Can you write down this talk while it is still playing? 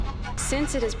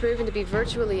Since it has proven to be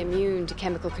virtually immune to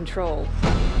chemical control,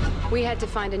 we had to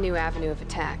find a new avenue of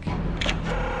attack.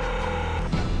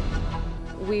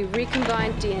 We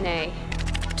recombined DNA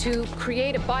to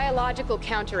create a biological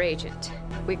counteragent.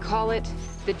 We call it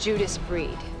the Judas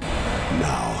breed.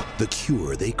 Now, the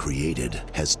cure they created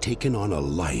has taken on a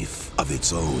life of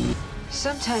its own.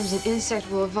 Sometimes an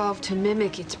insect will evolve to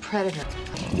mimic its predator.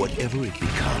 Whatever it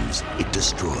becomes, it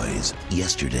destroys.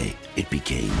 Yesterday, it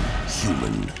became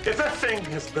human. If that thing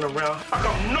has been around, how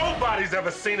come nobody's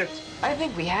ever seen it? I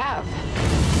think we have.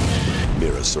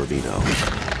 Mira Sorvino,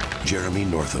 Jeremy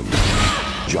Northam,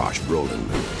 Josh Brolin,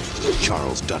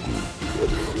 Charles Dutton,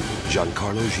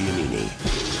 Giancarlo Giannini,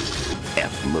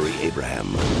 F. Murray Abraham.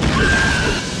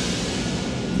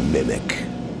 Mimic.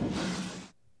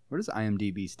 What does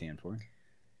IMDb stand for?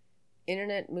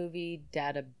 Internet Movie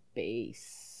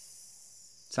Database.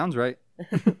 Sounds right.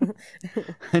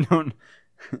 I don't...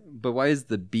 But why is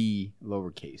the B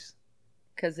lowercase?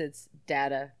 Because it's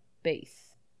database.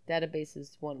 Database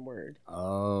is one word.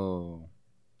 Oh.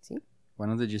 See? Why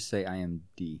don't they just say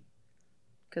IMD?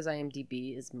 Because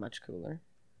IMDb is much cooler.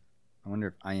 I wonder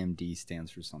if IMD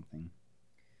stands for something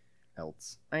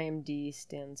else. IMD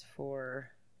stands for...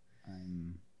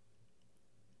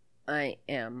 I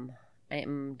am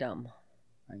dumb.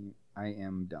 I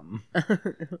am dumb.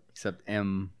 Except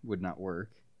M would not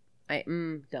work. I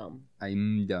am dumb.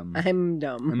 I'm dumb. I'm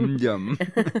dumb. I'm dumb.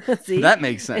 See? That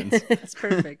makes sense. It's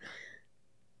perfect.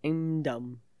 I'm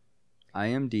dumb.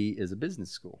 IMD is a business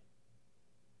school.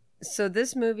 So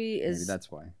this movie is Maybe that's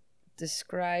why.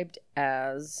 described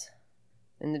as,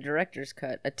 in the director's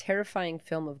cut, a terrifying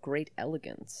film of great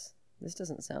elegance. This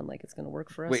doesn't sound like it's going to work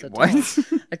for us Wait, at what?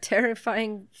 all. A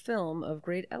terrifying film of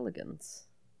great elegance.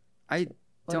 I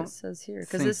What don't it says here.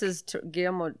 Because think- this is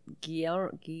Guillermo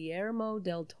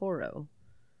del Toro.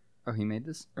 Oh, he made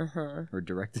this? Uh-huh. Or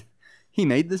directed? He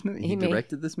made this movie? He made-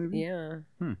 directed this movie? Yeah.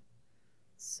 Hmm.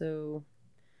 So,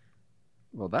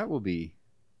 Well, that will be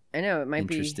I know, it might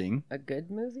interesting. be a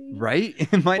good movie. Right?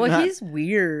 It might Well, not... he's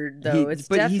weird, though. It's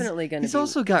but definitely going to be... He's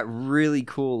also got really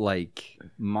cool, like,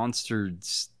 monster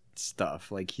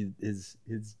stuff. Like, his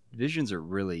visions are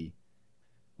really...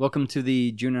 Welcome to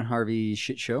the June and Harvey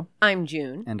shit show. I'm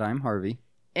June. And I'm Harvey.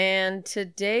 And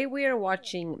today we are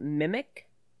watching Mimic,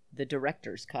 the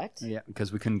director's cut. Yeah,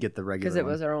 because we couldn't get the regular Because it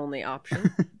one. was our only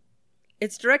option.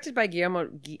 It's directed by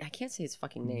I can't say his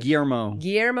fucking name.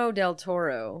 Guillermo del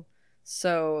Toro.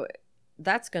 So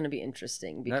that's going to be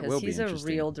interesting That because will be he's a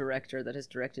interesting. real director that has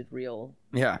directed real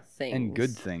Yeah, things. and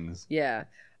good things. Yeah.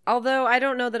 Although I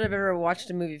don't know that I've ever watched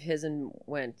a movie of his and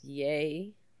went,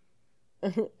 yay.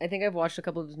 I think I've watched a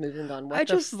couple of his movies and gone, what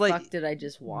the fuck did I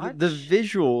just watch? The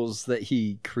visuals that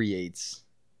he creates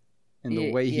and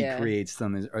the way he yeah. creates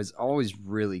them is always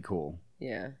really cool.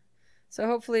 Yeah. So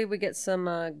hopefully we get some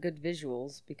good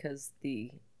visuals because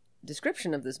the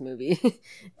description of this movie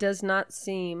does not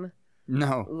seem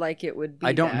No. like it would be.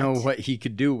 I don't know what he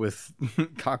could do with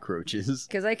cockroaches.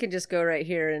 Because I can just go right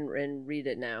here and read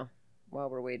it now while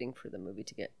we're waiting for the movie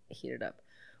to get heated up.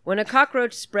 When a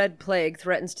cockroach spread plague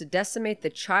threatens to decimate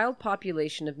the child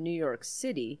population of New York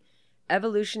City,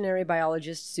 evolutionary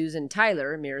biologist Susan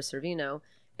Tyler, Mira Sorvino,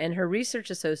 and her research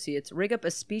associates rig up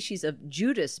a species of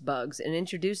Judas bugs and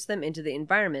introduce them into the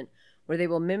environment where they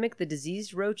will mimic the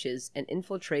diseased roaches and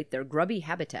infiltrate their grubby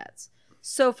habitats.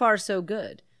 So far, so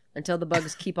good, until the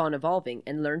bugs keep on evolving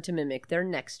and learn to mimic their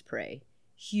next prey,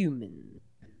 human.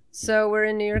 So we're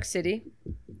in New York City.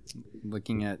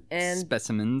 Looking at And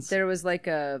specimens. There was like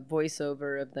a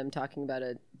voiceover of them talking about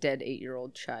a dead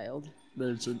 8-year-old child.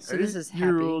 There's an So this is happy.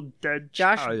 8-year-old dead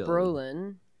Josh child.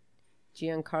 Brolin,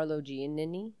 Giancarlo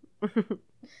Giannini.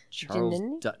 Charles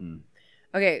Giannini? Dutton.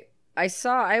 Okay, I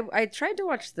tried to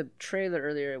watch the trailer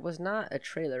earlier. It was not a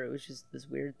trailer. It was just this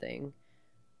weird thing.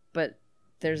 But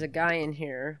there's a guy in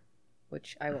here,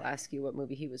 which I will ask you what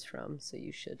movie he was from, so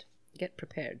you should get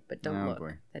prepared. But don't Oh, look.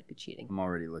 boy. That'd be cheating. I'm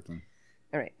already looking.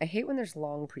 All right. I hate when there's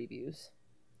long previews.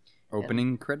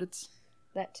 Opening credits?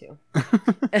 That too.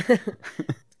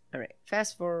 All right.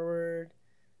 Fast forward,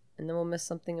 and then we'll miss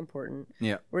something important.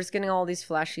 Yeah. We're just getting all these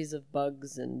flashes of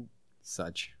bugs and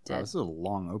Such. Dead. Wow, this is a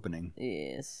long opening.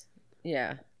 yes,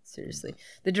 yeah. Seriously,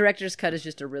 the director's cut is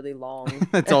just a really long.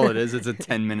 That's all it is. It's a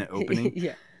 10-minute opening.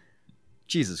 Yeah,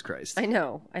 Jesus Christ. I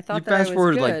know. I thought You that I fast was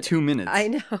forward good. like 2 minutes. I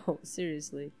know.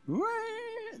 Seriously.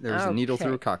 There's a needle Okay.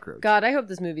 through a cockroach. God, I hope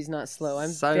this movie's not slow. I'm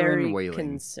Siren very wailing.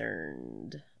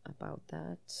 concerned about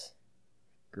that.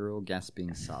 Girl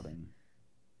gasping, sobbing.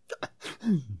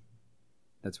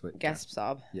 That's what. Gasp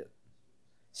sob. Yeah.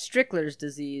 Strickler's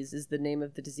disease is the name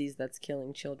of the disease that's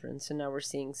killing children. So now we're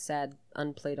seeing sad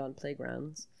unplayed on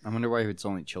playgrounds. I wonder why it's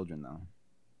only children though.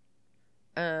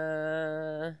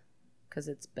 Because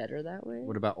it's better that way.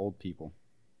 What about old people?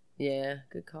 Yeah,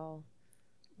 good call.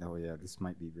 Oh yeah, this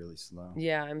might be really slow.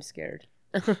 Yeah, I'm scared.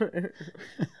 All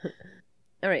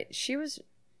right, she was.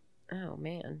 Oh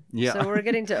man. Yeah. So we're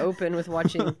getting to open with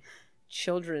watching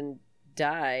children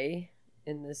die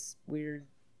in this weird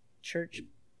church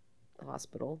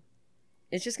hospital.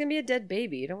 It's just gonna be a dead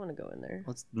baby. You don't want to go in there.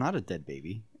 Well, it's not a dead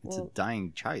baby. It's a Well-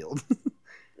 dying child.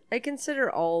 I consider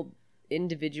all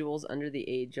individuals under the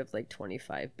age of like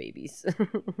 25 babies.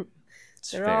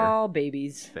 It's They're fair. all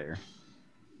babies. It's fair.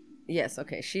 Yes,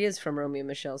 okay. She is from Romeo and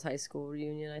Michelle's high school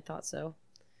reunion. I thought so.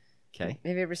 Okay.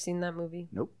 Have you ever seen that movie?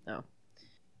 Nope. Oh.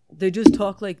 They just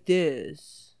talk like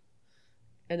this.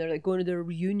 And they're like going to their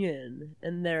reunion.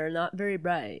 And they're not very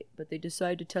bright. But they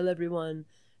decide to tell everyone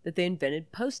that they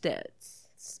invented Post-its.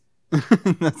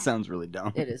 That sounds really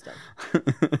dumb. It is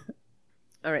dumb.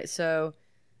 All right, so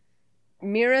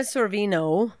Mira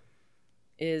Sorvino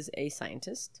is a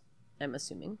scientist, I'm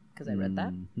assuming, because I read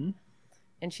that. Mhm.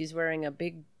 And she's wearing a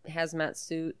big hazmat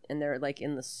suit, and they're like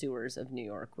in the sewers of New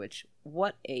York, which,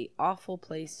 what a awful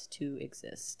place to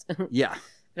exist. I Yeah.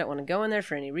 don't want to go in there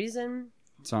for any reason.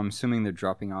 So I'm assuming they're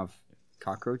dropping off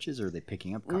cockroaches, or are they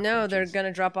picking up cockroaches? No, they're going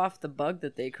to drop off the bug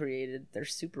that they created, their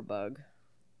super bug.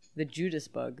 The Judas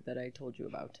bug that I told you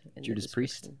about. In the Judas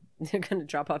Priest? description. They're going to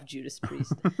drop off Judas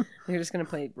Priest. They're just going to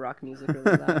play rock music really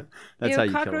loud. That's how you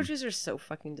kill 'em. cockroaches are so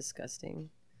fucking disgusting.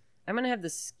 I'm going to have the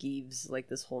skeeves like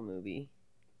this whole movie.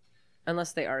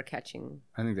 Unless they are catching.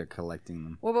 I think they're collecting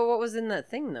them. Well, but what was in that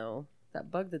thing, though?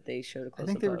 That bug that they showed a close-up I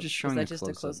think they were of? just showing Was a that just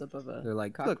a close-up. close-up of a They're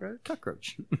like, cockroach? look,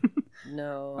 cockroach.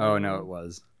 No. Oh, no, it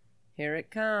was. Here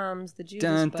it comes, the Judas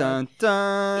Dun, bug. dun,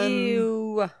 dun.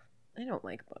 Ew. I don't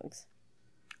like bugs.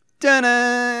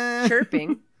 Dun-dun.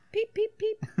 Chirping. Peep, peep,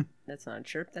 peep. That's not a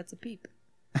chirp, that's a peep.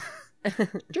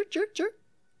 Chirp, chirp, chirp.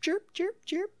 Chirp, chirp,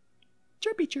 chirp.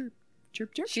 Chirpy, chirp.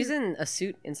 Chirp, chirp, She's chirp. in a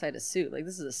suit inside a suit. Like,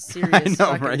 this is a serious know,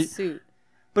 fucking right? suit.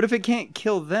 But if it can't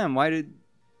kill them, why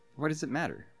does it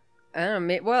matter? I don't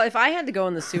know. Well, if I had to go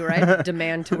in the sewer, I'd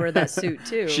demand to wear that suit,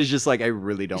 too. She's just like, I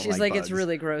really don't She's like like, it's bugs.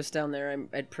 really gross down there.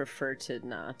 I'd prefer to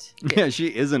not. Yeah, she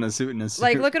is in a suit and a suit.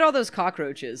 Like, look at all those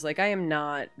cockroaches. Like, I am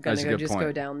not going That's to a go good just go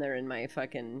point. down there in my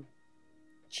fucking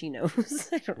chinos.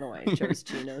 I don't know why I chose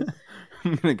chinos.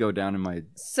 I'm gonna go down in my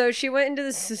So she went into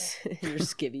this, in your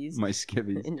skivvies,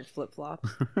 skivvies. in your flip-flops.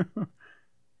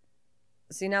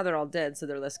 See, now they're all dead, so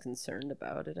they're less concerned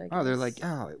about it, I guess. Oh, they're like,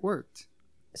 oh, it worked.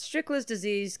 Strickler's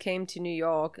disease came to New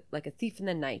York like a thief in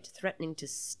the night, threatening to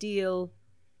steal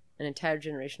an entire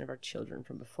generation of our children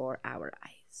from before our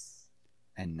eyes.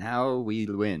 And now we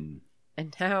win.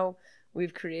 And now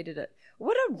we've created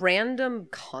what a random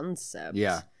concept.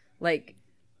 Yeah. Like,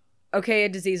 okay, a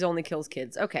disease only kills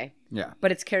kids. Okay. Yeah.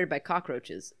 But it's carried by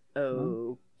cockroaches.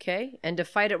 Okay. And to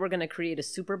fight it, we're going to create a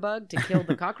superbug to kill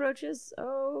the cockroaches?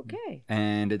 Okay.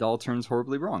 And it all turns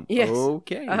horribly wrong. Yes.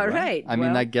 Okay. All well, right, I mean,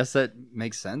 well. I guess that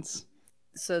makes sense.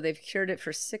 So they've cured it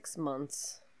for 6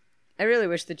 months. I really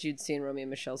wish that you'd seen Romeo and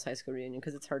Michelle's high school reunion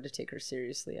because it's hard to take her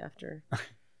seriously after.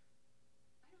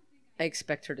 I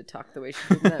expect her to talk the way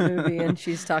she did in that movie, and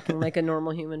she's talking like a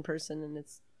normal human person, and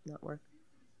it's not work.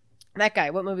 That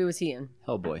guy, what movie was he in?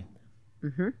 Hellboy.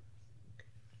 Mm-hmm.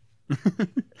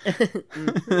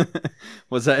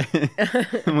 Was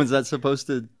that supposed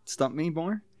to stump me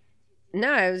more?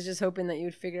 No, I was just hoping that you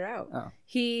would figure out. Oh.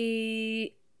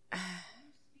 He...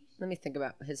 Let me think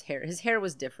about his hair. His hair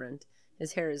was different.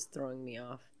 His hair is throwing me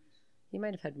off. He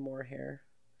might have had more hair.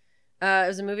 It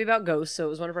was a movie about ghosts, so it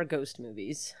was one of our ghost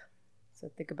movies. So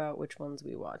think about which ones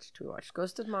we watched. We watched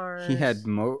Ghost of Mars. He had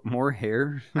more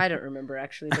hair. I don't remember,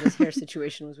 actually, but his hair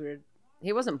situation was weird.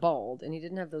 He wasn't bald, and he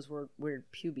didn't have those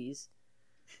weird pubes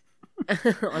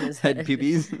on his head. Head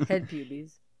pubes? Head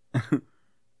pubes.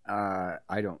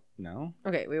 I don't know.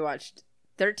 Okay, we watched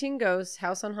 13 Ghosts,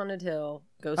 House on Haunted Hill,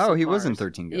 Ghost Oh, of he Mars. was in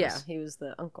 13 Ghosts. Yeah, he was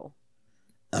the uncle.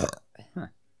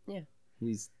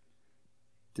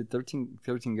 Did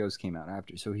 13 Ghosts came out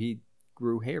after, so he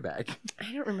grew hair back.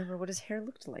 I don't remember what his hair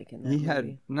looked like in that He movie.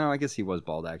 had no. I guess he was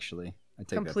bald actually. I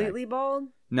take Completely bald? That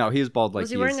back. No, he was bald like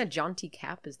Was he wearing is. a jaunty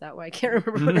cap? Is that why I can't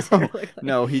remember what his hair looked like?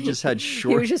 No, he just had He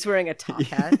short was just wearing a top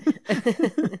hat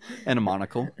and a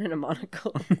monocle. and a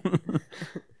monocle.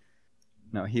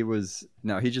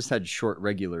 He just had short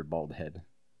regular bald head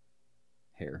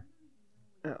hair.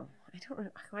 Oh, I don't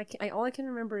know. All I can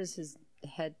remember is his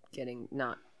head getting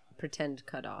not pretend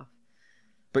cut off.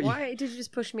 But Why did you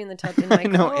just push me in the tub in my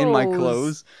clothes? No, in my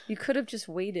clothes. You could have just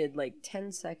waited like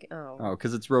 10 seconds. Oh,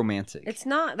 because it's romantic. It's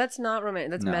not. That's not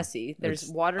romantic. That's No, messy. There's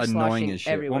it's water annoying sloshing as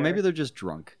shit. everywhere. Well, maybe they're just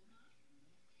drunk.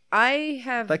 I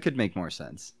have. That could make more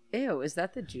sense. Ew, is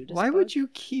that the Judas Why bug? would you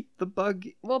keep the bug?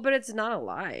 Well, but it's not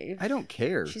alive. I don't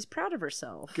care. She's proud of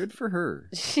herself. Good for her.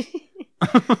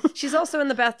 She's also in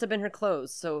the bathtub in her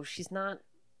clothes, so she's not.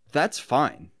 That's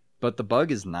fine, but the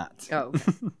bug is not. Oh.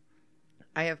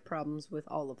 I have problems with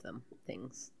all of them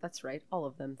things. That's right, all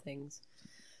of them things.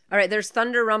 All right, there's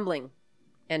thunder rumbling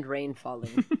and rain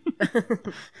falling.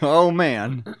 Oh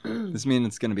man, this means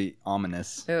it's gonna be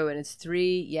ominous. Oh, and it's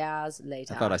 3 years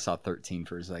later. I thought I saw 13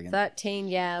 for a second. 13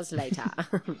 years later.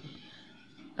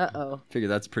 Uh-oh. Figure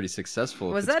that's pretty successful.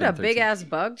 if Was it's that been a 13. big-ass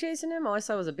bug chasing him? All I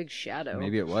saw was a big shadow.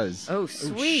 Maybe it was. Oh,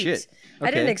 sweet. shit.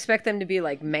 I didn't Okay. expect them to be,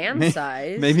 like,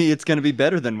 man-sized. Maybe it's gonna be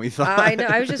better than we thought. I know.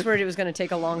 I was just worried it was going to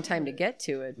take a long time to get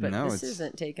to it, but No, this it's-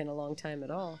 isn't taking a long time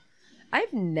at all.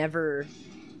 I've never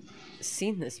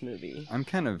seen this movie. I'm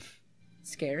kind of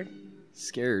Scared?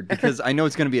 scared because I know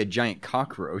it's gonna be a giant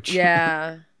cockroach.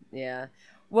 Yeah. Yeah.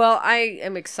 Well, I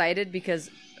am excited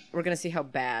because we're going to see how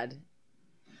bad.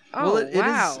 Oh, Well, it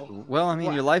wow. is. Well, I mean,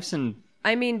 Wow. your life's in.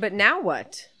 I mean, but now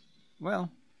what? Well,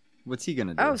 what's he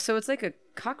gonna do? Oh, so it's like a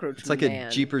cockroach it's like man.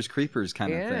 a Jeepers Creepers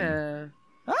kind of thing. Yeah.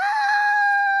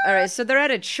 All right, so they're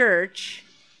at a church.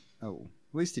 Oh,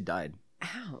 at least he died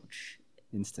Ouch.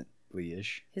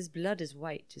 instantly-ish. His blood is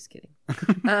white. Just kidding.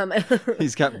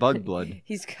 He's got bug blood.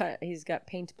 He's got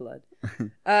paint blood.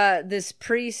 This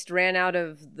priest ran out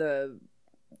of the.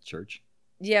 Church.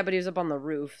 Yeah, but he was up on the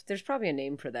roof. There's probably a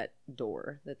name for that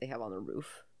door that they have on the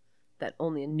roof that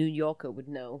only a New Yorker would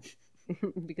know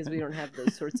because we don't have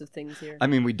those sorts of things here. I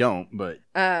mean, we don't, but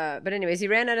But anyways, he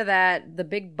ran out of that. The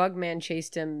big bug man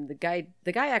chased him. The guy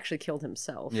actually killed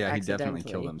himself. yeah, he definitely accidentally.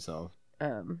 killed himself.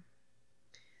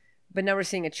 But now we're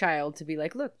seeing a child to be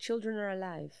like, look, children are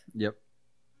alive. Yep.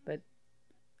 But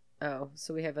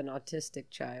so we have an autistic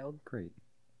child. Great.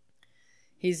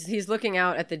 He's looking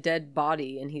out at the dead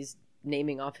body and he's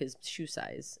naming off his shoe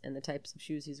size and the types of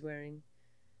shoes he's wearing.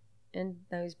 And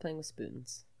now he's playing with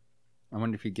spoons. I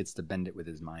wonder if he gets to bend it with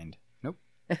his mind. Nope.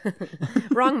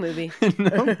 Wrong movie.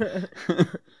 No.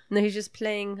 No, he's just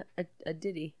playing a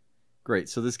ditty. Great.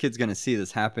 So this kid's gonna see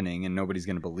this happening, and nobody's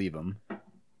gonna believe him.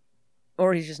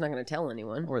 Or he's just not going to tell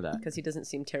anyone. Or that. Because he doesn't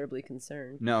seem terribly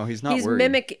concerned. No, he's not He's worried.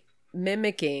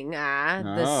 mimicking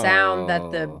the sound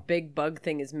that the Oh. big bug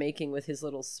thing is making with his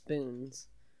little spoons.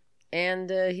 And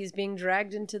he's being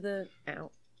dragged into the...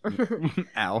 Ow.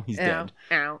 Ow, he's Ow. dead.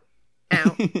 Ow.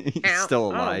 Ow. He's Ow. still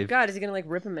Oh, alive. God, is he going to, like,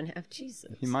 rip him in half?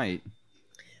 Jesus. He might.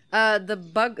 The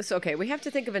bug... So, okay, we have to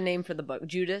think of a name for the bug.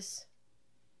 Judas,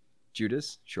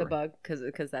 Judas? Sure. the bug,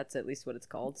 because that's at least what it's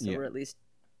called. So Yeah. we're at least...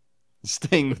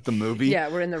 Staying with the movie. Yeah,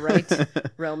 we're in the right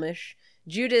realmish.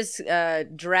 Judas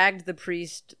dragged the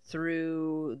priest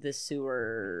through the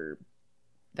sewer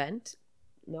vent.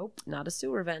 Nope, not a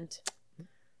sewer vent.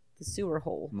 The sewer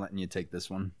hole. I'm letting you take this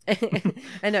one.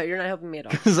 I know, you're not helping me at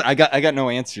all. 'Cause I got no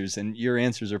answers, and your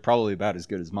answers are probably about as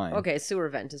good as mine. Okay, sewer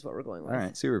vent is what we're going with. All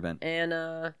right, sewer vent.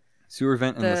 And Sewer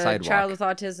vent and the the sidewalk. child with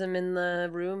autism in the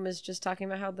room is just talking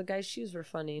about how the guy's shoes were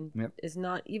funny and Yep. is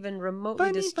not even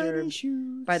remotely disturbed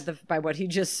shoes. by what he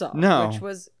just saw, No. which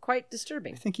was quite I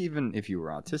disturbing. think even if you were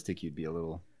autistic, you'd be a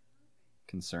little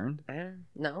concerned.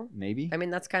 No, Maybe. I mean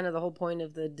that's kind of the whole point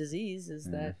of the disease is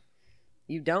that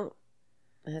you don't.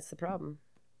 And that's the problem.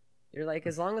 You're like,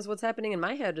 as long as what's happening in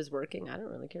my head is working, I don't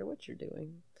really care what you're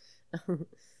doing.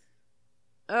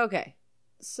 Okay,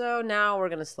 so now we're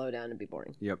gonna slow down and be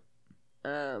boring. Yep.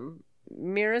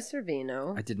 Mira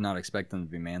Sorvino. I did not expect them to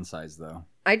be man-sized, though.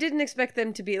 I didn't expect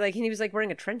them to be like, he was like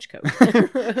wearing a trench coat.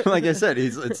 Like I said,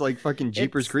 it's like fucking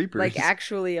Jeepers It's Creepers. like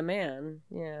actually a man.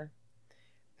 Yeah.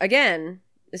 Again,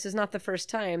 this is not the first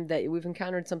time that we've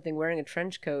encountered something wearing a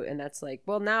trench coat, and that's like,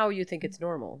 well, now you think it's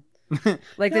normal.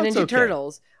 Like the No, it's Ninja okay.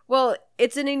 Turtles. Well,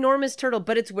 it's an enormous turtle,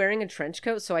 but it's wearing a trench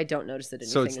coat, so I don't notice that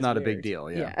anything So it's is not a weird. big deal.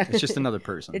 Yeah. It's just another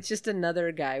person. It's just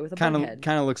another guy with a kind bug of head.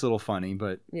 kind of looks a little funny,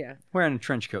 but Yeah. wearing a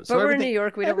trench coat. But So we're in everything- New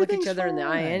York. We don't look each everything's other in the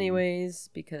eye fine. anyways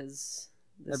because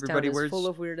this Everybody town is wears- full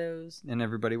of weirdos. And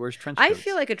everybody wears trench I coats.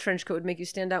 feel like a trench coat would make you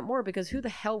stand out more because who the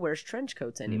hell wears trench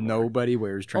coats anymore? nobody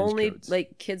wears trench Only coats.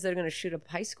 like kids that are going to shoot up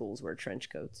high schools wear trench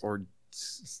coats. or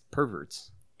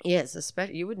perverts. Yes,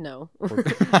 especially you would know. Or-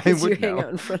 I 'Cause would you hang know. out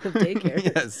in front of daycare.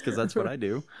 Yes, because that's what I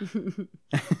do.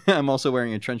 I'm also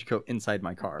wearing a trench coat inside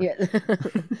my car. Yeah.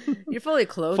 You're fully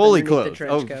clothed. Fully underneath clothed. The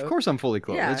trench Oh, coat. of course I'm fully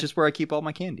clothed. Yeah. It's just where I keep all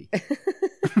my candy.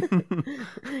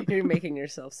 You're making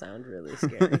yourself sound really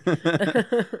scary.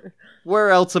 Where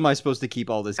else am I supposed to keep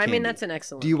all this I candy? mean, that's an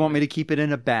excellent. Do you want me to keep it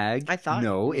in a bag? I thought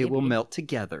No, it will maybe. melt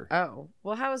together. Oh,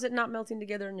 well, how is it not melting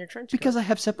together in your trench coat? Because I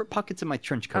have separate pockets in my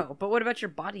trench coat. Oh, but what about your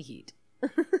body heat?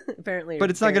 Apparently, But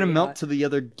you're it's not going to very melt hot. to the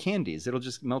other candies. It'll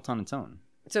just melt on its own.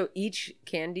 So each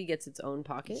candy gets its own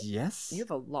pocket. Yes. You have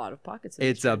a lot of pockets. In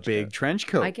It's this a trench big coat. trench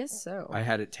coat. I guess so. I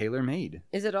had it tailor-made.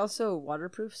 Is it also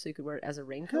waterproof so you could wear it as a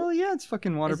raincoat? Hell yeah, it's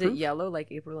fucking waterproof. Is it yellow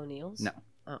like April O'Neil's? No.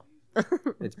 Oh.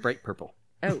 It's bright purple.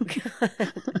 Oh.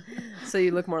 So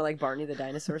you look more like Barney the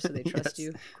dinosaur, so they trust Yes.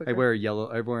 you quicker? I wear yellow.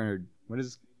 I wear, what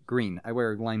is green? I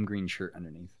wear a lime green shirt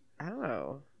underneath.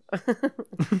 Oh.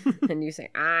 And you say,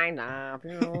 I love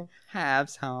you. Have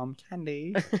some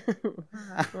candy.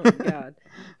 Oh, God.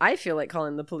 I feel like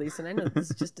calling the police, and I know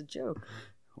this is just a joke.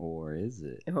 Or is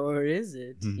it? Or is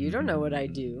it? You don't know what I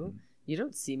do. You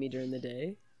don't see me during the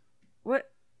day.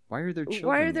 What? Why are there children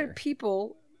Why are there there?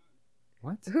 people?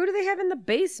 What? Who do they have in the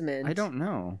basement? I don't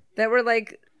know. That were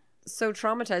like so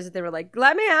traumatized that they were like,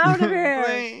 "Let me out of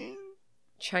here!"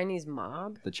 Chinese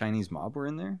mob, The Chinese mob were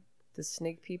in there? the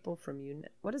snake people from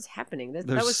What is happening? That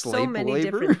There's was so slave many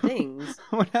labor? different things.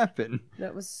 What happened?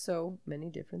 That was so many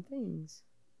different things.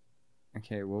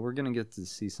 Okay, well, we're going to get to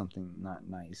see something not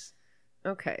nice.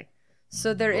 Okay,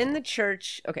 so they're in the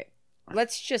church. Okay,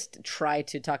 let's just try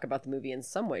to talk about the movie in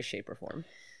some way, shape, or form.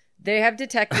 They have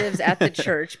detectives at the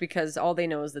church because all they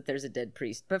know is that there's a dead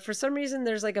priest. But for some reason,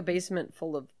 there's like a basement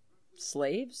full of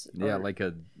slaves. Yeah, or like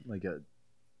a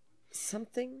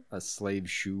something. slave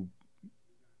shoe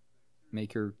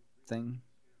maker thing.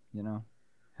 You know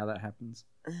how that happens?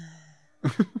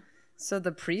 So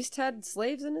the priest had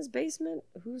slaves in his basement?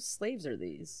 Whose slaves are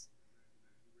these?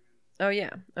 Oh, yeah.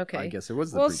 Okay. I guess it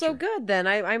was the well, preacher. so good then.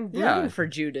 I'm rooting Yeah, for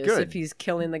Judas good. if he's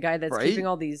killing the guy that's Right? keeping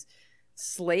all these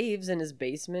slaves in his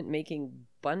basement making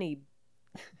bunny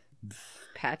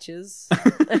patches.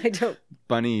 I don't...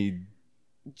 Bunny.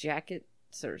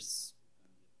 Jackets or...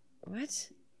 What?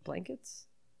 Blankets?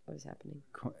 What is happening?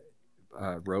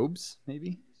 Robes,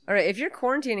 maybe? All right, if you're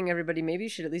quarantining everybody, maybe you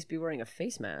should at least be wearing a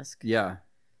face mask. Yeah.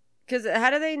 Because how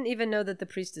do they even know that the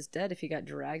priest is dead if he got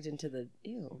dragged into the...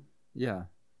 Ew. Yeah.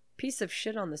 Piece of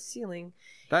shit on the ceiling.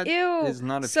 That Ew. is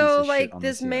not a piece so of like shit on the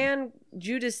this ceiling. man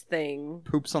Judas thing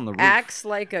Poops on the roof. acts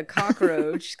like a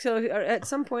cockroach. So at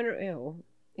some point, ew.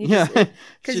 Yeah.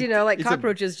 Because you know, like It's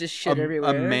cockroaches just shit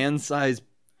everywhere. A man-sized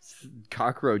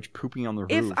cockroach pooping on the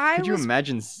If roof. I Could you was-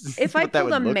 imagine If I what that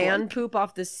pulled would a look man like? poop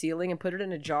off the ceiling and put it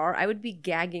in a jar, I would be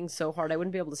gagging so hard I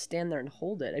wouldn't be able to stand there and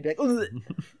hold it. I'd be like, ugh.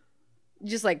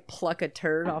 Just like pluck a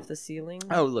turd off the ceiling.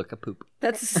 Oh, look, a poop.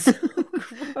 That's so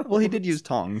gross. Well, he did use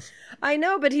tongs. I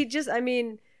know, but he just, I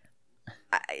mean,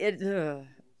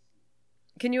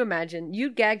 can you imagine?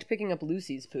 You gagged picking up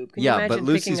Lucy's poop. Can Yeah, you imagine but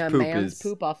Lucy's picking a poop man's is-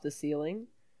 poop off the ceiling?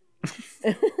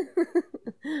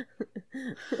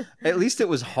 At least it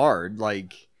was hard.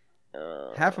 Like,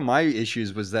 half of my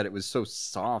issues was that it was so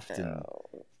soft and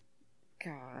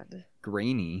God.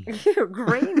 grainy. Ew,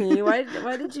 grainy. Why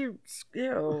did you...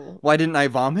 Ew. Why didn't I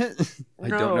vomit? I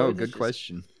don't No, know. it's Good just-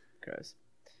 question. Gross.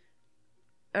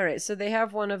 All right, so they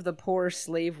have one of the poor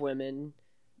slave women.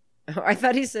 Oh, I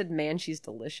thought he said, "Man, she's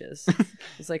delicious."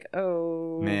 It's like,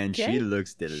 oh, Man, she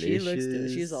looks delicious. She looks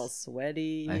delicious. She's all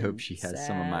sweaty. I hope and she has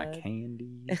some of my sad.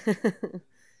 candy.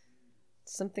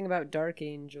 Something about dark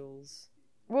angels.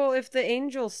 Well, if the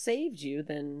angel saved you,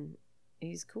 then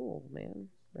he's cool, man.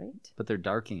 Right? But they're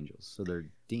dark angels, so they're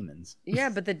demons. Yeah,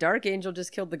 but the dark angel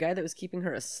just killed the guy that was keeping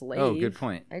her a slave. Oh, good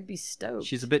point. I'd be stoked.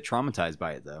 She's a bit traumatized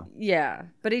by it, though. Yeah,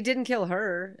 but he didn't kill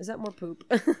her. Is that more poop?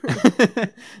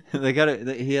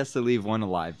 He has to leave one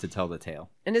alive to tell the tale.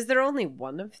 And is there only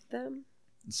one of them?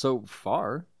 So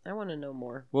far, I want to know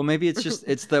more. well, maybe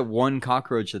it's that one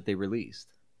cockroach that they released.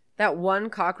 That one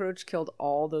cockroach killed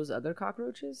all those other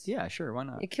cockroaches? Yeah, sure, why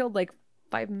not? It killed like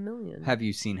 5 million. Have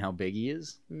you seen how big he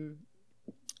is?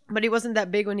 But he wasn't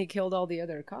that big when he killed all the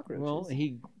other cockroaches. Well,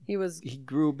 he was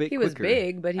grew a bit he quicker. was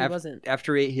big, but he wasn't.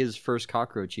 After he ate his first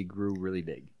cockroach, he grew really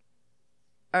big.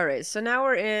 All right, so now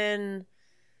we're in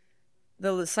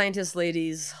the scientist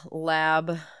lady's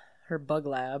lab, her bug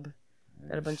lab.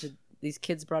 Got a bunch of these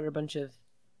kids brought her a bunch of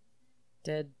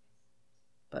dead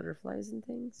butterflies and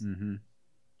things. Mm-hmm.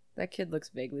 That kid looks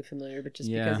vaguely familiar, but just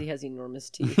Yeah. because he has enormous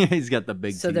teeth, He's got the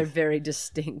big so teeth. they're very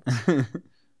distinct.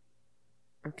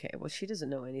 Okay, well, she doesn't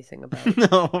know anything about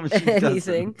No, she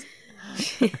anything.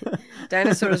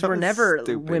 Dinosaurs were That was never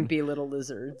stupid. wimpy little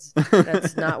lizards.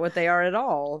 That's not what they are at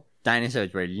all.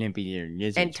 Dinosaurs were limpy little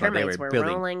lizards. And while termites they were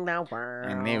building, rolling the world.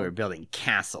 and they were building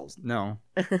castles. No,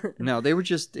 they were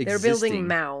just They were existing. building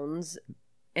mounds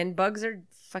And bugs are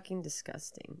fucking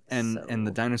disgusting. And so...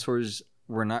 the dinosaurs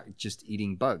were not just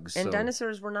eating bugs. And so...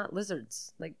 dinosaurs were not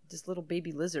lizards. Like, just little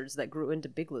baby lizards that grew into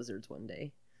big lizards one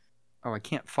day. Oh, I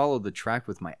can't follow the track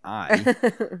with my eye.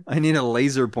 I need a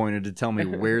laser pointer to tell me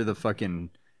where the fucking...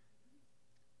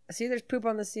 See, there's poop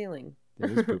on the ceiling. There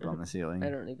is poop on the ceiling. I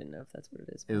don't even know if that's what it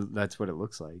is. That's what it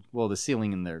looks like. Well, the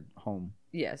ceiling in their home.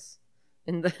 Yes.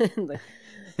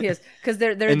 Yes, because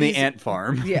they're in the ant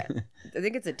farm. Yeah. I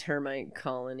think it's a termite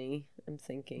colony, I'm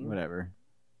thinking. Whatever.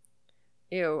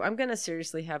 Ew, I'm gonna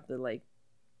seriously have the, like...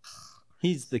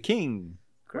 He's the king.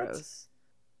 Gross.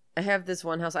 What? I have this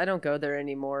one house. I don't go there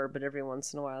anymore, but every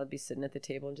once in a while I'd be sitting at the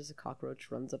table and just a cockroach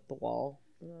runs up the wall.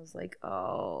 And I was like,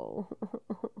 oh,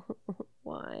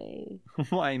 why?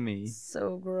 Why me?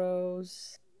 So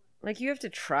gross. Like, you have to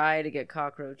try to get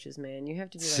cockroaches, man. You have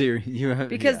to be like...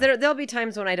 Because there'll be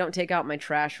times when I don't take out my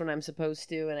trash when I'm supposed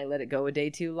to, and I let it go a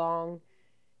day too long.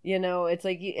 You know, it's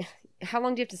like... How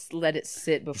long do you have to let it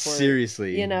sit before...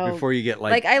 Seriously. You know, before you get,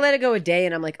 like... Like, I let it go a day,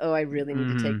 and I'm like, oh, I really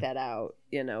need to take that out.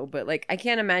 You know, but, like, I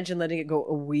can't imagine letting it go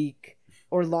a week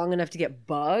or long enough to get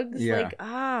bugs. Yeah. Like,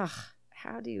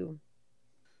 how do you...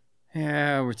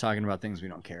 Yeah, we're talking about things we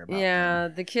don't care about. Yeah,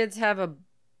 the kids have a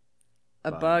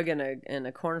bug in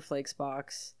a cornflakes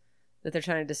box that they're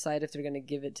trying to decide if they're going to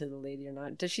give it to the lady or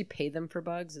not. Does she pay them for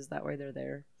bugs? Is that why they're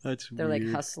there? They're weird. like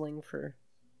hustling for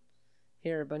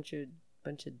a bunch of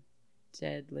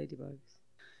dead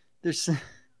ladybugs.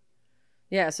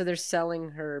 Yeah, so they're selling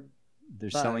her. They're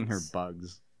bugs. selling her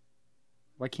bugs.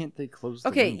 Why can't they close the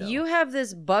window? You have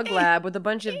this bug lab with a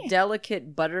bunch of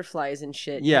delicate butterflies and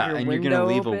shit. Yeah, your and you're gonna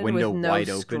leave a window with no wide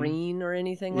open. screen or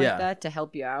anything like that to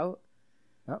help you out.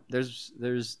 Oh, there's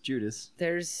Judas.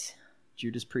 There's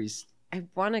Judas Priest. I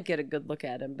want to get a good look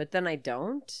at him, but then I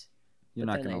don't. You're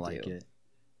not gonna like it.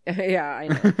 Yeah, I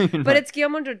know. But it's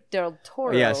Guillermo del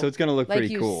Toro. Yeah, so it's gonna look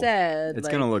pretty cool. Like you said, it's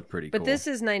gonna look pretty cool. But this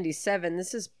is 97.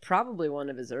 This is probably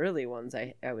one of his early ones.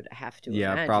 I would have to imagine.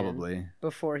 Yeah, probably.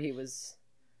 Before he was.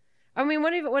 I mean,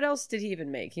 what else did he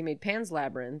even make? He made Pan's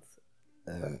Labyrinth,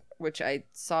 which I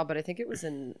saw, but I think it was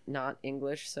in not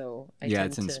English, so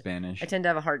it's in Spanish. I tend to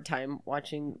have a hard time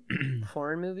watching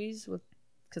foreign movies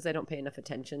because I don't pay enough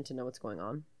attention to know what's going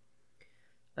on.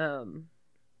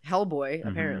 Hellboy,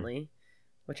 apparently,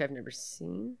 which I've never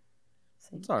seen.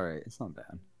 It's all right. It's not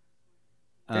bad.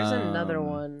 There's another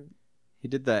one. He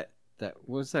did that. What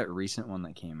was that recent one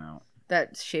that came out?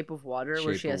 That Shape of Water,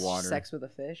 where she has sex with a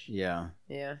fish. Yeah.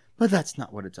 Yeah. But that's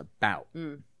not what it's about.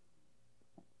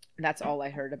 That's all I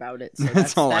heard about it. So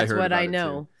that's all I heard what about I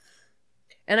know.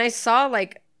 And I saw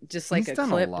just like He's a done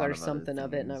clip a lot or of something other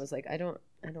of it, and I things. was like, I don't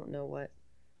know what.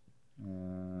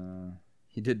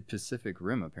 He did Pacific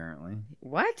Rim, apparently.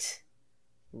 What?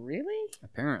 Really?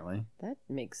 Apparently. That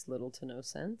makes little to no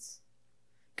sense.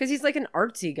 Because he's like an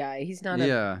artsy guy. He's not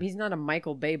a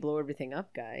Michael Bay blow everything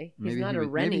up guy. He's not a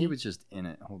Rennie. Maybe he was just in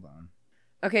it. Hold on.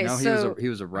 Okay, no, so he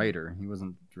was a writer. He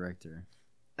wasn't a director.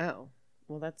 Oh,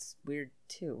 well, that's weird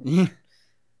too.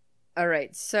 All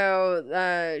right,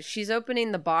 so she's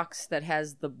opening the box that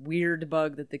has the weird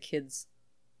bug that the kids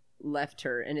left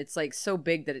her, and it's like so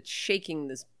big that it's shaking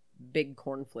this big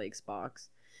cornflakes box.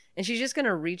 And she's just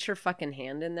gonna reach her fucking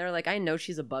hand in there. Like, I know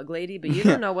she's a bug lady, but you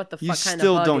don't know what the fuck kind of bug is in there.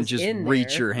 You still don't just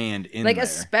reach your hand in there. Like,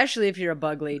 especially if you're a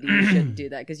bug lady, you shouldn't do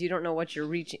that because you don't know what you're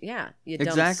reaching. Yeah, you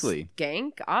dumb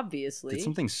skank, obviously. Did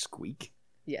something squeak?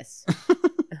 Yes.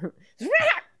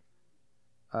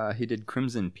 He did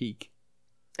Crimson Peak.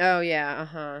 Oh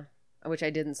yeah, which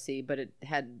I didn't see, but it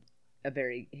had a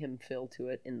very hymn feel to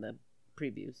it in the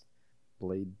previews.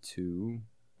 Blade 2.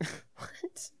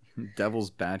 What?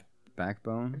 Devil's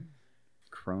Backbone.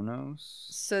 Kronos.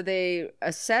 So they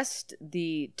assessed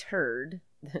the turd,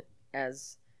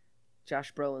 as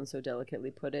Josh Brolin so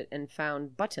delicately put it, and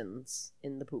found buttons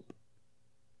in the poop.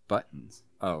 Buttons?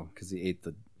 Oh, because he ate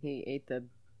the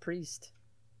priest.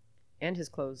 And his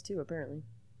clothes too, apparently.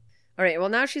 Alright, well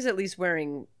now she's at least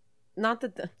wearing... Not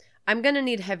that I'm gonna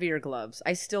need heavier gloves.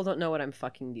 I still don't know what I'm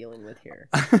fucking dealing with here.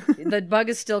 The bug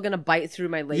is still gonna bite through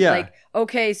my leg. Yeah. Like,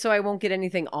 okay, so I won't get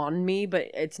anything on me, but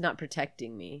it's not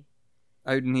protecting me.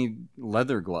 I would need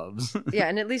leather gloves. Yeah,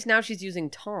 and at least now she's using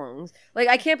tongs. Like,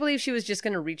 I can't believe she was just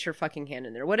gonna reach her fucking hand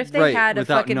in there. What if they had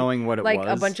without fucking knowing what it like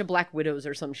was? a bunch of Black Widows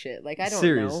or some shit? Like, I don't know.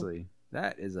 Seriously,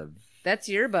 that is a That's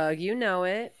your bug. You know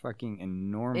it. fucking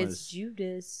enormous. It's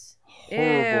Judas.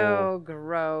 Horrible. Ew,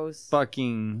 gross.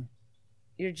 Fucking.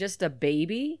 You're just a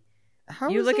baby? How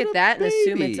You is look it at a that and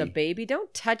assume it's a baby? baby.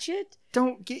 Don't touch it.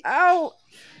 Don't get. Oh,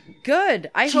 good.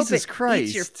 I hope Jesus it Christ.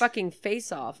 eats your fucking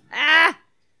face off. Ah!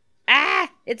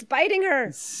 It's biting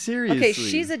her. Seriously. Okay,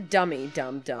 she's a dummy,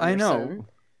 dumb. I know. son.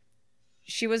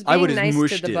 she was I being would've nice to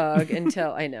mushed the it. bug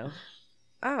until I know.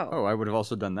 Oh, I would have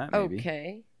also done that, maybe.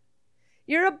 Okay.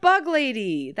 You're a bug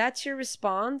lady. That's your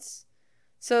response.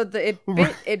 So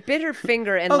it bit her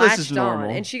finger and This is latched on, normal.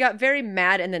 and she got very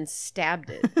mad and then stabbed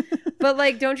it. But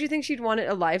like, don't you think she'd want it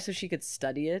alive so she could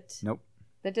study it? Nope.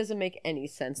 That doesn't make any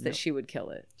sense that she would kill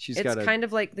it. She's It's gotta- kind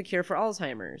of like the cure for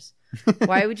Alzheimer's.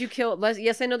 Why would you kill?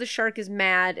 Yes, I know the shark is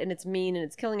mad and it's mean and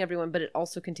it's killing everyone, but it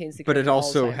also contains the cure But it for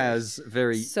also Alzheimer's. has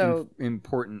very So-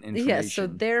 important information. Yeah, so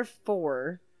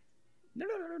therefore,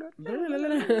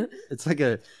 It's like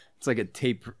a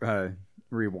tape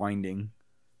rewinding.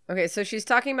 okay, so she's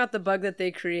talking about the bug that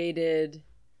they created.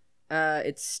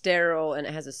 It's sterile and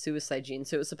it has a suicide gene,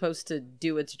 so it was supposed to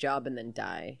do its job and then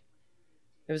die.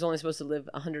 It was only supposed to live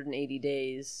 180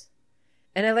 days.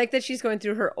 And I like that she's going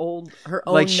through her own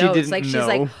Like she notes. didn't Like she's know.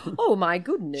 like, oh my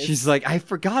goodness, She's like, I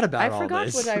forgot about I all forgot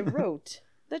this. what I wrote.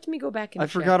 Let me go back and I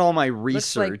check. forgot all my Looks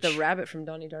research. like the rabbit from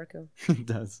Donnie Darko. It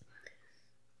does.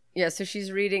 Yeah, so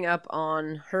she's reading up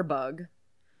on her bug.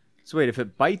 So wait, if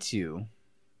it bites you,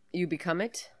 You become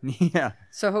it. yeah.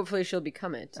 So hopefully she'll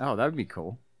become it. Oh, that would be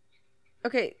cool.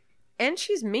 Okay, and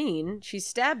she's mean. She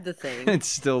stabbed the thing. It's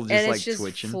still just and like it's just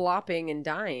twitching. flopping and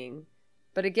dying.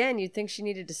 But again, you'd think she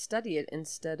needed to study it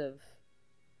instead of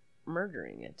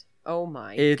murdering it. Oh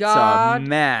my It's god. a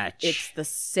match. It's the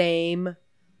same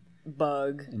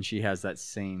bug. And she has that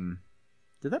same.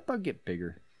 Did that bug get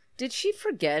bigger? Did she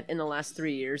forget in the last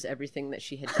 3 years everything that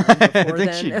she had done before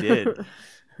think then? she did.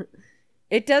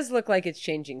 It does look like it's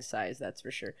changing size, that's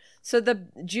for sure. So the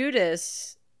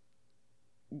Judas,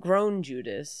 grown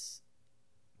Judas,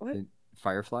 what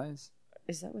Fireflies?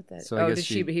 is that? What that? So I oh, guess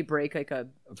did he break like a?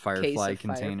 A firefly of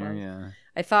container, fireflies. yeah.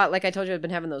 I thought, like I told you, I've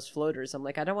been having those floaters. I'm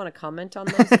like, I don't want to comment on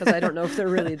those because I don't know if they're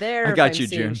really there. I or got if you, I'm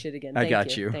seeing June. Shit again. I Thank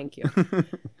got you. you. Thank you.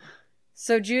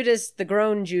 So Judas, the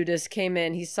grown Judas, came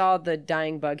in. He saw the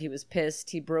dying bug. He was pissed.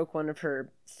 He broke one of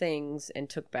her things and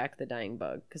took back the dying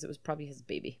bug because it was probably his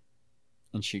baby.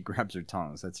 And she grabs her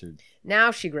tongs. That's her.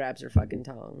 Now she grabs her fucking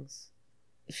tongs.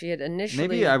 If she had initially,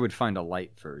 Maybe I would find a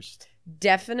light first.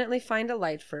 definitely find a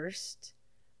light first.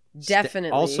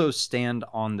 Definitely. Also stand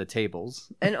on the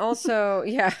tables. and also,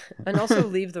 yeah, and also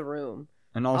leave the room.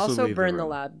 And also, leave burn the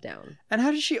room. lab down. And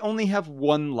how does she only have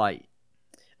one light?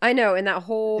 I know, in that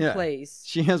whole Yeah. place.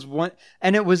 She has one,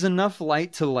 and it was enough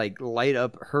light to like light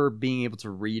up her being able to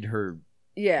read her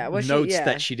Yeah, well, notes yeah.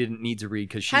 that she didn't need to read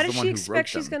because she's How the does one she who wrote expect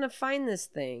she's them. gonna find this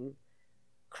thing?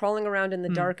 Crawling around in the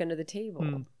dark under the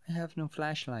table. I have no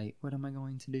flashlight. What am I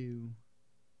going to do?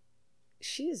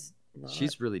 She's not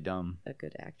She's really dumb. a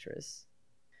good actress.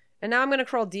 And now I'm gonna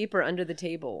crawl deeper under the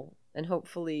table, and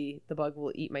hopefully the bug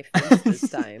will eat my face this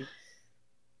time.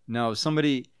 No,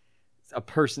 a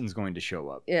person's going to show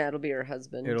up. Yeah, it'll be her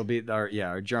husband. It'll be our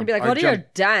He'll jump. be like, our "What are you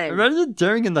doing? What are you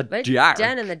doing in the What are you dark?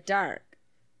 doing in the dark?"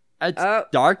 It's Oh,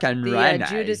 dark and The rainy.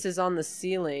 Judas is on the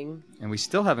ceiling. And we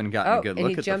still haven't gotten Oh, a good and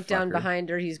look he at jumped the down fucker. behind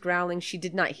her. He's growling. She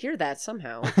did not hear that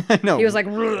somehow. No. He was like,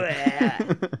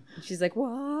 "Bleh." She's like,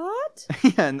 "What?"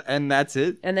 yeah, and that's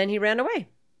it. And then he ran away.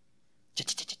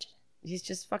 He's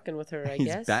just fucking with her, I He's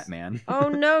guess. Batman. Oh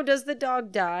no, does the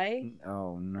dog die?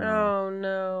 Oh no. Oh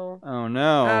no. Oh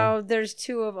no. Oh, there's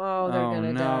two of they're Oh,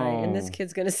 gonna die. And this no.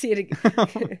 kid's gonna see it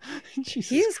again. Jesus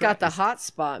He's got the Christ. hot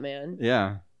spot, man.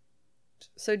 Yeah.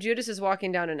 So Judas is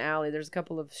walking down an alley. There's a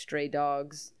couple of stray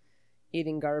dogs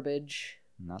eating garbage.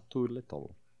 Not too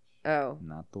little. Oh.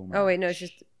 Not too much. Oh wait, no, it's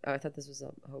just I thought this was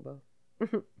a hobo.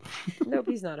 Nope,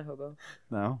 he's not a hobo.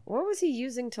 No. What was he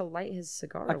using to light his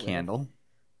cigar? A with? candle.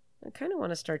 I kind of want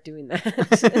to start doing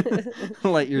that.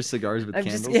 Light your cigars with I'm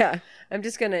candles. I'm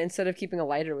just gonna, instead of keeping a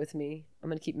lighter with me, I'm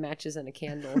gonna keep matches and a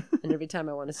candle. And every time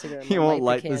I want a cigarette, I'm You gonna won't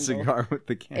light the the candle cigar with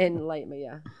the candle. and light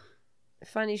my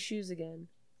funny shoes again.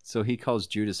 So he calls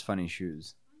Judas funny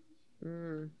shoes.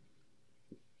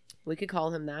 We could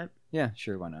call him that. Yeah,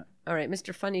 sure, why not? All right,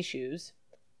 Mr. Funny Shoes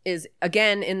is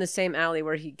again in the same alley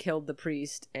where he killed the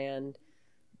priest, and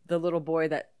the little boy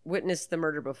that witnessed the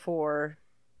murder before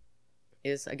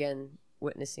is again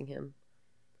witnessing him.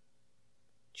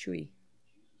 Chewy.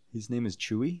 His name is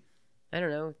Chewy? I don't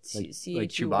know. Like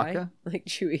C-H-U-Y? Chewbacca? Like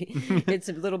Chewy. It's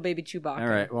a little baby Chewbacca. All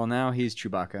right, well, now he's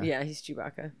Chewbacca. Yeah, he's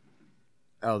Chewbacca.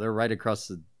 Oh, they're right across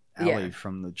the alley Yeah.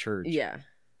 from the church. Yeah.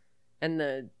 And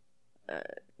the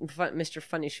Mr.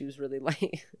 Funny Shoes really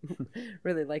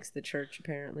really likes the church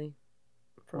apparently.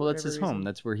 For Well, that's whatever his home. reason.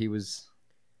 That's where he was.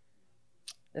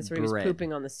 That's where he was bred.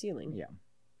 pooping on the ceiling. Yeah.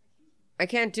 I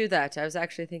can't do that. I was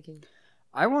actually thinking.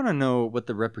 I want to know what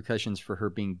the repercussions for her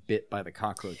being bit by the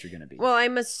cockroach are going to be. Well,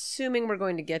 I'm assuming we're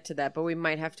going to get to that, but we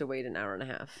might have to wait an hour and a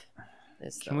half.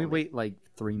 Can we wait like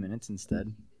 3 minutes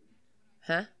instead?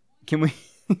 Huh? Can we?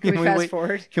 Can we fast wait,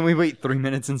 forward? Can we wait 3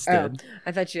 minutes instead?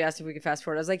 I thought you asked if we could fast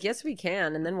forward. I was like, yes, we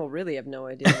can, and then we'll really have no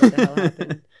idea what the hell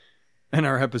happened. And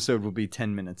our episode will be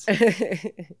 10 minutes.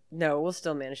 No, we'll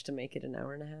still manage to make it an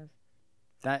hour and a half.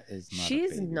 That is not.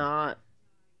 She's a baby. not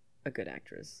a good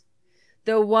actress.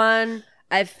 The one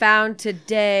I found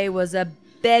today was a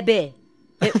baby.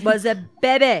 It was a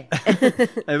baby.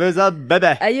 It was a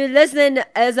baby. Are you listening?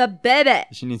 As a baby.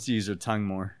 She needs to use her tongue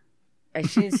more.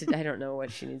 She needs to. I don't know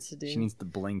what she needs to do. She needs to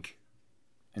blink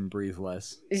and breathe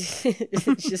less. She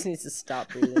just needs to stop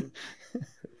breathing.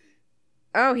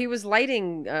 Oh, he was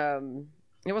lighting.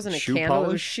 It wasn't a Shoe candle. It was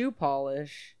polish? shoe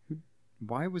polish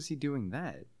Why was he doing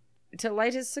that? to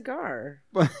light his cigar.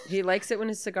 He likes it when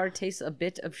his cigar tastes a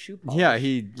bit of shoe polish. Yeah,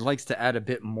 he likes to add a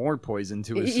bit more poison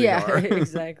to his Yeah, cigar.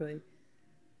 exactly.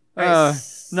 All right,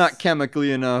 Not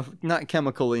chemically enough. Not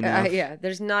chemical enough. yeah,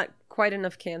 there's not quite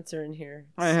enough cancer in here.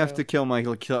 I have so- to kill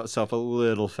myself a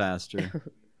little faster.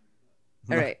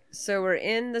 All right, so we're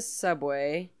in the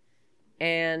subway,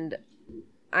 and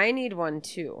I need one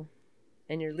too.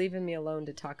 And you're leaving me alone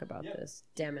to talk about this.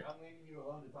 Damn it. I'm leaving you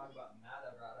alone to talk about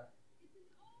nada, brother.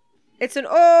 It's an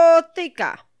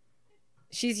otica.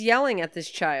 She's yelling at this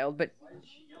child, but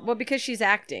well, because she's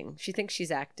acting. She thinks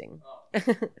she's acting.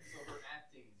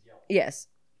 Yes.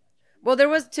 Well,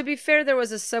 to be fair, there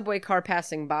was a subway car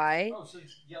passing by. Oh, so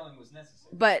yelling was necessary.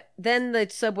 But then the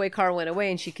subway car went away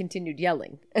and she continued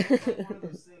yelling. One of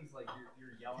those things like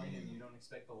you're yelling and you don't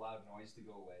expect the loud noise to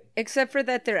go away. Except for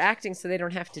that they're acting, so they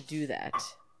don't have to do that.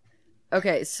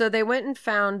 Okay, so they went and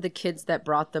found the kids that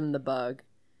brought them the bug.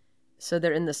 So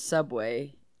they're in the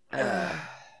subway.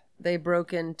 They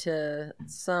broke into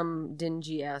some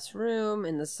dingy-ass room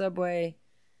in the subway,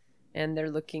 and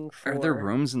they're looking for... Are there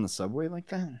rooms in the subway like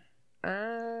that?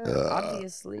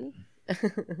 Obviously.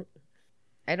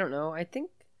 I don't know. I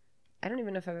don't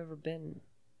even know if I've ever been...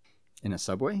 In a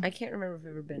subway? I can't remember if I've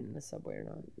ever been in the subway or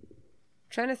not. I'm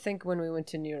trying to think when we went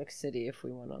to New York City if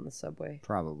we went on the subway.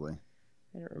 Probably.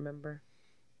 I don't remember.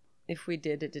 If we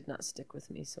did, it did not stick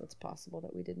with me, so it's possible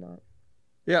that we did not.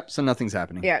 Yep, so nothing's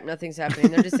happening. Yeah, nothing's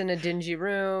happening. They're just in a dingy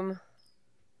room.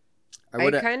 I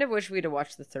would kind of wish we'd have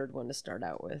watched the third one to start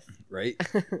out with. Right?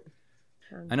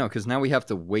 I know, because now we have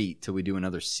to wait till we do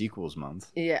another sequels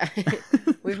month. Yeah.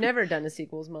 We've never done a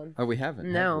sequels month. Oh, we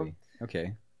haven't? No. Have we?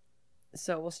 Okay.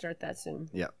 So we'll start that soon.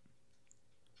 Yeah.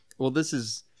 Well, this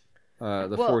is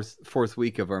fourth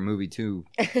week of our movies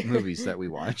that we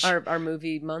watch. Our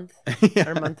movie month. Yeah.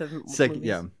 Our month of Second,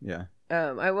 movies. yeah.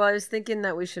 I was thinking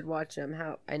that we should watch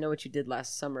How I Know What You Did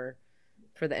Last Summer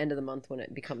for the end of the month when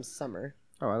it becomes summer.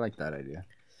 Oh, I like that idea.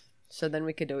 So then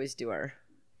we could always do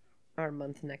our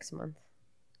month next month.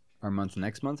 Our month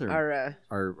next month, or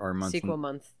our month sequel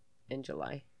month in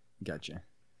July. Gotcha.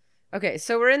 Okay,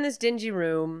 so we're in this dingy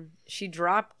room. She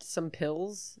dropped some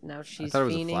pills. Now she's thought it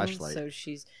was a fiending. flashlight. So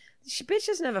she bitch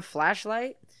doesn't have a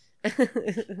flashlight. thought-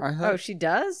 Oh, she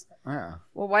does? Yeah.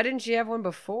 Well, why didn't she have one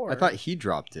before? I thought he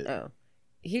dropped it. Oh,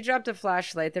 he dropped a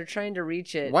flashlight. They're trying to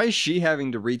reach it. Why is she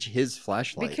having to reach his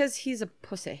flashlight? Because he's a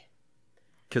pussy.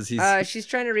 Because he's She's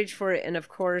trying to reach for it, and of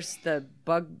course the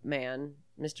bug man,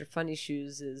 Mr. Funny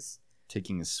Shoes, is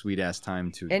taking his sweet ass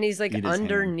time to. and he's like eat his hand.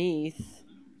 underneath.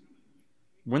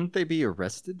 Wouldn't they be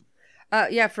arrested?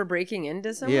 Yeah, for breaking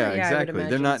into somewhere. Yeah, I would exactly. They're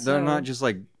imagine not. They're so. not just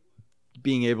like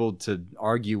being able to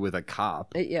argue with a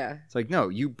cop. Yeah. It's like, no,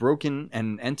 you broke in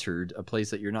and entered a place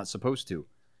that you're not supposed to.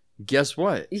 Guess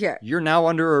what? Yeah. You're now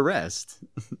under arrest.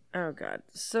 Oh god.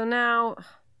 So now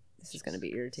this is going to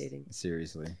be irritating.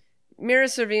 Seriously. Mira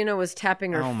Sorvino was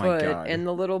tapping her Oh my foot, God. and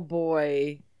the little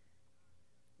boy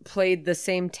played the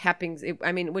same tappings.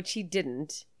 Which he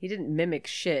didn't. He didn't mimic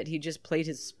shit. He just played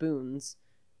his spoons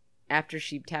after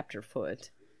she tapped her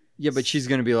foot. Yeah, but she's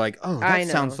gonna be like, oh, I that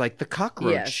know. sounds like the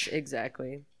cockroach. Yes,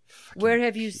 exactly. Where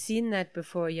have you seen that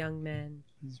before, young man?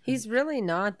 He's really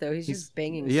not, though. He's just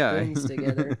banging spoons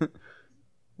together.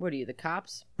 What are you, the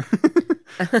cops?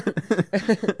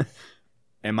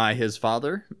 Am I his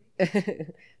father?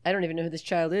 I don't even know who this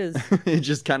child is. It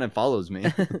just kind of follows me.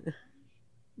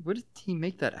 What did he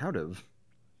make that out of?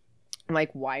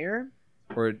 Like wire?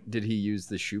 Or did he use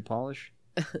the shoe polish?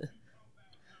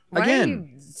 Why Again.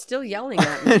 are you still yelling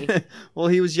at me? Well,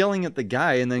 he was yelling at the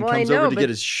guy and then Well, I comes know, over to but- get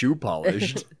his shoe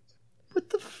polished. What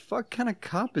the fuck kind of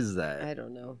cop is that? I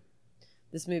don't know.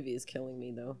 This movie is killing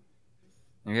me, though.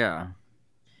 Yeah.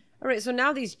 All right, so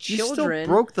now these You still children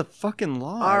broke the fucking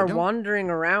law. are Don't- wandering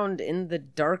around in the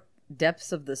dark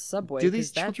depths of the subway. Do these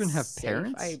 'cause that's children have safe.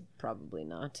 parents? I probably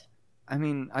not. I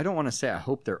mean, I don't want to say I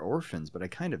hope they're orphans, but I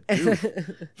kind of do.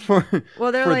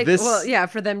 Well, they're for like, this, well, yeah,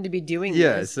 for them to be doing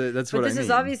yeah, this. so that's But what I this mean.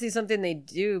 is obviously something they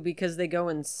do because they go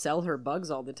and sell her bugs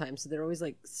all the time. So they're always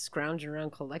like scrounging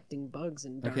around collecting bugs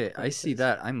and Okay, I see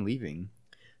that. I'm leaving.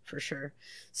 for sure.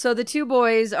 So the two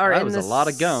boys are That in was the a lot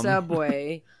of gum.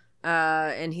 subway,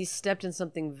 and he stepped in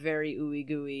something very ooey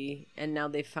gooey, and now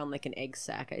they found like an egg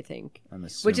sack, I think, I'm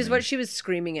assuming. which is what she was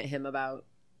screaming at him about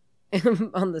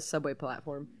on the subway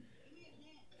platform.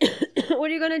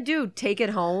 What are you gonna do? Take it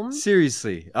home?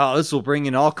 Seriously. Oh, this will bring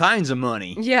in all kinds of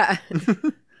money. Yeah.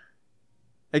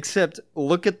 Except,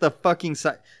 look at the fucking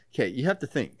size. Okay, you have to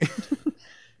think.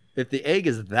 If the egg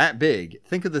is that big,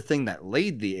 think of the thing that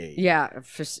laid the egg. Yeah,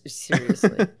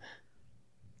 seriously.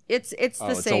 It's the It's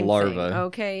a same larva. thing.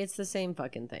 Okay, it's the same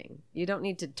fucking thing. You don't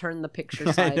need to turn the picture I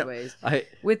know. sideways I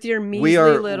with your measly we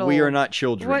are little. we are not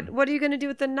children. What are you going to do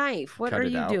with the knife? What Cut are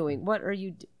it you out. doing? What are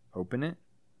you? Open it.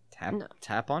 No.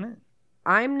 Tap on it.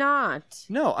 I'm not.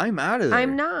 No, I'm out of there.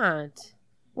 I'm not.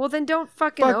 Well, then don't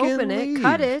fucking Fucking open leave. it.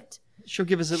 Cut it. She'll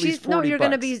give us at least 40 no. You're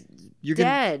gonna bucks. be You're gonna-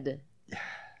 dead.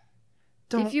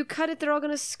 Don't If you cut it, they're all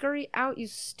gonna scurry out. You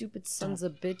stupid sons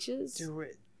of bitches. do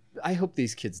it. I hope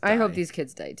these kids die. I hope these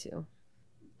kids die too,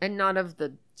 and not of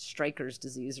the Stryker's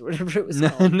disease or whatever it was No,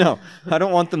 called. no, I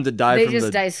don't want them to die They from just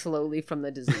the. die slowly from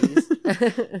the disease.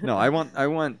 No, I want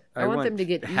them to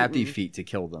get Happy eaten. Feet to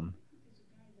kill them.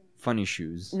 Funny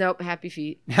Shoes. Nope, Happy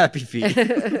Feet. Happy Feet.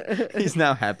 He's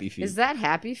now Happy Feet. Is that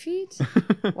Happy Feet?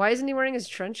 Why isn't he wearing his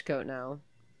trench coat now?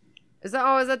 Is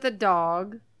that the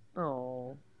dog?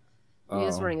 Oh. He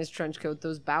is Oh. wearing his trench coat.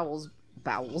 Those bowels.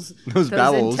 Those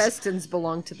bowels. Intestines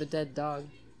belong to the dead dog.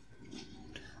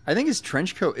 I think his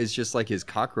trench coat is just like his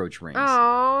cockroach rings.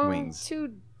 Oh, Wings.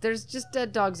 There's just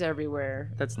dead dogs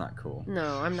everywhere. That's not cool.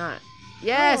 No, I'm not.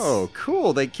 Yes. Oh,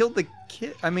 cool. They killed the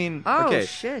kid. I mean, Oh, okay.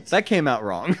 shit. That came out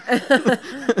wrong.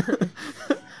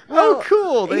 Well, oh,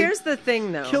 cool. They Here's the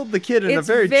thing, though. killed the kid in It's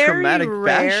a very traumatic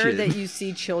rare fashion. that you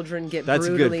see children get That's a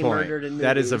brutally good point. murdered in movies.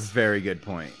 That is a very good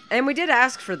point. And we did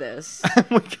ask for this,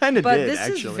 we kind of but did, this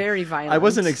actually. is very violent. I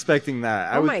wasn't expecting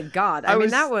that. Oh my god! I mean,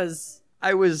 that was.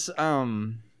 I was.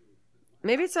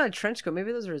 Maybe it's not a trench coat.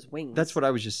 Maybe those are his wings. That's what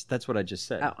I just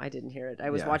said. Oh, I didn't hear it.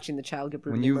 I was Yeah. watching the child get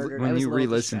when brutally you murdered. I when was you a little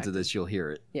re-listen to distracted. this, you'll hear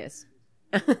it. Yes.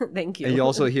 Thank you. And you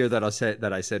also hear that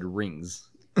I said rings.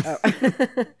 Oh.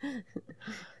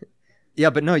 Yeah,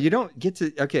 but no, you don't get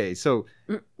to. Okay, so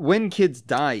when kids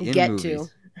die in Get movies,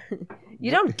 to.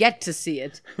 You don't get to see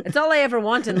it. It's all I ever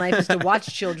want in life is to watch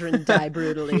children die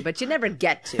brutally, but you never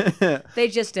get to. They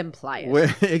just imply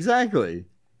it. exactly.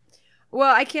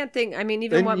 Well, I can't think. I mean,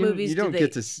 even Then what you- movies you don't do they?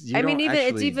 get to you I mean, don't even it's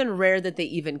actually- even rare that they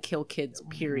even kill kids.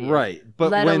 Period. Right,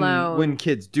 but Let when alone-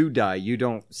 kids do die, you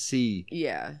don't see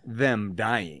Yeah, them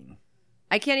dying.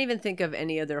 I can't even think of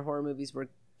any other horror movies where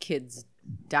kids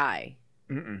die.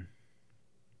 Mm-mm.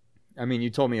 I mean, you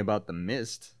told me about The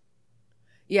Mist.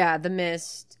 Yeah, The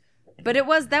Mist, but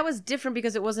that was different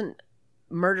because it wasn't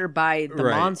murder by the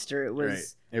Right, monster. It was, right.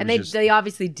 It and was just- they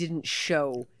obviously didn't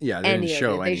show. Yeah, they any didn't of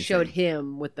show it. They anything. showed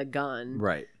him with the gun.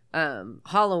 Right.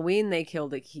 Halloween, they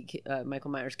killed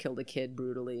Michael Myers killed a kid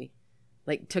brutally,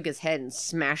 like took his head and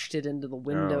smashed it into the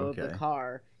window of the okay.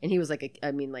 car, and he was like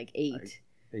 8.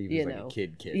 He was You like know. a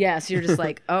kid. Yeah, so you're just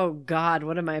like, oh God,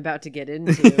 what am I about to get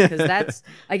into? Because that's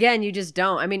again, you just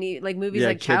don't. I mean, like movies Yeah,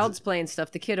 like kids- Child's Play and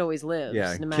stuff, the kid always lives,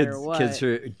 Yeah, no matter what.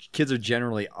 Kids are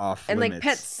generally off and limits. like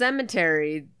Pet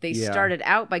Cemetery, they Yeah. started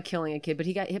out by killing a kid, but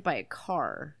he got hit by a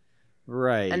car,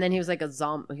 Right. and then he was like a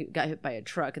zombie. He got hit by a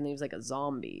truck, and then he was like a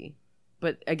zombie.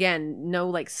 But again, no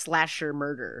like slasher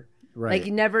murder. right. Like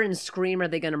never in Scream are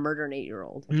they going to murder an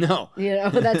 8-year-old. No. You know,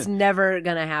 that's never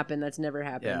going to happen. That's never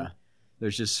happened. Yeah.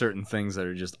 There's just certain things that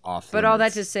are just off But all that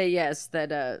limits. to say, yes,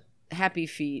 that Happy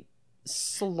Feet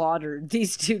slaughtered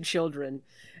these two children.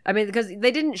 I mean, because they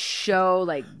didn't show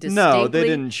like distinctly. No, they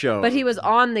didn't show. But he was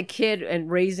on the kid and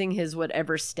raising his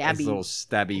whatever his stabby, little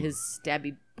stabby his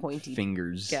stabby pointy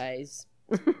fingers. guys.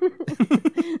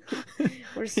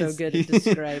 We're so good at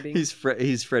describing. He's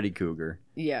Freddy Cougar.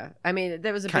 Yeah, I mean,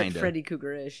 that was a Kinda. bit Freddy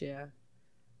Cougar-ish, yeah.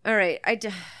 All right,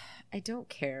 I don't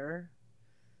care.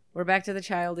 We're back to the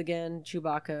child again,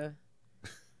 Chewbacca.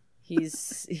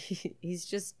 He's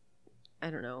just, I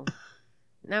don't know.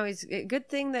 Now he's a good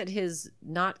thing that his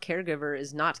not caregiver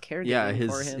is not caregiving Yeah,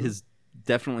 for him. his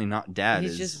definitely not dad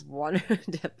He's is. just one,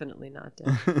 definitely not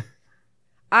dead.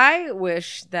 I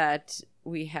wish that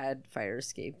we had fire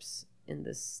escapes in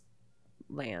this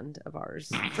land of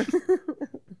ours.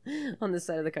 On this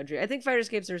side of the country. I think fire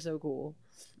escapes are so cool.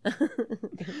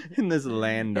 in this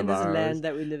land In of this ours. land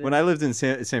that we live in. When I lived in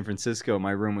San Francisco,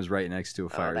 my room was right next to a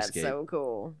fire that's escape. so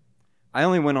cool. I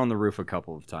only went on the roof a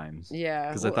couple of times. Yeah.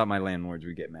 Because I thought my landlords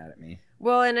would get mad at me.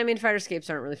 Well, and I mean, fire escapes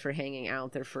aren't really for hanging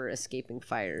out; they're for escaping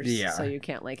fires. Yeah. So you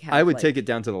can't like have. I would like... take it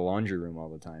down to the laundry room all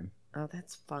the time. Oh,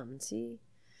 that's fun. See,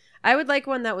 I would like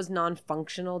one that was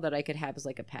non-functional that I could have as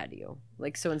like a patio.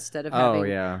 Like so, instead of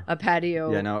having a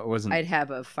patio, yeah, no, it wasn't. I'd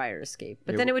have a fire escape.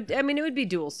 But then it would. I mean, it would be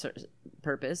dual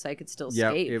purpose. I could still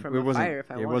escape from a fire if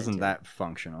I wanted to. It wasn't that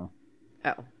functional.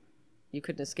 Oh. You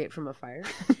couldn't escape from a fire?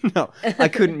 No, I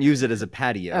couldn't use it as a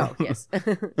patio. Oh, yes.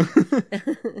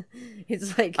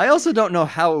 It's like... I also don't know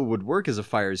how it would work as a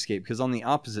fire escape, because on the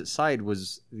opposite side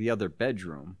was the other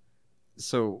bedroom.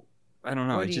 So, I don't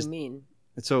know. What do you mean?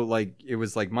 So, like, it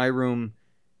was like my room,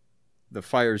 the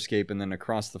fire escape, and then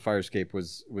across the fire escape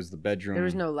was the bedroom. There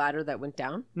was no ladder that went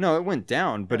down? No, it went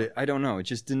down, but I don't know. It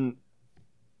just didn't...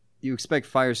 You expect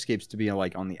fire escapes to be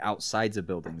like on the outsides of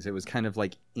buildings. It was kind of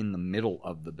like in the middle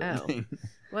of the building. Oh.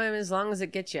 Well, I mean, as long as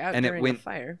it gets you out and during it went a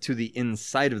fire. To the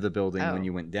inside of the building when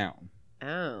you went down.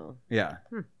 Oh. Yeah.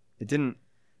 It didn't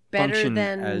Better function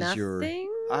than as nothing? your...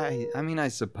 I mean, I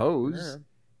suppose. Oh.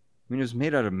 I mean, it was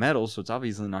made out of metal, so it's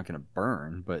obviously not going to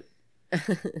burn, but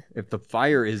if the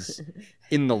fire is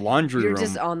in the laundry room, you're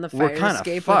just on the we're fire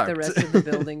escape with the rest of the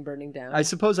building burning down. I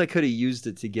suppose I could have used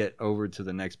it to get over to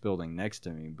the next building next to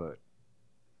me, but...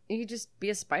 You could just be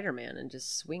a Spider-Man and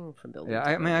just swing from building Yeah, to I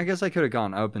building. mean, I guess I could have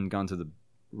gone up and gone to the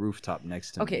rooftop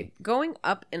next to me. Okay, going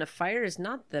up in a fire is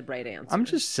not the right answer. I'm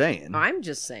just saying.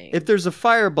 If there's a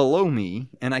fire below me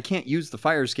and I can't use the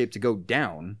fire escape to go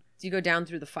down... Do you go down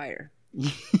through the fire?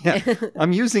 Yeah,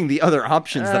 I'm using the other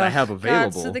options that I have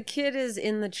available. God, so the kid is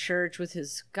in the church with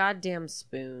his goddamn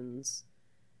spoons.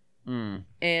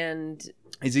 And...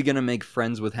 Is he going to make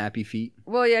friends with Happy Feet?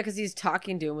 Well, yeah, because he's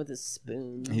talking to him with his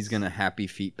spoons. He's going to Happy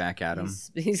Feet back at him.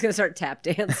 He's going to start tap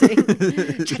dancing.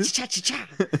 Cha-cha-cha-cha-cha.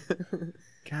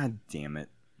 God damn it.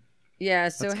 Yeah,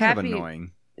 so That's Happy... kind of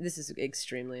annoying. This is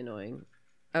extremely annoying.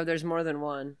 Oh, there's more than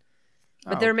one.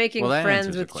 But they're making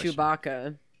friends with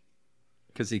Chewbacca.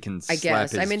 Because he can I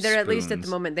guess. I mean, they're at least at the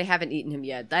moment, they haven't eaten him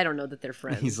yet. I don't know that they're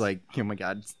friends. He's like, oh my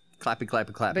god, clappy,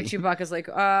 clappy, clappy. But Chewbacca's like,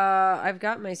 I've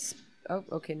got my... Oh,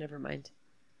 okay, never mind.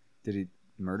 Did he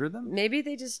murder them? Maybe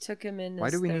they just took him in. Why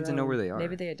do we need to know where they are?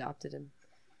 Maybe they adopted him.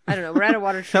 I don't know. We're at a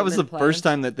water treatment That was the plant. first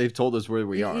time that they've told us where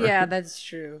we are. Yeah, that's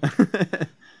true.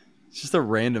 It's just a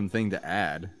random thing to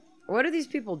add. What are these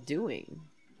people doing?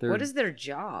 What is their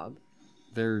job?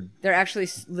 They're actually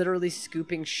literally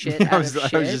scooping shit out of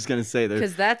shit. I was just gonna say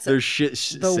because that's they're shit the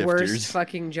sifters. worst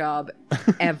fucking job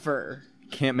ever.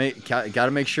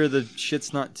 Gotta make sure the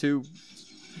shit's not too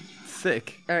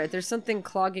thick. All right, there's something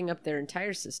clogging up their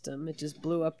entire system. It just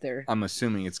blew up there. I'm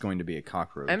assuming it's going to be a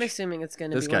cockroach. I'm assuming it's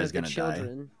going to be one of the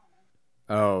children.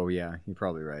 Die. Oh yeah, you're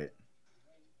probably right.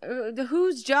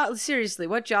 Whose job? Seriously,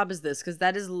 what job is this? Because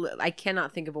that is, I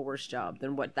cannot think of a worse job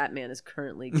than what that man is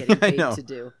currently getting paid to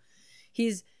do.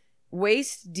 He's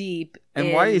waist deep.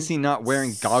 And why is he not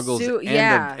wearing goggles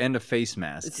and a face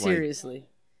mask? Seriously,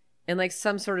 and like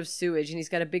some sort of sewage, and he's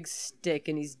got a big stick,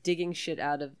 and he's digging shit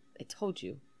out of. I told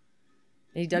you.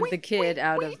 And he dug the kid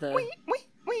out of the...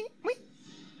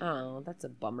 Oh, that's a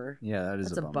bummer. Yeah, that is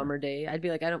that's a bummer. Bummer day. I'd be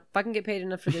like, I don't fucking get paid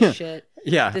enough for this shit.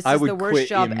 Yeah, this I is would the worst quit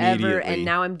job ever, immediately. And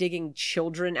now I'm digging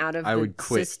children out of the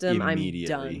system. I'm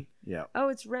done. Yeah. Oh,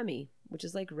 it's Remy, which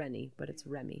is like Rennie, but it's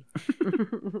Remy.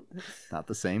 Not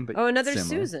the same, but another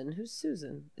similar. Susan. Who's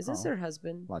Susan? Is this her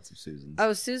husband? Lots of Susans.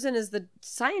 Oh, Susan is the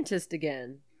scientist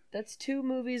again. That's 2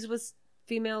 movies with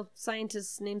female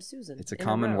scientists named Susan. It's a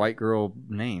common white girl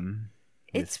name.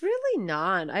 It's really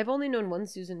not. I've only known one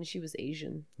Susan, and she was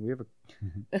Asian. We have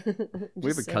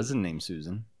a cousin named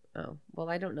Susan. Oh, well,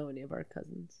 I don't know any of our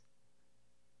cousins.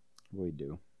 We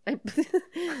do.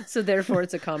 So therefore,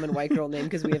 it's a common white girl name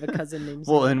because we have a cousin named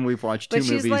Susan. Well, and we've watched 2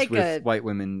 movies like with white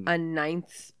women. A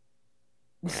ninth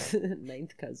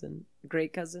cousin,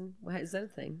 great cousin. Is that a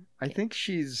thing? I think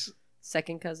she's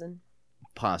second cousin.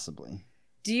 Possibly.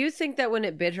 Do you think that when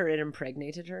it bit her, it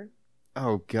impregnated her?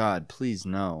 Oh God, please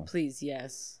no. Please,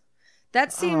 yes.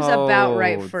 That seems about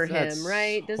right for him,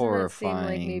 right? Doesn't horrifying. that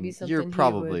seem like maybe something You're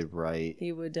probably right.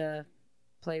 He would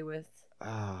play with.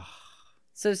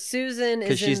 So Susan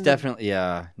is she's in definitely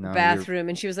the bathroom,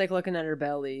 and she was like looking at her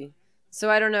belly. So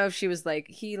I don't know if she was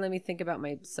like, let me think about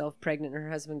myself pregnant, and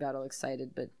her husband got all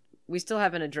excited, but we still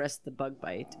haven't addressed the bug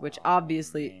bite, which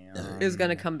obviously is going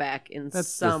to come back in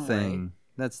some way.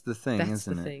 That's the thing,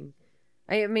 isn't it? Thing.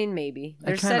 I mean, maybe.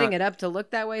 They're setting it up to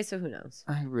look that way, so who knows?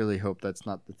 I really hope that's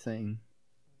not the thing.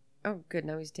 Oh, good.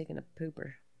 Now he's taking a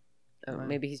pooper. Oh,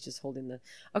 maybe he's just holding the...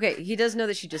 Okay, he does know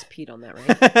that she just peed on that,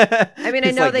 right? I mean,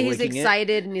 I know like, that he's licking it.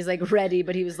 excited and he's like ready,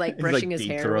 but he was like brushing his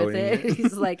hair with it.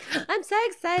 He's like, I'm so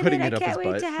excited. Putting I it up can't his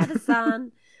wait butt. to have a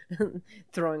son.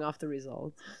 Throwing off the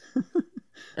results.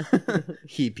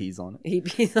 He pees on it. He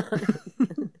pees on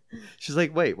it. She's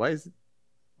like, wait, why is it?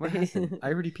 What happened? I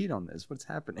already peed on this. What's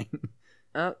happening?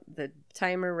 Oh, the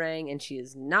timer rang and she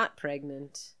is not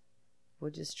pregnant.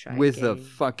 We'll just try With again. a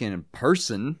fucking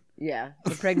person. Yeah,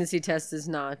 the pregnancy test is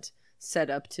not set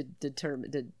up to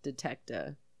detect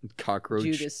a Cockroach.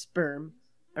 Judas sperm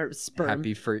or sperm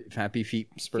Happy feet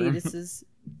sperm. fetuses.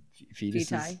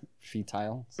 Fetuses.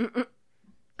 Fetile.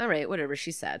 All right, whatever.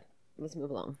 She's sad. Let's move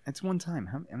along. That's one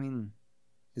time. I mean,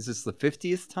 is this the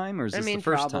 50th time or is this the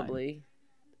first probably.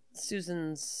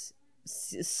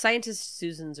 Scientist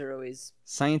Susans are always time?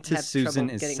 Scientist have Susan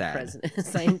trouble is getting sad. present.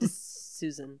 Scientist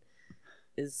Susan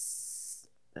is.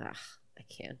 I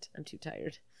can't. I'm too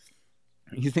tired.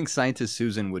 You think Scientist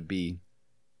Susan would be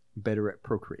better at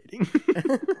procreating?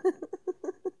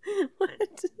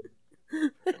 What?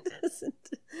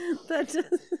 That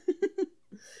doesn't.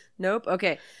 Nope.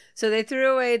 Okay. So they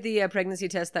threw away the pregnancy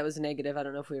test that was negative. I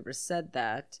don't know if we ever said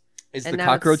that. Is And the now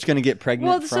cockroach it's- going to get pregnant?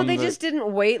 Well, so from they the... just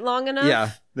didn't wait long enough.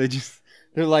 Yeah, they're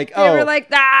like, They were like,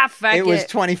 fuck it was it.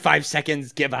 25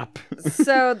 seconds. Give up.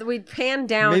 So we pan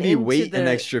down. Maybe into wait the... an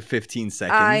extra 15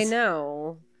 seconds. I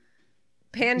know.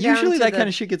 Pan down. Usually to that the... kind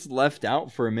of shit gets left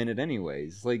out for a minute,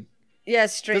 anyways. Like,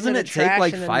 straight. doesn't to it the take trash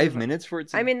like and then 5 move on. minutes for it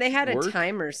to? I mean, they had work? a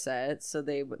timer set, so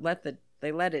they would let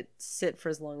it sit for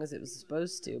as long as it was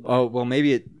supposed to. But... Oh well,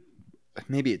 maybe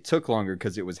it took longer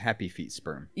because it was Happy Feet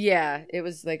sperm. Yeah, it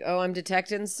was like, oh, I'm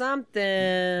detecting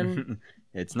something.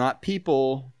 It's not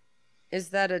people. Is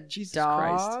that a Jesus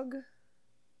dog?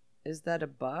 Is that a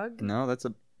bug? No, that's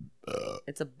a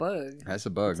It's a bug. that's a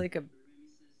bug. It's like a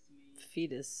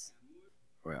fetus.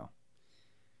 Well,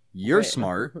 you're Wait.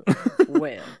 smart.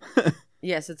 Well,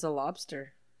 yes, it's a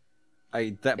lobster.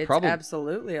 It's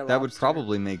absolutely a lobster. That would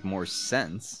probably make more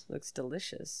sense. Looks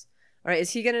delicious. All right,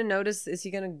 is he gonna notice? Is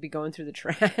he gonna be going through the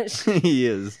trash? He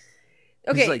is.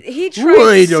 Okay, like, he tried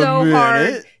 "Wait a so hard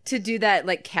minute." to do that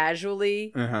like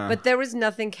casually, Uh-huh. but there was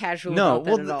nothing casual No, about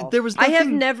that well, at all. there was I have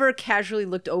nothing- never casually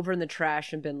looked over in the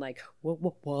trash and been like,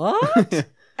 what?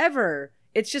 Ever.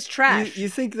 It's just trash. You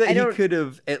think I that he don't- could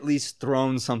have at least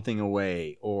thrown something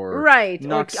away or Right,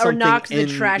 knocked or something knocked the in-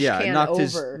 trash can knocked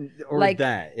his- over. or like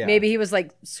that. Yeah. maybe he was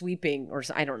like sweeping or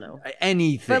I don't know.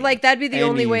 Anything. But like that'd be the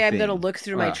only way I'm gonna Anything. look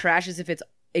through my Ah. trash is if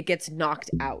it gets knocked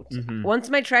out. Mhm. Once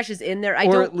my trash is in there, I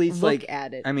Or don't at least, look like,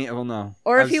 at it. I mean, well, no.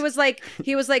 Or I if he was like,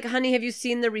 honey, have you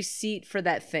seen the receipt for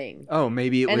that thing? oh,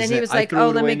 maybe it And was. then he was I like, threw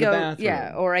oh, it let away me in the go. bathroom.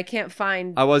 Yeah, or I can't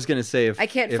find. I was gonna say I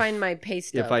can't find my pay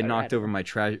stub. if I or knocked don't- over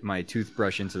my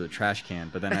toothbrush into the trash can,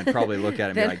 but then I'd probably look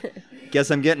at it and Then- be like,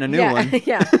 "Guess I'm getting a new yeah, one."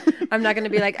 yeah. I'm not gonna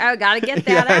be like, oh, gotta get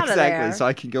that yeah, out exactly. of there. So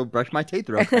I can go brush my teeth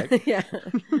real quick. Yeah,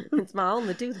 it's my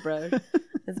only toothbrush.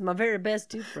 It's my very best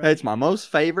toothbrush. It's my most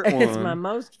favorite one. It's my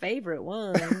most favorite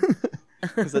one.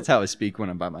 'Cause that's how I speak when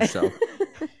I'm by myself.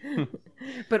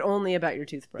 But only about your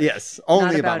toothbrush. Yes,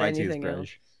 only about about my anything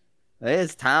toothbrush.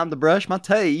 It's time to brush my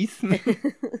teeth.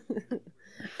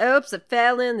 Oops, it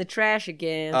fell in the trash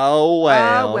again. Oh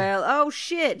well. Oh well. Oh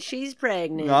shit, she's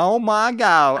pregnant. Oh my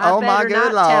God. I Oh my better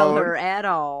good not tell Lord. her at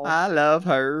all. I love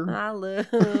her. I love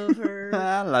her.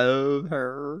 I love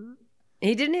her.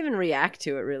 He didn't even react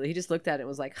to it really. He just looked at it and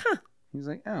was like, huh. He was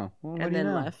like, oh, well, what And do you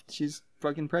then know? left. She's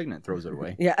fucking pregnant. Throws it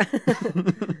away. Yeah.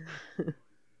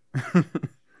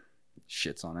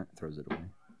 Shits on it. Throws it away.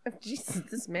 Jesus,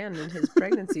 this man and his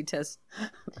pregnancy test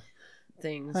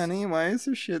things. Honey, why is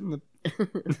there shit in the...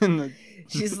 in the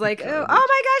She's like, oh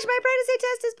my gosh, my pregnancy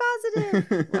test is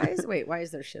positive. Why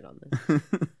is there shit on this?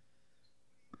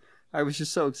 I was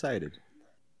just so excited.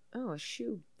 Oh, a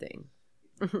shoe thing.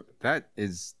 That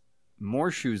is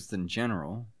more shoes than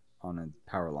general on a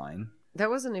power line. That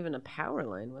wasn't even a power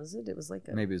line, was it? It was like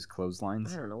a... Maybe it was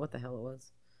clotheslines. I don't know what the hell it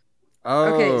was.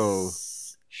 Oh, Okay.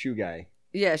 shoe guy.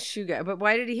 Yeah, shoe guy. But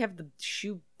why did he have the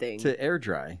shoe thing? To air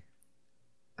dry.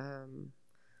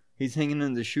 He's hanging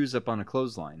in the shoes up on a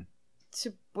clothesline.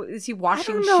 Is he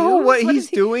washing I shoes? don't know what he's is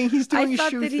he- doing. He's I doing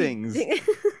thought shoe that he- things.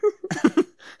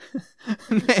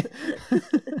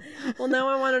 Well, now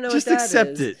I want to know Just what that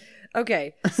accept is. it.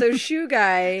 Okay, so shoe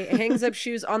guy hangs up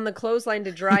shoes on the clothesline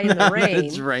to dry in the rain.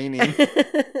 It's raining.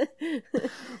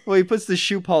 Well, he puts the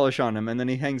shoe polish on them and then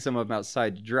he hangs them up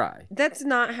outside to dry. That's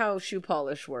not how shoe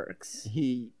polish works.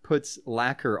 He puts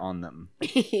lacquer on them.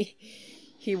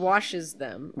 He washes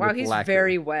them. Wow, With he's lacquer.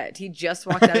 very wet. He just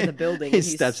walked out of the building. He and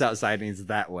steps outside and he's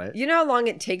that wet. You know how long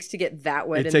it takes to get that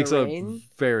wet It in takes the a rain?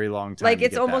 very long time. Like, to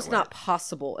it's get that almost wet. not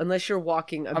possible unless you're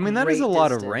walking I mean, that is a great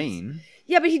lot of distance. rain.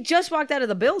 Yeah, but he just walked out of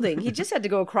the building. He just had to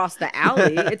go across the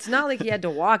alley. It's not like he had to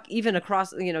walk even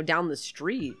across, down the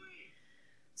street.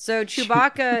 So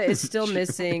Chewbacca is still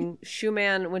missing.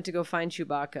 Shoeman went to go find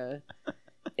Chewbacca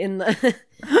in the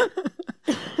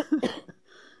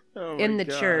in the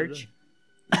church.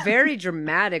 Very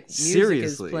dramatic music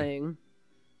Seriously. is playing.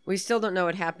 We still don't know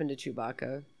what happened to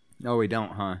Chewbacca. No, we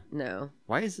don't, huh? No.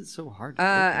 Why is it so hard to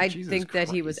I open? Jesus think that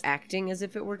he was Christ. acting as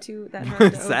if it were that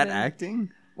hard to Is that open. acting?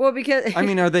 Well, because I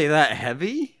mean, are they that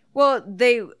heavy? well,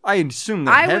 they. I assume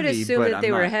they're I heavy, would assume but that they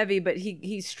I'm were not... heavy, but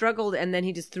he struggled and then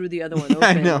he just threw the other one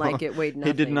I open know. like it weighed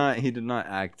nothing. He did not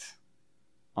act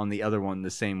on the other one the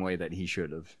same way that he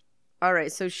should have. All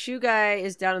right, so Shoe Guy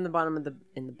is down in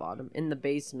the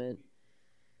basement.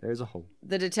 There's a hole.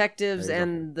 The detectives There's a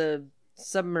and the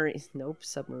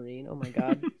submarine. Oh my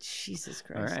god, Jesus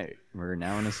All Christ! right, we're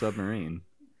now in a submarine.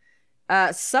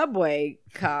 Subway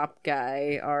cop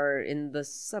guy are in the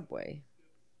subway.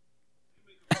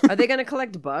 Are they going to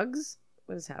collect bugs?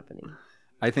 What is happening?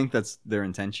 I think that's their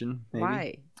intention. Maybe.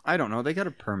 Why? I don't know. They got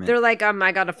a permit. They're like,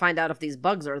 I got to find out if these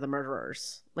bugs are the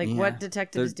murderers. Like, Yeah, what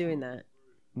detective is they're- doing that?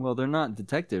 Well, they're not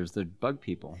detectives. They're bug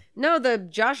people. No, the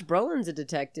Josh Brolin's a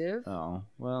detective. Oh,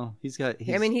 well, he's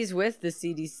with the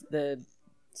CDC, the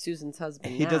Susan's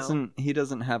husband. he now. He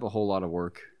doesn't have a whole lot of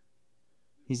work.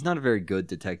 He's not a very good I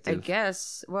detective.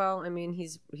 guess. Well, I mean,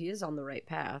 he is on the right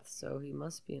path, so he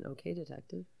must be an okay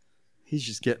detective. He's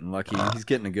just getting lucky. He's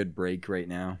getting a good break right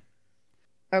now.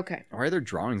 Okay, Why are there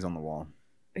drawings on the wall?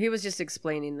 he was just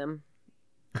explaining them.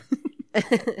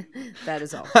 That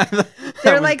is all. They're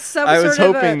They're like some I sort was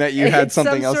of hoping that you had it's some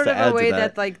something else sort to of add a way to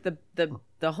that. like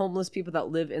the homeless people that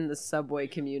live in the subway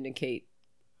communicate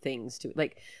things to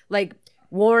like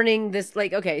warning this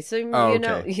like okay so Oh, you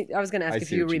know okay. I was gonna ask I if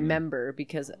see you what you mean. remember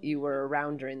because you were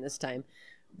around during this time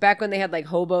back when they had like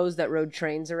hobos that rode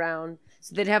trains around.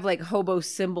 So they'd have like hobo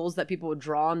symbols that people would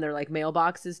draw on their like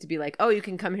mailboxes to be like, oh, you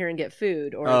can come here and get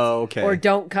food, or Oh, okay. or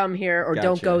don't come here, or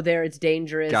don't Gotcha. go there, it's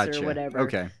dangerous, Gotcha. or whatever.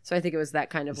 Okay. So I think it was that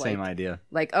kind of Same like, idea.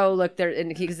 like oh look there,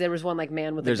 because there was one like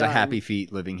man with There's a a gun. happy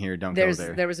feet living here. Don't go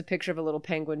there. There was a picture of a little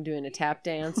penguin doing a tap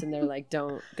dance, and they're like,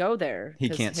 don't go there. He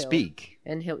 'cause can't he'll- speak.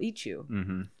 and he'll eat you,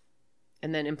 Mm-hmm.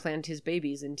 and then implant his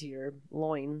babies into your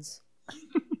loins.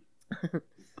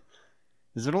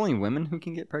 Is it only women who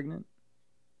can get pregnant?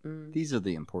 Mm. These are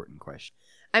the important questions.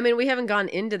 I mean, we haven't gone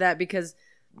into that because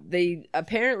they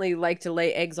apparently like to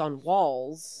lay eggs on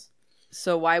walls.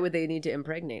 So why would they need to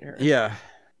impregnate her? Yeah.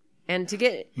 And to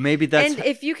get Maybe that's... and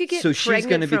if you could get so she's pregnant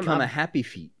going to from become a happy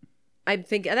feet. I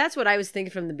think that's what I was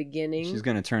thinking from the beginning. She's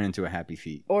going to turn into a happy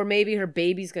feet. Or maybe her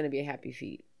baby's going to be a happy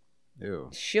feet.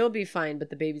 Ew. She'll be fine, but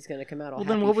the baby's going to come out all Well,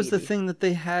 then happy what was the feety. thing that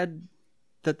they had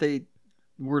that they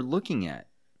were looking at?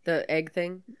 The egg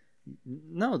thing?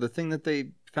 No, the thing that they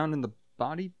found in the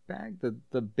body bag?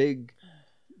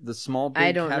 The small big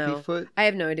I don't happy know. foot? I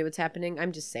have no idea what's happening.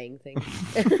 I'm just saying things.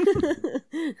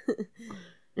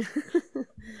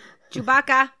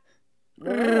 Chewbacca.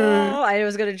 Oh, I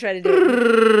was going to try to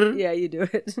do it. Yeah, you do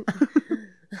it.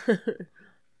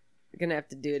 You're going to have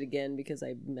to do it again because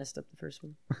I messed up the first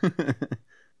one.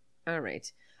 All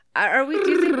right. Are we? Do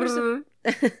you think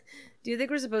do you think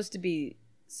we're supposed to be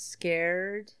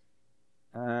scared?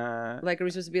 Like, are we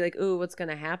supposed to be like, "Ooh, what's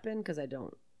gonna happen?" Because I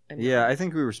don't. I'm not. Yeah, I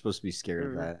think we were supposed to be scared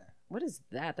of that. What is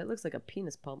that? That looks like a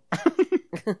penis pump.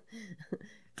 Does.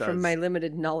 From my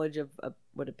limited knowledge of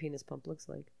what a penis pump looks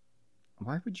like.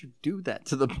 Why would you do that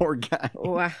to the poor guy?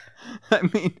 Wow. I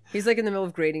mean, He's like in the middle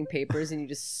of grading papers, and you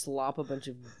just slop a bunch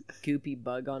of goopy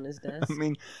bug on his desk.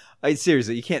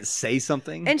 seriously, you can't say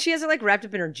something. And she has it like wrapped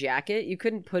up in her jacket. You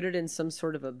couldn't put it in some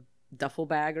sort of a duffel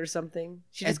bag or something.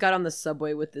 She just got on the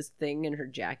subway with this thing in her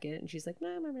jacket, and she's like,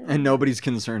 nah. And nobody's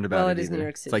concerned about Well, it it is either. New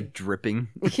York It's City. like dripping.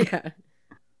 Yeah.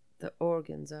 The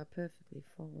organs are perfectly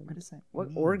formed. What does that What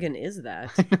mean? organ is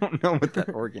that? I don't know what that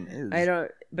organ is. I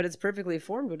don't, but it's perfectly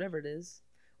formed, whatever it is.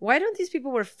 Why don't these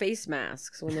people wear face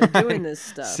masks when they're doing this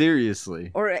stuff?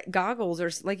 Seriously. Or goggles, or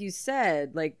like you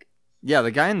said, like, Yeah, the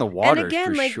guy in the water again,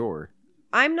 for like, sure.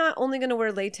 I'm not only going to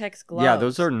wear latex gloves. Yeah,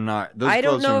 those are not. Those I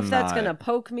don't gloves know are if that's not- going to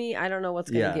poke me. I don't know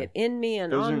what's going to Yeah. get in me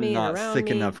and Those on are me not and around thick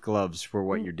me. enough gloves for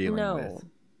what you're dealing with.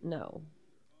 No.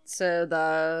 So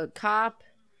the cop,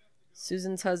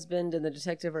 Susan's husband, and the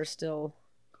detective are still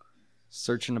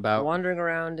Searching about. wandering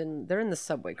around, and they're in the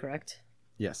subway, correct?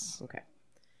 Yes. Okay.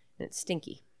 And it's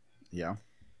stinky. Yeah.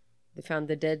 They found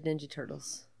the dead Ninja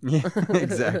Turtles. Yeah.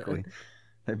 Exactly.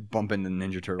 They bump into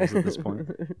Ninja Turtles at this point.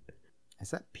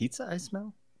 Is that pizza I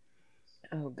smell?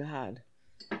 Oh, God.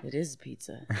 It is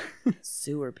pizza.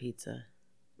 Sewer pizza.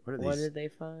 What did they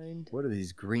find? What are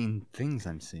these green things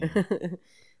I'm seeing?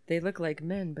 They look like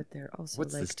men, but they're also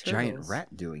What's like this turtles. giant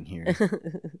rat doing here?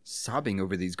 Sobbing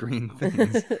over these green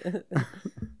things.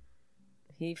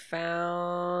 He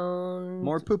found...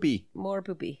 More poopy. More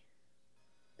poopy.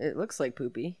 It looks like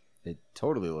poopy. It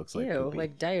totally looks like Ew, poopy.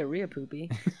 like diarrhea poopy.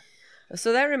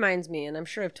 So that reminds me, and I'm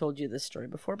sure I've told you this story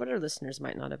before, but our listeners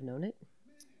might not have known it.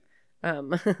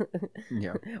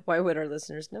 Yeah. Why would our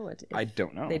listeners know it? I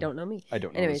don't know. They don't know me. I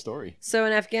don't know the Anyways, story. So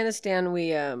in Afghanistan, we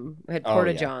had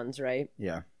porta-johns, right?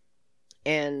 Yeah.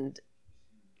 And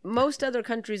most other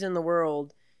countries in the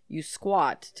world, you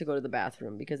squat to go to the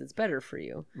bathroom because it's better for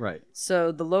you. Right.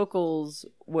 So the locals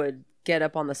would get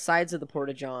up on the sides of the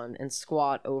porta-john and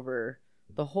squat over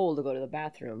the hole to go to the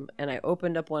bathroom. And I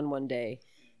opened up one day,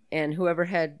 and whoever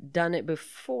had done it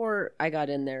before I got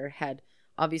in there had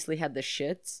obviously had the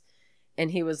shits. And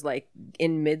he was like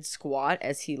in mid squat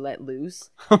as he let loose,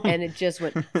 and it just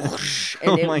went whoosh,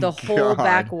 and the whole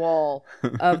back wall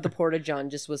of the porta-john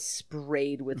just was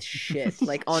sprayed with shit.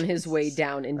 Like on his way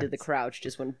down into the crouch,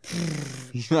 just went.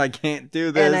 I can't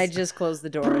do this. And I just closed the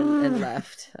door and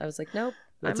left. I was like, nope.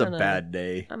 That's a bad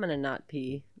day. I'm gonna not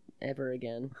pee ever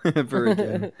again. Ever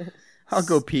again. I'll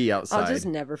go pee outside. I'll just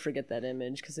never forget that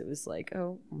image because it was like,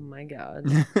 oh my God,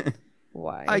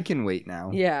 why? I can wait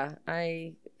now. Yeah,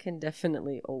 I can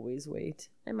definitely always wait.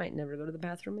 I might never go to the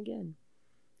bathroom again.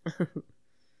 All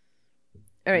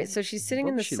right, so she's sitting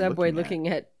in the subway looking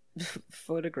at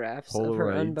photographs of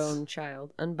her unborn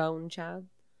child. Unborn child?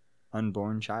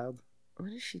 Unborn child?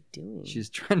 What is she doing?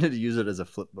 She's trying to use it as a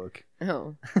flip book.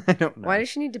 Oh. I don't know. Why does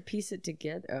she need to piece it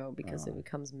together? Oh, because it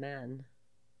becomes man.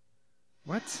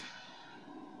 What?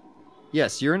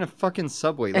 Yes, you're in a fucking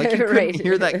subway. Like, you Right. couldn't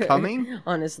hear that coming?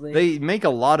 Honestly. They make a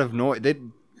lot of noise.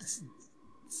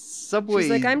 Subway...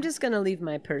 She's like, I'm just going to leave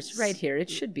my purse right here. It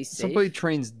should be safe. Subway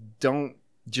trains don't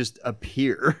just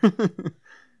appear.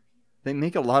 They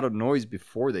make a lot of noise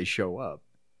before they show up.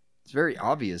 It's very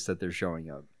obvious that they're showing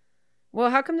up. Well,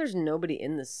 how come there's nobody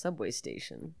in the subway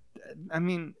station? I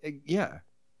mean, yeah.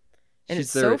 And She's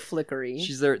it's there so at- flickery.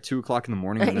 She's there at 2 o'clock in the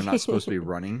morning when they're not supposed to be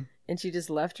running. And she just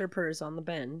left her purse on the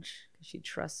bench because she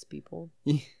trusts people.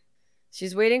 Yeah.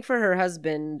 She's waiting for her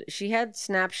husband. She had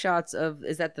snapshots of,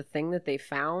 is that the thing that they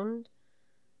found?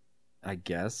 I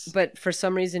guess. But for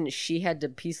some reason, she had to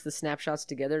piece the snapshots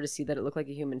together to see that it looked like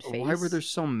a human face. Why were there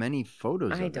so many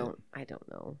photos I of don't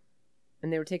know.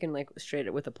 And they were taken like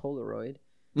straight with a Polaroid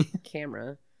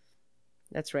camera.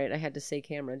 That's right. I had to say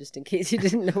camera just in case you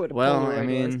didn't know what a Well, Polaroid I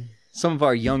mean, was. some of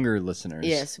our younger listeners.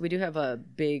 Yes, we do have a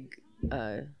big...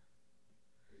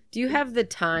 Do you have the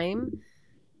time?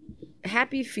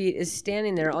 Happy Feet is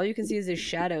standing there. All you can see is his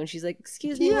shadow. And she's like,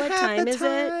 excuse me, what time is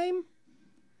it?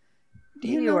 Do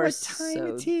you know what time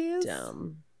so it is?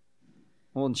 Dumb.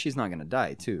 Well, and she's not going to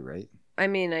die, too, right? I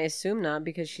mean, I assume not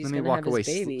because she's Let me going to walk have away his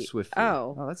baby. swiftly.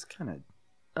 Oh. Oh, that's kind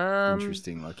of Um,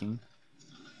 interesting looking.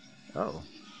 Oh.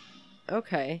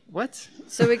 okay. What?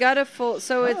 So we got a full...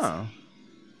 So Oh.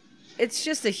 it's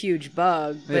just a huge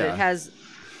bug, but Yeah. it has...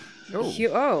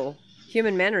 Oh.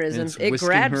 Human And mannerisms. it's It whisking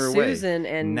grabbed her away. Susan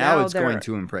and now it's they're... going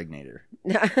to impregnate her.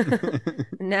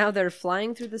 Now they're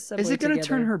flying through the subway Is it going to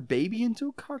together. turn her baby into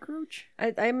a cockroach?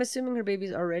 I'm assuming her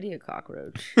baby's already a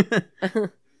cockroach.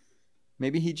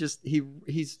 Maybe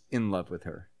he's in love with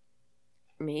her.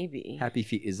 Maybe. Happy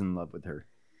Feet is in love with her.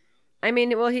 I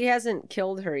mean, well, he hasn't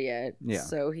killed her yet. Yeah.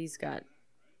 So he's got...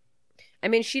 I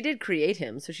mean, she did create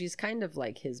him, so she's kind of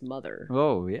like his mother.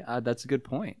 Oh, yeah, that's a good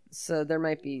point. So there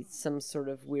might be some sort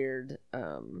of weird...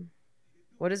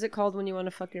 what is it called when you want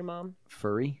to fuck your mom?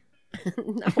 Furry?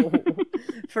 No.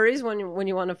 Furry's when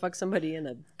you want to fuck somebody in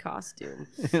a costume.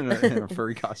 in a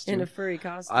furry costume? In a furry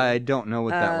costume. I don't know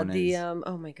what that one is.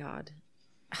 Oh my god.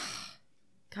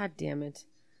 God damn it.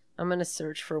 I'm going to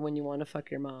search for when you want to fuck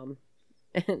your mom.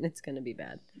 And it's going to be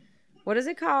bad. What is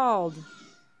it called?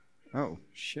 Oh,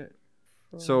 shit.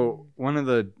 So one of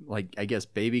the, like, I guess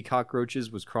baby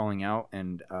cockroaches was crawling out,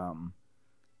 and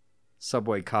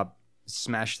subway cop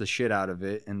smashed the shit out of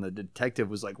it, and the detective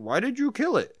was like, why did you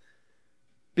kill it?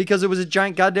 Because it was a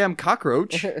giant goddamn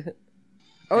cockroach.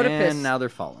 Oedipus. And now they're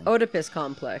falling. Oedipus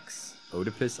complex.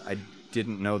 Oedipus? I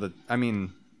didn't know that. I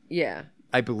mean, Yeah.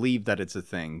 I believe that it's a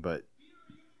thing, but...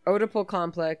 Oedipal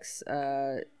complex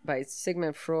by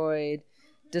Sigmund Freud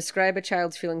describe a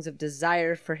child's feelings of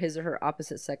desire for his or her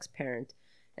opposite sex parent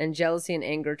and jealousy and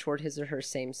anger toward his or her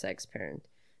same sex parent.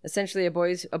 Essentially, a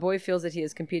boy feels that he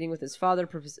is competing with his father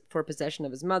for possession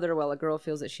of his mother, while a girl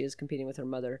feels that she is competing with her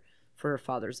mother for her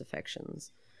father's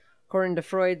affections. According to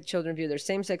Freud, children view their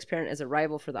same-sex parent as a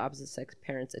rival for the opposite-sex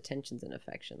parent's attentions and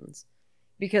affections.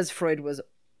 Because Freud was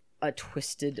a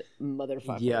twisted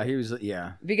motherfucker. Yeah, he was.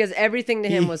 Yeah, Because everything to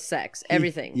him was sex.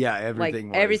 Everything. yeah, everything.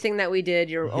 Like, was. everything that we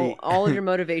did, all of your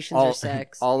motivations are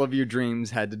sex. All of your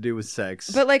dreams had to do with sex.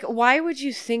 But, like, why would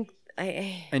you think...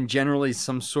 and generally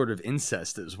some sort of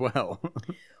incest as well.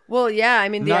 Well, yeah, I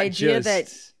mean, the Not idea just-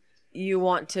 that you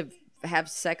want to have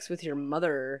sex with your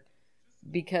mother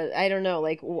because, I don't know,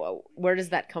 like, where does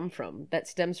that come from? That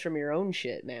stems from your own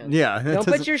shit, man. Yeah. that Don't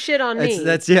put doesn't- your shit on me.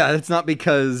 That's not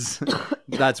because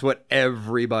that's what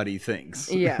everybody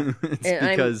thinks. Yeah. It's And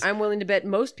because I'm willing to bet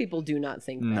most people do not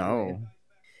think that way. no.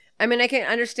 I mean, I can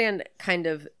understand kind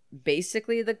of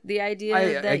basically the idea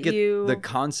that I get you... the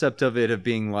concept of it of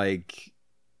being like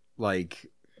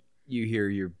you hear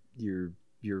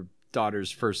your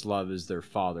daughter's first love is their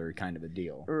father kind of a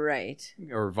deal, Right.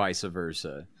 or vice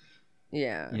versa.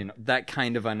 Yeah. You know, that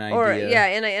kind of an idea. Or yeah,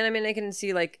 and I mean I can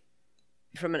see, like,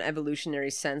 from an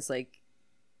evolutionary sense, like,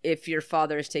 if your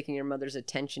father is taking your mother's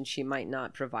attention, she might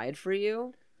not provide for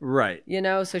you, Right. you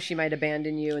know, so she might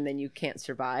abandon you and then you can't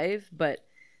survive. But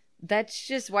that's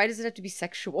just, why does it have to be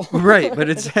sexual? Right, but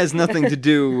it has nothing to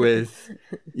do with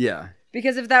yeah.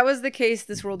 Because if that was the case,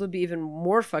 this world would be even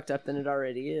more fucked up than it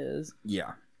already is.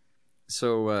 Yeah.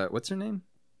 So what's her name?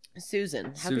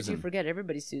 Susan. How could you Susan. forget?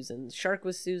 Everybody's Susan. Shark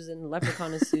was Susan.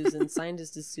 Leprechaun is Susan.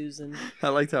 Scientist is Susan. I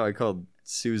liked how I called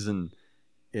Susan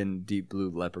in Deep Blue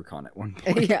Leprechaun at one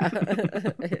point. Yeah.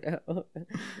 I know.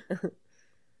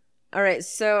 All right,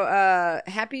 so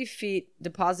Happy Feet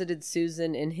deposited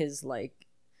Susan in his, like,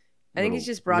 I think he's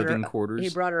Little just brought living her quarters. He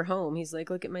brought her home. He's like,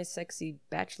 look at my sexy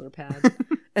bachelor pad.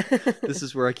 This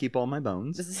is where I keep all my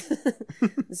bones.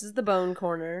 This is the bone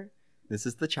corner. This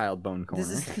is the child bone corner.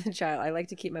 This is the child. I like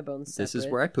to keep my bones separate. This is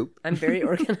where I poop. I'm very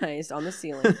organized on the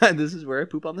ceiling. This is where I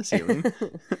poop on the ceiling.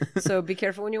 So be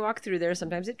careful when you walk through there.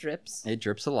 Sometimes it drips. It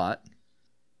drips a lot,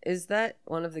 Is that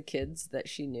one of the kids that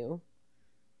she knew?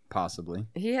 possibly.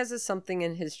 He has something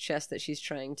in his chest that she's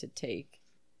trying to take.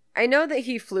 I know that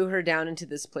he flew her down into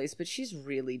this place, but she's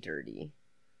really dirty.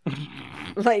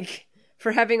 Like,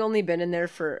 for having only been in there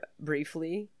for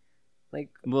briefly.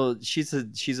 Like, Well, she's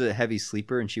a heavy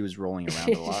sleeper, and she was rolling around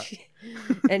a lot.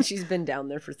 and she's been down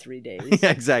there for 3 days.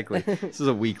 Yeah, exactly. This is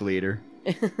a week later.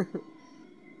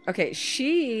 Okay,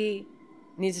 she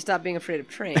needs to stop being afraid of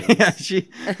trains. Yeah, she.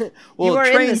 Well, you are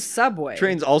in the trains. subway.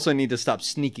 Trains also need to stop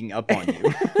sneaking up on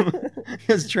you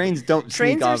because trains don't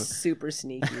Trains sneak are off, super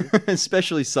sneaky.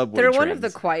 especially subway. They're trains. one of the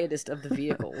quietest of the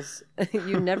vehicles.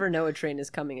 You never know a train is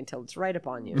coming until it's right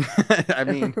upon you. I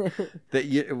mean,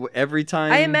 every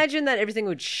time I imagine that everything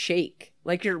would shake,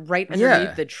 like you're right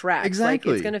underneath the tracks. Like,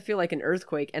 exactly. it's gonna feel like an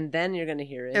earthquake, and then you're gonna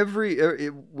hear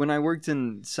it. when I worked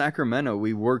in Sacramento,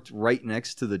 we worked right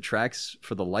next to the tracks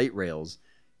for the light rails,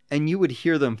 and you would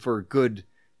hear them for a good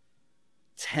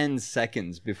 10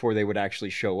 seconds before they would actually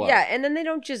show up. Yeah, and then they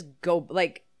don't just go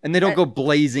like. And they don't go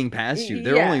blazing past you.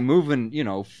 They're yeah. only moving,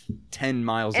 10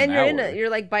 miles And an hour. you're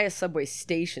like by a subway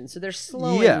station, so they're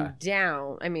slowing Yeah.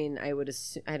 down. I mean, I would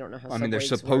assume, I don't know how. I mean, they're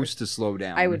subways supposed work. to slow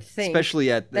down. I would think,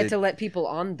 especially at that to let people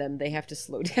on them, they have to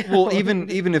slow down. well,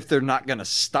 even if they're not gonna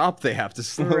stop, they have to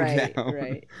slow right, down.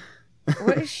 right.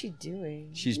 What is she doing?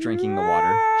 She's drinking the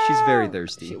water. She's very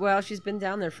thirsty. She's been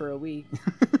down there for a week.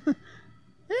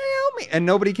 Help me! And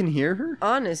nobody can hear her.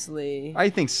 Honestly, I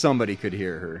think somebody could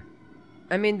hear her.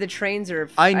 I mean, the trains are.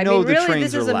 I know mean, the really,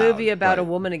 trains this is are a movie loud, about a but-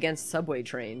 woman against subway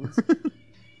trains.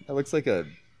 That looks like a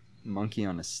monkey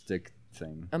on a stick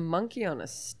thing. A monkey on a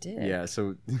stick. Yeah,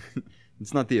 so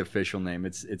it's not the official name.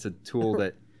 It's a tool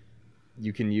that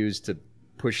you can use to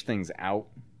push things out,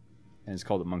 and it's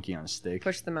called a monkey on a stick.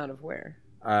 Push them out of where?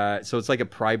 So it's like a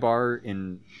pry bar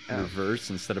in reverse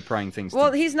instead of prying things.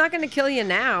 Well, he's not going to kill you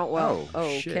now. Well, oh,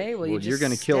 okay. shit. Well, you you're just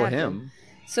gonna kill stabbed him.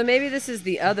 So maybe this is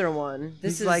the other one.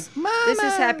 This He's is like, This is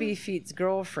 "Mama!" Happy Feet's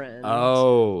girlfriend.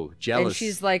 Oh, jealous. And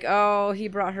she's like, "Oh, he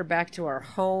brought her back to our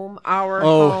home. Our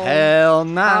oh home. hell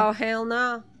nah. Oh hell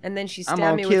no!" And then she I'm stabbed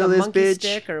gonna me with kill a this monkey bitch.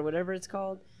 stick or whatever it's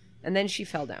called. And then she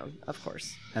fell down, of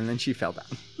course. And then she fell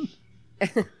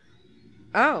down.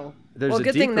 Oh. There's well, a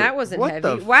good thing deeper- that wasn't What heavy.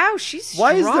 the f- Wow, she's strong.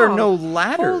 Why is there no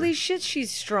ladder? Holy shit,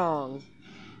 she's strong.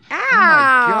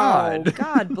 Ow! God.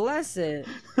 God bless it.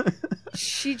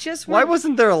 She just Why went,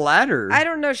 wasn't there a ladder? I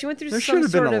don't know. She went through There some should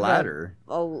have been sort a of ladder.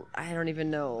 I don't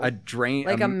even know. A drain,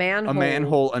 like a manhole, a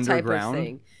manhole type underground. of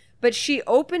thing. But she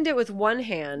opened it with one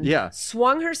hand, Yeah.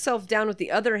 swung herself down with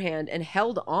the other hand, and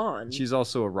held on. She's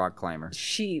also a rock climber.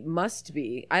 She must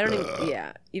be. I don't even.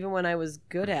 Yeah. Even when I was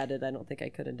good at it, I don't think I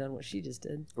could have done what she just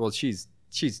did. Well, she's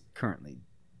currently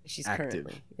She's active.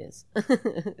 currently is.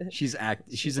 She's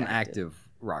an active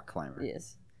rock climber.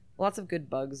 Yes. Lots of good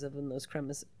bugs up in those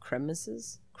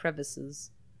crevices.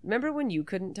 Remember when you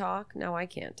couldn't talk? Now I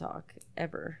can't talk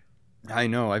ever. I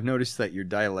know. I've noticed that your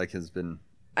dialect has been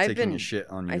taking a shit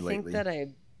on you lately. I think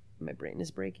that my brain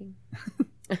is breaking.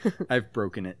 I've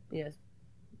broken it. Yes.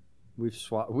 We've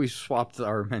swapped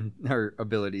our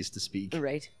abilities to speak.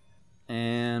 Right.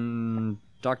 And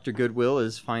Dr. Goodwill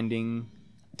is finding...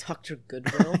 Dr.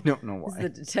 Goodwill? I don't know why. The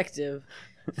detective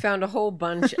found a whole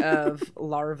bunch of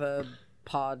larva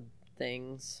pod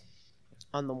things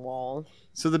on the wall.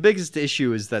 So the biggest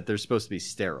issue is that they're supposed to be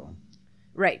sterile.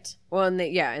 Right. Well, and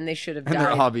they should have died. And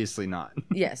they're obviously not.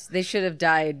 Yes, they should have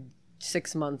died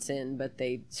 6 months in, but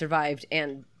they survived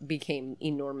and became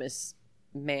enormous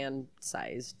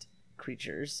man-sized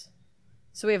creatures.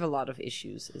 So we have a lot of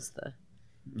issues.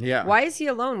 Yeah. Why is he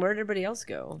alone? Where did everybody else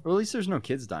go? Well, at least there's no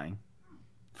kids dying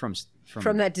from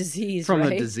that disease. From right?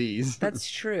 the disease. That's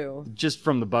true. Just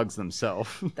from the bugs themselves.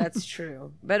 That's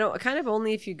true. But kind of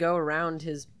only if you go around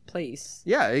his place.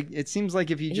 Yeah, it seems like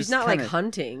if you He's just not kinda... like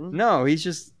hunting. No, he's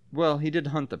just... Well, he did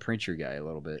hunt the preacher guy a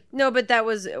little bit. No, but that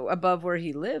was above where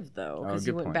he lived, though, because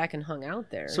he good went point. back and hung out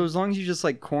there. So as long as you just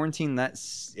like quarantine that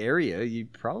area,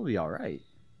 you'd probably be all right.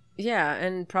 Yeah,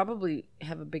 and probably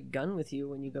have a big gun with you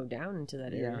when you go down into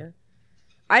that Yeah. area.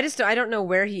 I don't know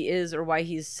where he is or why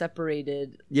he's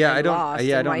separated. Yeah, and I don't. Lost,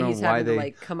 Yeah, I and don't know he's why having they to,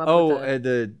 like, come up with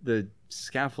the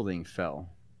scaffolding fell.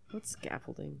 What's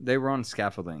scaffolding? They were on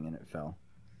scaffolding and it fell.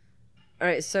 All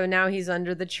right, so now he's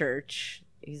under the church.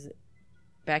 He's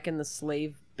back in the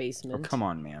slave basement. Oh, come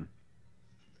on, man.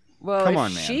 Well, come if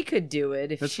on, man. she could do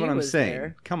it, if That's she what I'm was saying.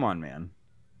 there. Come on, man.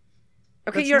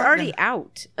 Okay, That's you're not already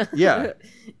out. Yeah.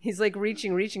 He's like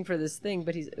reaching for this thing,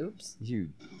 but oops. You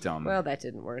dumb. Well, that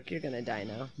didn't work. You're gonna die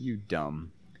now. You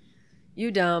dumb.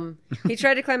 You dumb. He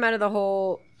tried to climb out of the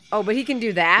hole. Oh, but he can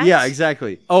do that? Yeah,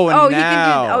 exactly. Oh, and Oh, now. he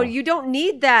can do. Oh, you don't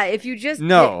need that. If you just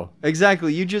No,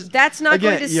 exactly. You just. That's not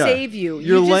again, going to yeah. save you.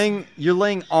 You're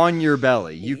laying on your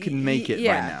belly. You can make it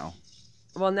yeah. by now.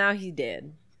 Well, now he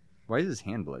did, Why is his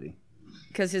hand bloody?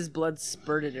 because his blood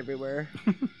spurted everywhere,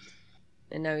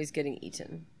 and now he's getting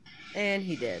eaten, and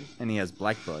he did. And he has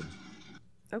black blood.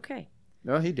 Okay.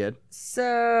 Oh, he did.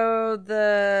 So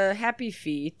the Happy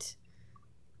Feet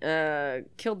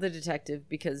killed the detective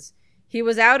because he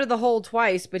was out of the hole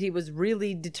twice, but he was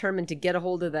really determined to get a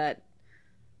hold of that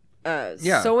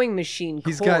sewing machine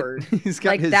cord. He's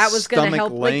got like his that was going to stomach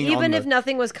help. Like laying on even if the-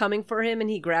 nothing was coming for him and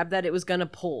he grabbed that, it was going to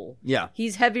pull. Yeah.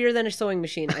 He's heavier than a sewing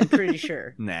machine. I'm pretty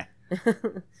sure. Nah.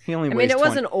 He only I weighs mean, it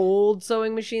was 20 an old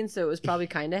sewing machine, so it was probably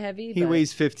kind of heavy. He but...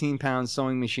 weighs 15 pounds.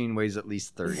 Sewing machine weighs at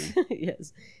least 30.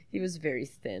 Yes, he was very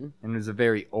thin. And it was a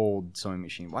very old sewing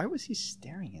machine. Why was he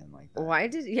staring at him like that? Why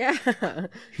did? Yeah,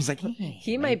 He's like, hey,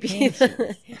 he my might be.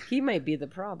 pencils. He might be the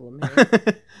problem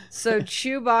here. So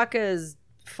Chewbacca's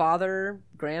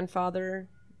grandfather.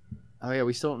 Oh yeah,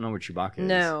 we still don't know where Chewbacca is.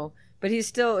 No, but he's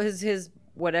still his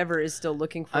whatever is still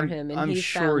looking for him, and I'm he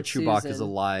sure found Chewbacca's Susan.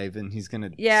 alive, and he's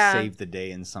gonna Yeah. save the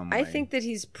day in some way. I think that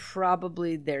he's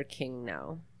probably their king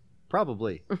now.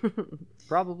 probably,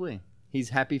 probably he's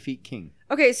Happy Feet King.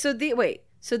 Okay, so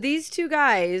so these two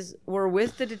guys were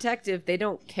with the detective. They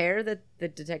don't care that the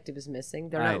detective is missing.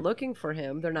 They're not looking for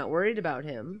him. They're not worried about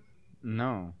him.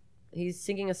 No, He's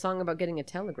singing a song about getting a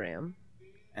telegram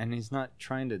and he's not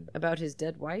trying to about his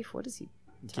dead wife. What is he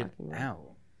get talking about?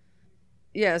 out.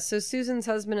 Yeah, so Susan's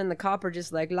husband and the cop are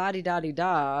just like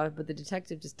la-di-da-di-da, but the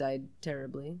detective just died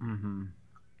terribly. Mm-hmm.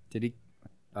 Did he?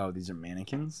 Oh, these are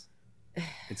mannequins.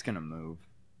 It's gonna move.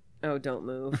 Oh, don't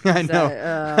move. I Is know.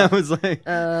 that, I was like,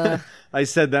 I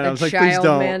said that. I a was like, child please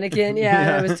don't. mannequin.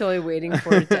 Yeah, I was totally waiting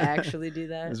for it to actually do I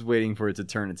that. was waiting for it to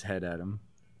turn its head at him.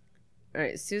 All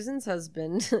right, Susan's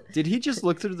husband. Did he just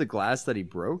look through the glass that he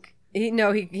broke?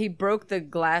 He broke the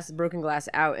broken glass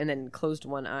out and then closed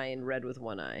one eye and read with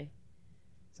one eye.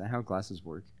 Is that how glasses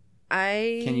work?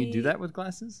 Can Can you do that with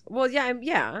glasses? Well, yeah,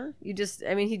 yeah. You just,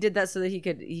 I mean, he did that so that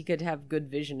he could have good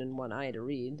vision in one eye to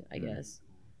read. I guess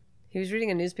he was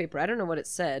reading a newspaper. I don't know what it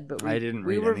said, but I didn't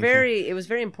We read were anything. It was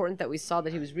very important that we saw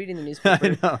that he was reading the I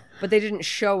newspaper, know. but they didn't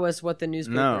show us what the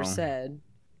newspaper No. said.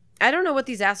 I don't know what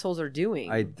these assholes are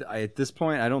doing. I at this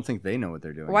point, I don't think they know what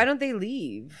they're doing. Why don't they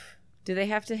leave? Do they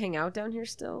have to hang out down here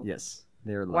still? Yes,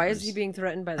 they're. Why is lovers. he being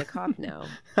threatened by the cop now?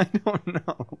 I don't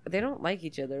know. They don't like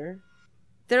each other.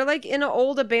 They're like in an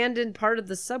old abandoned part of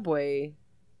the subway,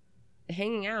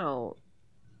 hanging out.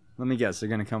 Let me guess. They're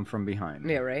gonna come from behind.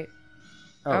 Yeah, right.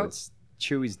 Oh, Oh. it's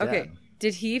Chewie's dad. Okay.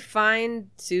 Did he find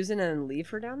Susan and leave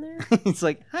her down there? He's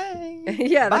like, hey.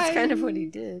 Yeah, that's bye." kind of what he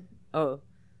did. Oh.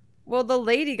 Well, the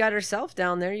lady got herself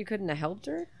down there. You couldn't have helped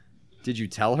her? Did you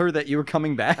tell her that you were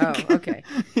coming back? Oh, okay.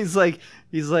 he's like,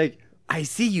 I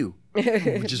see you.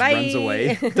 Just Bye. runs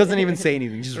away. Doesn't even say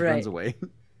anything. Just Right. runs away.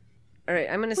 All right,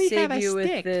 I'm gonna We save have a you with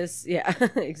stick. this. Yeah,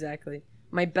 exactly.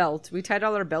 My belt. We tied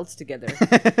all our belts together.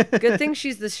 Good thing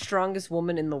she's the strongest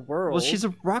woman in the world. Well, she's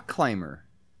a rock climber.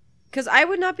 Because I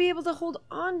would not be able to hold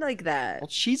on like that. Well,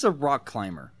 she's a rock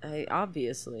climber.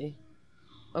 Obviously.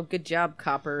 Oh, good job,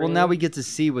 Copper. Well, now we get to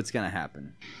see what's gonna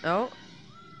happen. Oh.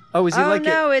 Oh, is he Oh like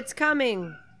no, it's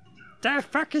coming. The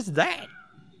fuck is that?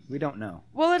 We don't know.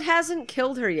 Well, it hasn't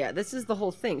killed her yet. This is the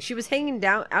whole thing. She was hanging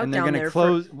down out And they're down gonna there.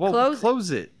 close. For, Well,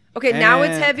 close it. Okay, now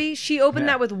it's And- heavy. She opened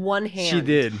Yeah. that with one hand. She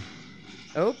did.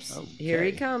 Oops. Here he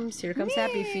Okay. comes. Here comes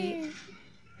Happy Feet.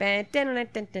 It's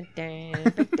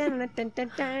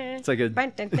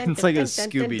like a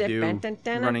Scooby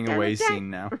Doo running away scene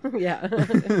now. Yeah.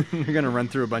 They're gonna run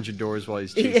through a bunch of doors while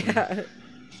he's chasing. Yeah.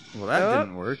 Well, that Oh.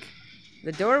 didn't work.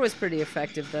 The door was pretty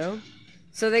effective though.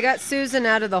 So they got Susan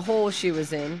out of the hole she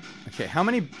was in. Okay, how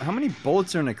many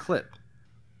bullets are in a clip?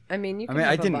 I mean, you I can mean,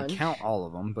 I have a didn't bunch. count all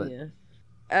of them, but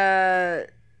Yeah.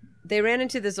 They ran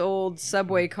into this old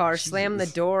subway car, slammed the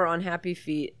Jesus. door on Happy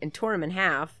Feet, and tore him in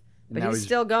half. But Now he's he's-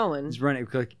 still going. he's running.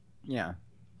 Yeah,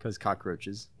 because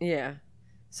cockroaches. Yeah.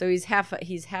 So he's half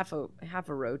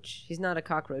a roach. He's not a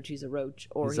cockroach. He's a roach,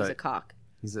 or He's he's a- a cock.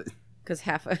 He's a Because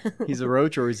half a he's a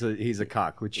roach or he's a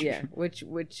cock. Which yeah. Which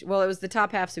well, it was the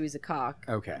top half, so he's a cock.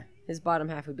 Okay, His bottom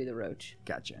half would be the roach.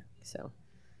 gotcha. So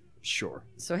Sure.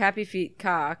 Happy Feet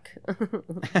cock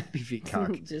Happy feet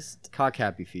cock. just Cock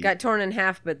happy feet. got torn in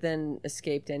half, but then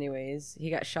escaped anyways.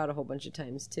 He got shot a whole bunch of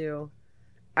times too.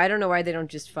 I don't know why they don't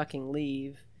just fucking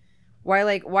leave. Why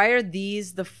are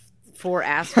these the four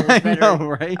assholes I that know,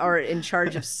 right? are in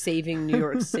charge of saving New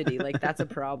York City? Like, that's a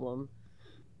problem.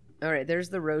 All right, there's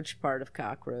the roach part of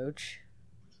cockroach.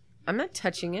 I'm not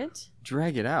touching it.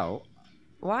 Drag it out.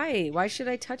 Why? Why should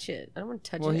I touch it? I don't want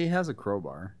to touch Well, it. he has a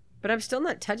crowbar. But I'm still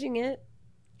not touching it.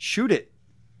 Shoot it.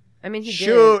 I mean, he Shoot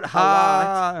did a lot.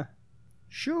 ha.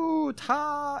 Shoot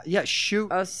ha. Yeah, shoot.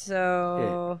 Oh,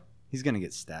 so He's gonna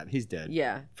get stabbed. He's dead.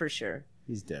 yeah, for sure.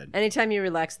 He's dead. Anytime you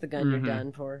relax the gun, Mhm. you're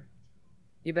done for.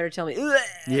 You better tell me.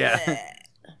 Yeah.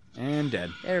 And dead.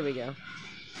 There we go.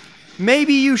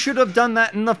 Maybe you should have done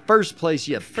that in the first place,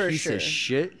 you For piece sure. of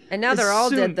shit. And now As they're all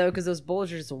soon- dead though, because those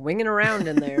bullets are just winging around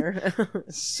in there.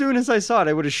 As soon as I saw it,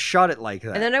 I would have shot it like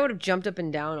that. And then I would have jumped up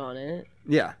and down on it.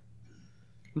 Yeah.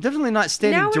 I'm definitely not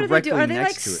standing Now what do they directly do? Are they next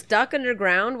like to it. stuck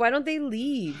underground? Why don't they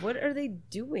leave? What are they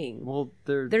doing? Well,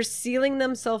 they're They're sealing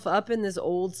themselves up in this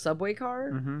old subway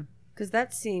car? Mhm. Because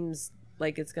that seems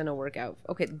like it's going to work out.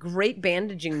 Okay, great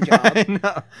bandaging job. I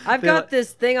know. I've They're got like-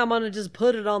 this thing. I'm going to just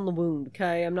put it on the wound,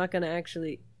 okay? I'm not going to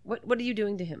actually... What are you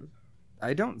doing to him?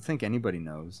 I don't think anybody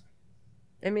knows.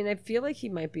 I mean, I feel like he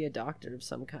might be a doctor of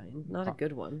some kind. Not Oh. a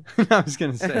good one. I was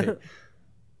gonna say,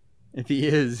 if he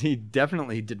is, he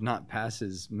definitely did not pass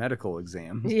his medical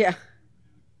exam. Yeah.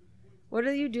 What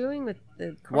are you doing with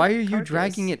the Why are you carcass?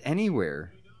 dragging it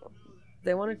anywhere?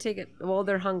 They want to take it... Well,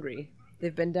 they're hungry.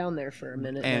 They've been down there for a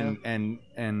minute now.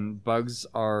 And bugs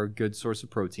are a good source of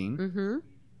protein. Mm-hmm.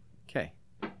 Okay,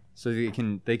 so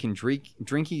they can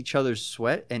drink each other's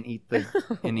sweat and eat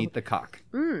the cock.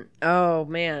 Oh,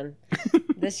 man.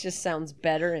 This just sounds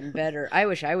better and better. I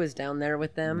wish I was down there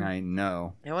with them. I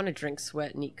know. I want to drink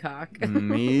sweat and eat cock.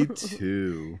 Me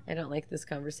too. I don't like this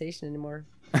conversation anymore.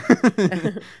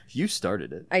 You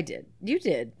started it. I did. You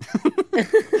did.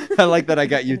 I like that I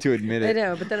got you to admit I it.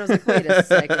 know, but then I was like, wait a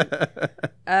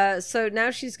second. So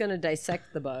now she's going to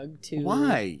dissect the bug to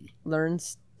Why? learn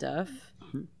stuff.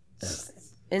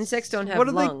 Insects don't have What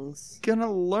are lungs. they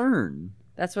gonna learn?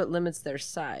 That's what limits their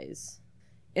size.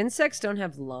 Insects don't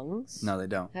have lungs. No, they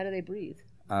don't. How do they breathe?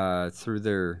 Through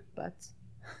their Butts.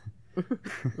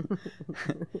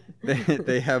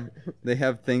 they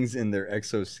have things in their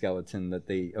exoskeleton that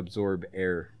they absorb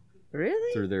air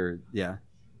Really? through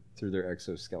their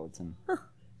exoskeleton.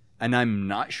 And I'm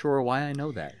not sure why I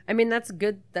know that. I mean, that's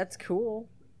good. That's cool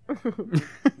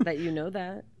that you know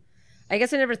that. I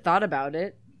guess I never thought about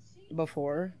it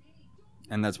before.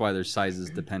 And that's why their size is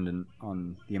dependent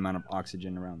on the amount of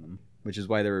oxygen around them. Which is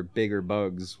why there were bigger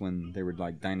bugs when they were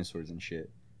like dinosaurs and shit.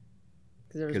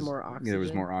 Because there was 'Cause more oxygen. There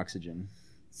was more oxygen.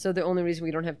 So the only reason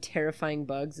we don't have terrifying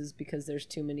bugs is because there's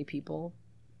too many people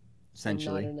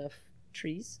Essentially. and not enough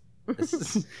trees. I don't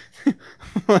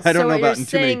So know what about you're in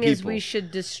too many saying is people. we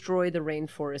should destroy the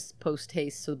rainforest post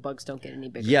haste so the bugs don't get any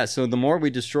bigger. Yeah, so the more we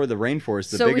destroy the rainforest,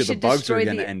 the So we bigger the should bugs destroy are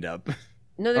going to the- end up.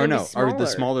 No, they're Or gonna no, be smaller. or the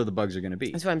smaller the bugs are going to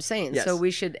be. That's what I'm saying. Yes. So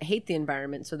we should hate the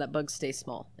environment so that bugs stay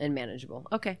small and manageable.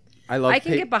 Okay. I love I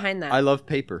can get behind that. I love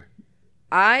paper.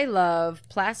 I love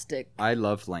plastic. I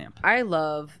love lamp. I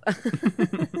love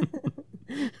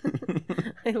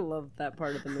I love that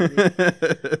part of the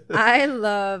movie. I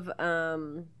love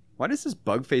Why does this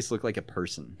bug face look like a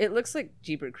person? it looks like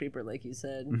Jeeper Creeper, like you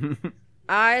said.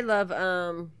 I love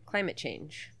climate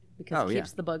change because it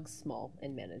keeps the bugs small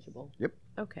and manageable. Yep.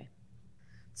 Okay.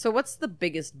 So what's the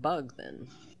biggest bug then?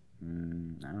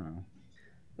 I don't know.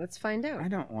 Let's find out. I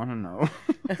don't want to know.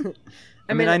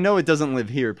 I mean, I know it doesn't live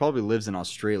here. It probably lives in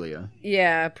Australia.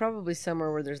 Yeah, probably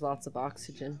somewhere where there's lots of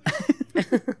oxygen.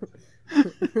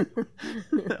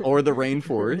 Or the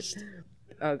rainforest.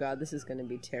 Oh god, this is going to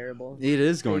be terrible. It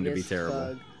is going to be Biggest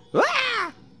terrible. bug.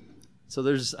 Ah! So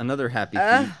there's another happy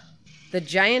feat. The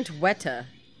giant weta.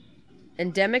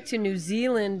 Endemic to New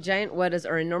Zealand, giant wetas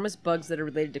are enormous bugs that are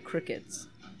related to crickets.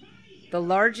 The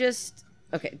largest...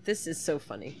 Okay, this is so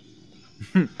funny.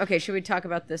 Okay, should we talk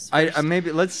about this first?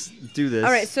 Maybe let's do this.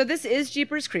 All right, so this is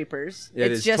Jeepers Creepers.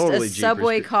 It it's is just totally a Jeepers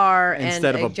subway car and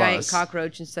instead of a a giant bus.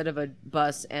 cockroach instead of a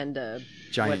bus and a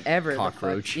Giant whatever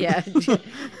cockroach. The fuck.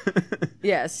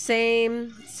 Yeah. Yeah,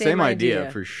 same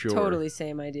idea for sure. Totally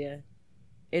same idea.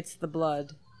 It's the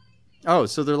blood. Oh,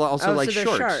 so they're also like so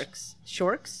they're sharks.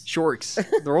 Sharks? Shorks.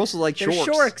 They're also like They're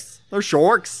shorks. sharks. They're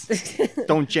shorks.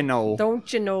 Don't you know?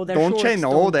 Don't you know they're Don't shorks? you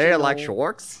know Don't they're you like know?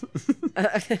 shorks?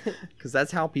 Because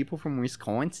that's how people from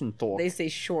Wisconsin talk. They say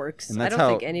shorks. And I that's don't how.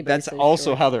 think anybody That's says also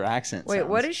shorks. how their accent Wait, sounds.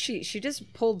 what is she? She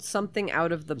just pulled something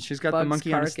out of the She's got the bug's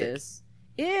monkey on a stick. carcass.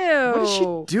 Ew. What is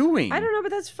she doing? I don't know,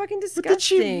 but that's fucking What disgusting. did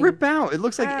she rip out? It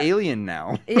looks like Alien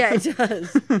now. Yeah, it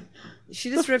does. She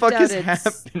just The ripped fuck out is its...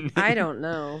 happening? I don't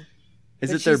know. Is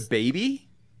But it their she's baby?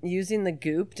 Using the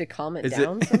goop to calm it Is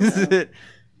down it? somehow?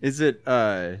 Is it?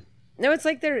 No, it's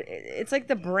like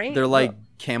the brain. They're like Look,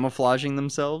 camouflaging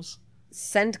themselves.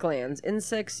 scent glands.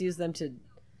 Insects use them to...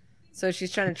 So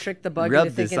she's trying to trick the bug Rub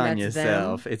into this thinking on that's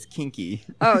yourself. them. It's kinky.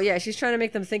 Oh, yeah, she's trying to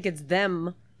make them think it's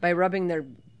them by rubbing their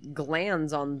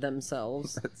glands on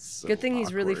themselves. That's so Good thing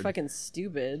he's really awkward. fucking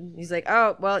stupid. He's like,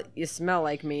 oh, well, you smell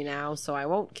like me now, so I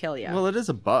won't kill you. Well, it is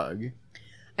a bug.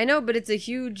 I know, but it's a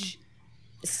huge,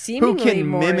 seemingly can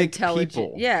more mimic intelligent.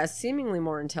 people. Yeah, seemingly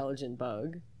more intelligent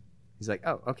bug. He's like,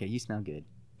 oh, okay, you smell good.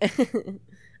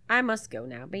 I must go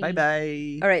now. Bye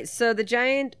bye. All right, so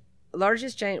the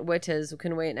largest giant wetas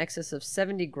can weigh in excess of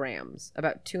 70 grams,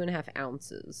 about 2.5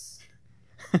 ounces.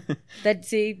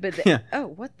 Yeah. Oh,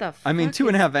 what the fuck? I mean,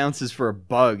 2.5 ounces for a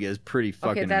bug is pretty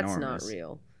fucking Okay, that's enormous. not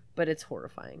real, but it's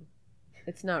horrifying.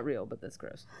 It's not real, but that's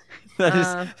gross.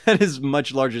 That is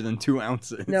much larger than 2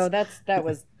 ounces. No, that's not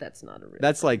a real.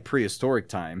 That's like prehistoric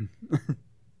time.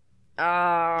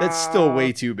 That's still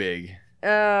way too big.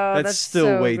 Oh, that's still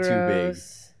so way too big.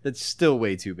 gross. That's still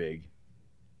way too big.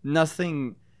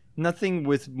 Nothing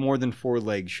with more than 4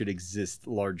 legs should exist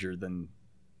larger than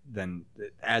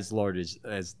as large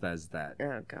as that.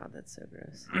 Oh god, that's so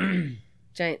gross.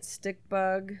 Giant stick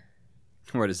bug,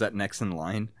 What is that next in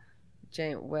line?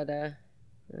 giant weta,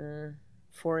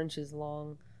 4 inches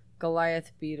long,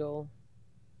 Goliath beetle,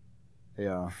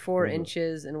 Yeah. 4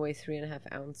 inches and weigh 3.5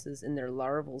 ounces in their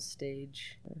larval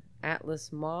stage.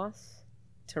 Atlas moth,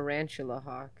 tarantula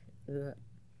hawk,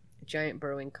 giant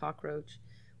burrowing cockroach.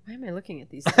 Why am I looking at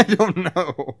these I things? don't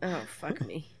know. Oh, fuck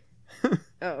me.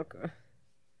 Oh, god.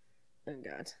 Oh,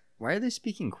 god. Why are they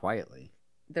speaking quietly?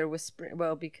 They're whispering.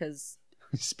 Well, because...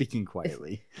 Speaking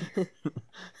quietly.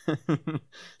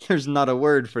 There's not a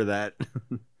word for that.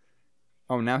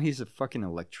 Oh, now he's a fucking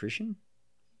electrician?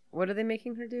 What are they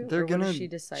making her do? They're Or gonna. what is she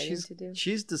deciding to do?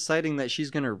 She's deciding that she's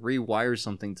gonna rewire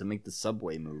something to make the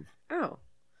subway move.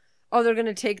 Oh, they're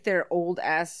gonna take their old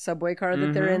ass subway car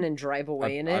that they're in and drive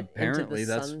away in it. Apparently, into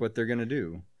the that's sun? what they're gonna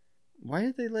do. Why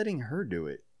are they letting her do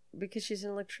it? Because she's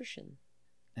an electrician.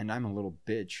 And I'm a little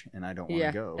bitch, and I don't want to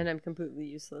Yeah, go. and I'm completely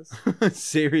useless.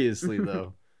 Seriously,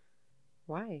 though.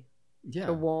 Why? Yeah.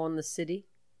 The wall in the city.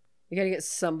 You gotta get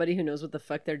somebody who knows what the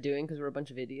fuck they're doing because we're a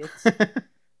bunch of idiots.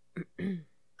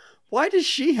 Why does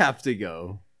she have to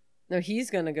go? No, he's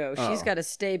gonna go. She's Oh. got to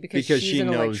stay because Because she's she an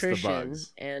knows the electrician,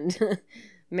 bugs. and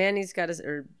Manny's got to,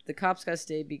 or the cop's got to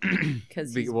stay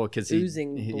because he's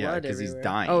oozing blood because he's everywhere.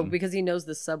 dying. Oh, because he knows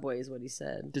the subway is what he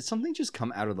said. Did something just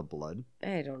come out of the blood?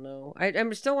 I don't know. I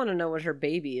still want to know what her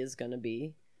baby is gonna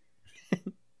be.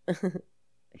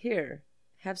 Here,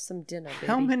 have some dinner, baby.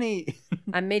 How many?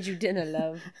 I made you dinner,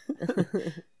 love.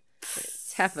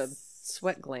 It's half a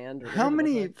sweat gland. Or How whatever the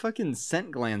many fuck. fucking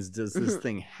scent glands does this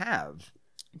thing have?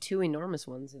 2 enormous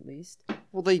ones, at least.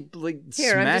 Well, they like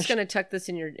Here, I'm just smashed. gonna tuck this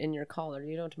in your collar.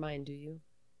 You don't mind, do you?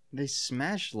 They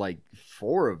smashed like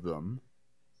 4 of them.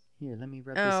 Here, let me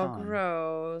rub this Oh, on.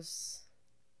 gross.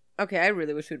 Okay, I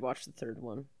really wish we'd watch the third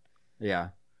one. Yeah.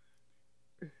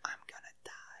 I'm gonna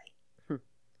die.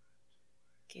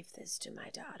 Give this to my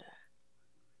daughter.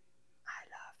 I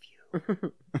love you.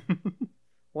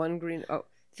 One green. Oh,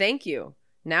 thank you.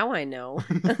 Now I know.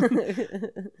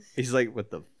 He's like, what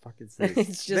the fuck is this?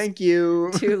 It's just Thank you.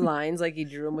 2 lines like he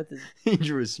drew them with his He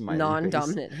drew a smiley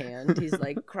non-dominant hand. He's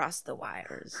like, cross the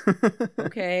wires.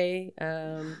 Okay.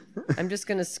 I'm just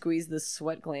going to squeeze the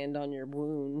sweat gland on your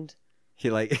wound. He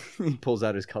pulls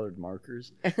out his colored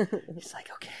markers. He's like,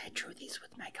 okay, I drew these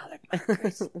with my colored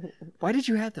markers. Why did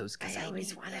you have those? Because I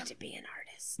always wanted to be an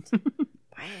artist.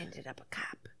 I ended up a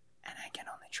cop. And I can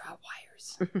only draw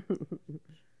wires.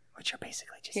 Which are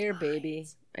basically just Here, lines. baby.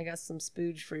 I got some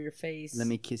spooge for your face. Let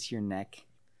me kiss your neck.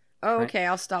 Oh, okay.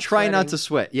 I'll stop. Try not sweating. to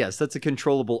sweat. Yes, that's a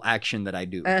controllable action that I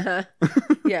do.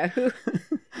 Yeah.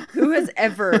 Who has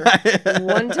ever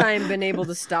one time been able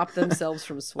to stop themselves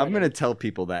from sweating? I'm going to tell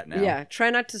people that now. Yeah. Try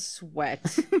not to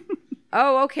sweat.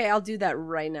 Oh, okay. I'll do that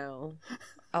right now.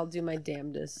 I'll do my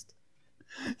damnedest.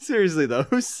 Seriously, though,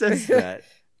 who says that?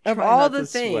 Of Try all not the to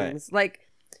sweat. things, like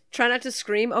try not to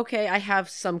scream. Okay, I have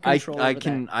some control. I over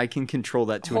can that. I can control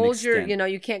that to an Hold extent.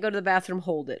 you can't go to the bathroom.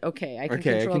 Hold it. Okay, I can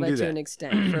Okay, I control can that do to that. an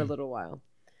extent for a little while.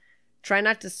 Try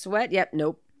not to sweat. Yep.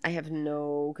 Nope. I have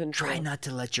no control. Try not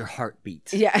to let your heart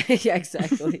beat. Yeah. Yeah.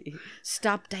 Exactly.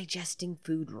 Stop digesting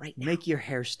food right now. Make your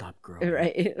hair stop growing.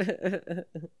 Right. All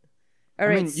I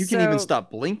right. mean, you can even so-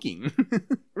 stop blinking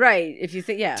Right. If you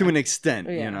think, yeah. to an extent,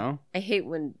 Yeah. you know? I hate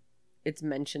when it's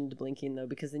mentioned blinking though,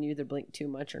 because then you either blink too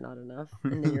much or not enough,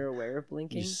 and then you're aware of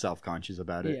blinking. You're self-conscious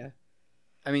about it. Yeah.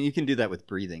 I mean, you can do that with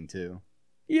breathing, too.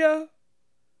 Yeah,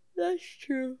 that's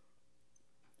true.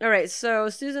 All right, so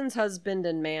Susan's husband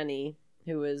and Manny,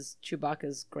 who is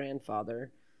Chewbacca's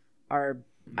grandfather, are...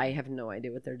 I have no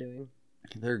idea what they're doing.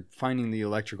 They're finding the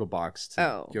electrical box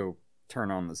to go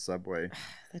turn on the subway.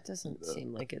 That doesn't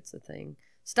seem like it's a thing.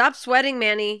 Stop sweating,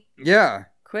 Manny. Yeah.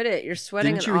 Quit it. You're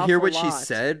sweating Didn't an you hear awful what she lot.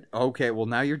 said? Okay, well,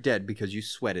 now you're dead because you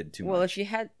sweated too Well, much. if you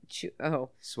had...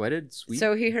 Sweated? Sweet?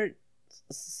 So he heard...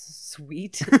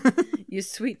 Sweet? You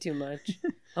sweet too much.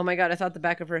 Oh my god, I thought the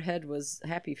back of her head was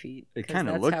Happy Feet. It 'cause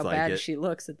kinda that's looked how like bad it. she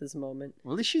looks at this moment.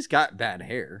 Well, at least she's got bad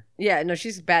hair. Yeah, no,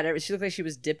 she's bad. She looked like she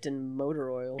was dipped in motor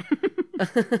oil.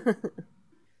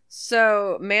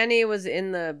 So Manny was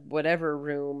in the whatever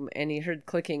room and he heard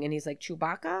clicking and he's like,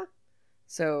 Chewbacca?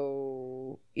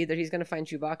 So either he's going to find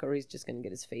Chewbacca or he's just going to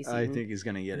get his face eaten. I think he's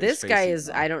going to get This his face guy eaten, is,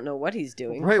 though. I don't know what he's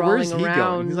doing. Right, crawling where's he around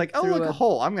going? He's like, oh, through look, a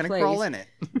hole. I'm going to place. crawl in it.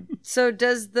 So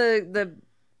does the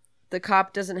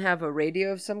cop doesn't have a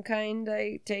radio of some kind,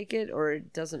 I take it? Or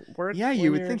it doesn't work? Yeah, when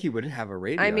you would you're- think he would have a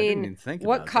radio. I didn't mean, even think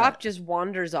what about cop that. just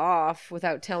wanders off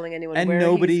without telling anyone and where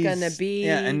nobody's he's going to be?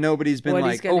 Yeah, and nobody's been what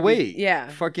he's like, gonna oh, be- wait. yeah.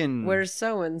 Fucking. Where's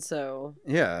so-and-so?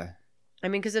 Yeah. I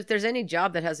mean, because if there's any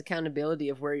job that has accountability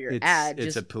of where you're It's, at, it's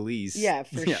just a police. yeah,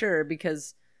 for sure.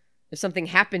 Because if something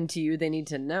happened to you, they need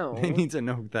to know. They need to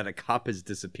know that a cop has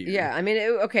disappeared. Yeah, I mean,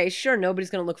 okay, sure,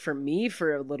 nobody's gonna look for me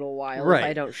for a little while Right. if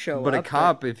I don't show But up. a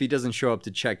cop, if he doesn't show up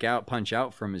to check out, punch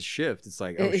out from his shift, it's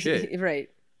like, oh shit, right?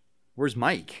 where's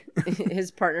Mike? His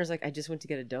partner's like, I just went to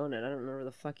get a donut. I don't know where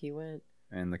the fuck he went.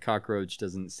 And the cockroach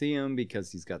doesn't see him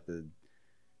because he's got the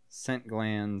scent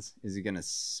glands. Is he gonna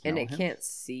smell And it him? can't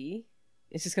see.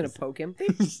 It's just gonna poke him.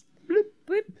 Bleep,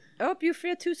 bleep. Oh, you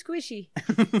feel too squishy.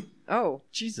 Oh,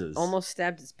 Jesus. almost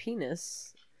stabbed his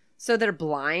penis. So they're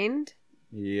blind.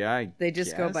 Yeah, They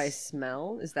just go by guess.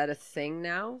 smell. Is that a thing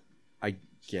now? I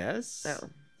guess. Oh,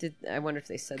 I wonder if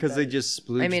they said Because that. they just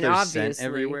splooge I mean, their obviously. scent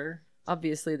everywhere.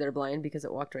 Obviously, they're blind because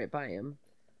it walked right by him.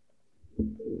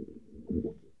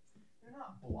 They're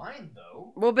not blind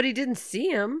though. Well, but he didn't see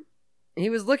him. He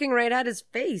was looking right at his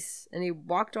face, and he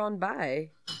walked on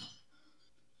by.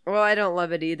 Well, I don't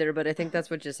love it either, but I think that's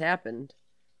what just happened.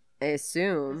 I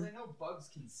assume. know bugs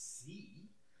can see.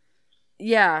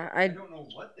 Yeah, I. don't know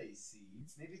what they see.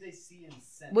 Maybe they see in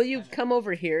scent. Will you come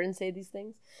over here and say these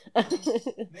things?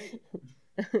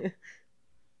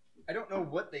 I don't know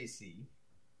what they see,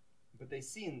 but they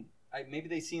see in. Maybe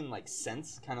they see in like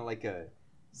scents, kind of like a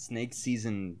snake sees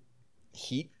in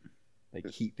heat, like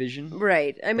heat vision.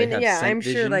 Right. I mean, have yeah, scent I'm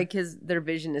sure vision. like their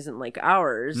vision isn't like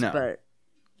ours, No. but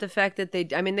the fact that they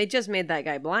just made that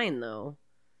guy blind though.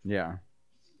 Yeah.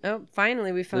 Oh,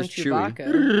 finally we found There's Chewie. Chewbacca.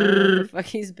 I don't know what the fuck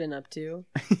he's been up to.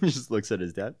 He just looks at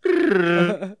his dad.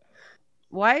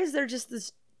 Why is there just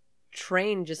this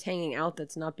train just hanging out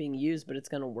that's not being used, but it's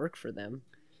gonna work for them?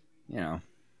 You know,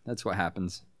 that's what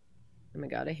happens. Oh my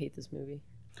god, I hate this movie.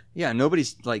 Yeah,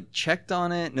 nobody's like checked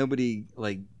on it. Nobody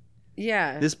like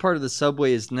Yeah. this part of the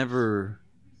subway is never.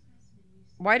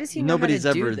 Why does he know Nobody's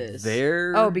how to ever do this?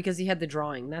 there. Oh, because he had the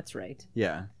drawing. That's right.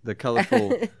 Yeah, the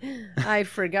colorful. I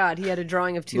forgot. He had a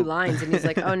drawing of 2 lines, and he's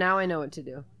like, "Oh, now I know what to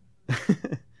do."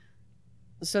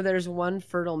 So there's one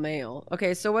fertile male.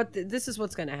 Okay, so this is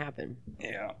what's going to happen.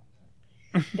 Yeah.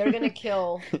 They're gonna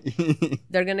kill.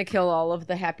 They're gonna kill all of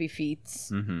the happy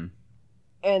feets, Mm-hmm.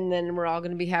 and then we're all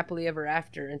gonna be happily ever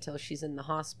after until she's in the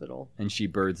hospital And she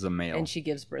births a male. and she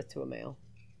gives birth to a male,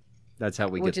 That's how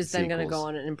we which get is the then gonna sequels. go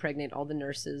on and impregnate all the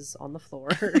nurses on the floor,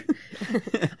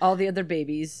 all the other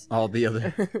babies. All the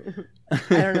other.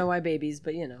 I don't know why babies,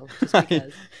 but just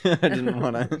because. I didn't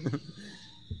want to.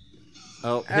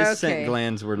 Oh, his scent Okay.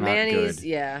 glands were not Manny's, good.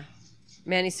 yeah.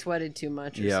 Manny sweated too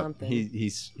much or Yeah, something.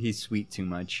 he's sweet too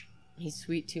much. He's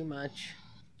sweet too much.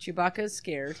 Chewbacca's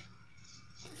scared.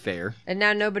 Fair. And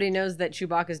now nobody knows that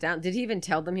Chewbacca's down. Did he even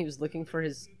tell them he was looking for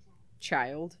his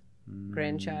child?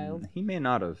 Grandchild? He may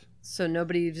not have. So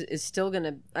nobody is still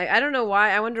gonna... I don't know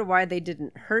why. I wonder why they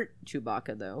didn't hurt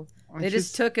Chewbacca, though. They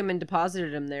just took him and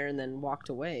deposited him there and then walked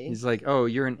away. He's like, oh,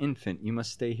 you're an infant. You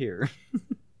must stay here.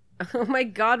 Oh my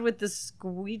god, with the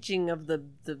squeeching of the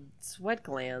sweat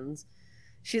glands.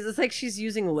 It's like she's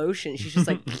using lotion. She's just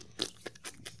like...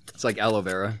 It's like aloe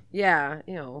vera Yeah,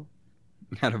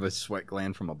 out of a sweat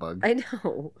gland from a bug. I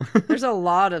know. There's a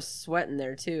lot of sweat in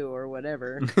there, too, or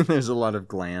whatever. There's a lot of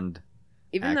gland.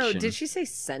 Even though, Action. did she say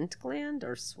scent gland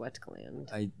or sweat gland?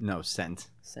 No,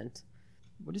 scent. Scent.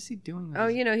 What is he doing? with Oh,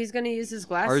 his- he's going to use his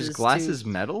glasses. Are his glasses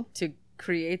metal? to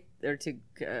create or to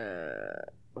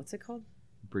what's it called?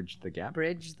 Bridge the gap.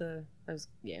 Bridge the.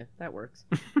 Yeah, that works.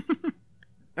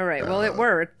 All right. Well, it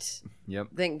worked. Yep.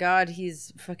 Thank God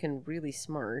he's fucking really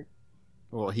smart.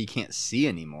 Well, he can't see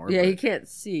anymore. Yeah, but he can't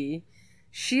see.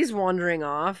 She's wandering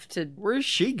off to. Where's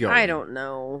she going? I don't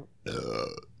know.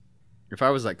 If I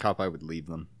was that cop, I would leave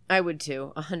them. I would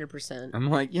too. 100%. I'm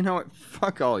like, you know what?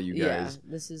 Fuck all you Yeah. guys.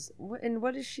 This is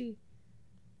what is she?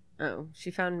 Oh,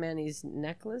 she found Manny's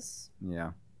necklace.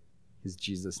 Yeah. His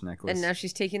Jesus necklace. And now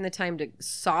she's taking the time to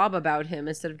sob about him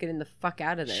instead of getting the fuck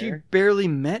out of there. She barely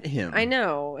met him. I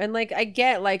know. And I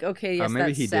get okay, yes, maybe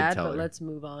that's he did sad, tell but her. let's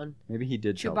move on. Maybe he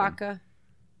did tell them. Chewbacca.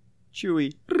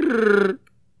 Chewie.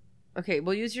 Okay,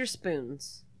 we'll use your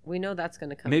spoons. We know that's going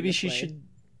to come Maybe into she play. should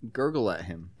gurgle at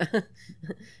him.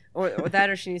 or that,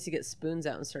 or she needs to get spoons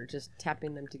out and start just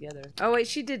tapping them together. Oh, wait,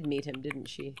 she did meet him, didn't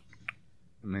she?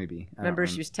 Maybe. I don't Remember,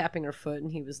 she was tapping her foot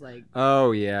and he was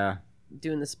Oh, yeah.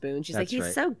 doing the spoon. She's That's he's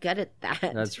right. so good at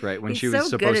that. That's right. When He's she was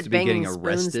so good supposed at to be getting banging spoons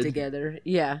arrested. together.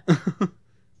 Yeah.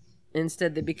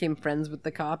 Instead, they became friends with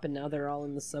the cop, and now they're all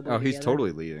in the subway. Oh, he's together.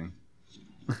 totally leaving.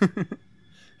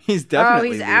 He's definitely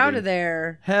Oh, he's out leaving. of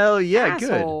there. Hell yeah,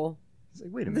 Asshole. good. He's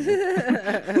like, wait a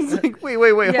minute. He's like,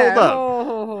 wait, Yeah, hold up.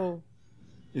 oh.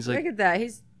 He's Look like, at that.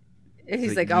 He's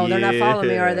like, like, oh, they're not following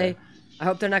me, are yeah. they? I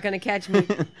hope they're not going to catch me.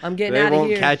 I'm getting they out of won't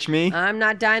here. catch me. I'm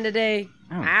not dying today.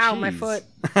 Oh, Ow, my jeez. foot.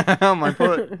 Ow, my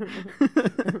foot.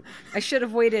 I should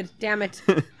have waited. Damn it.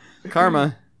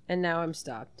 Karma. And now I'm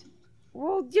stopped.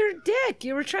 Well, you're a dick.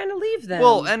 You were trying to leave them.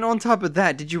 Well, and on top of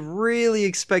that, did you really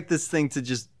expect this thing to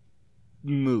just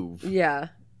move? yeah.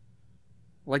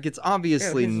 Like, it's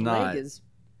obviously His not. leg is...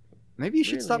 Maybe you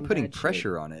should really stop in putting bad shape.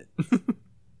 pressure on it.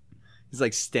 He's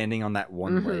like standing on that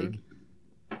one Mhm. leg,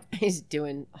 He's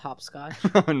doing hopscotch.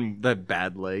 on that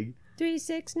bad leg.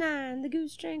 369, the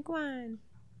goose drank wine.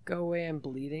 Go away, I'm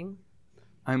bleeding.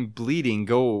 I'm bleeding.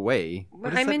 Go away.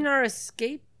 What does I'm that, in our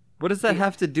escape. what does that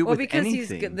have to do Well, with because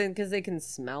anything? because they can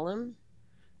smell him.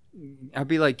 I'd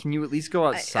be like, can you at least go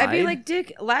outside? I'd be like,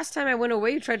 Dick, last time I went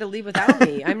away, you tried to leave without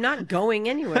me. I'm not going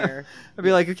anywhere. I'd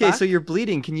be like, okay, fuck. so you're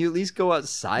bleeding. Can you at least go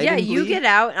outside? Yeah, and you bleed? get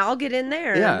out, and I'll get in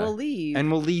there, Yeah. and we'll leave.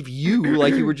 and we'll leave you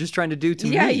like you were just trying to do to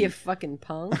yeah, me. you fucking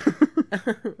punk.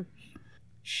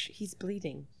 Shh, he's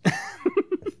bleeding.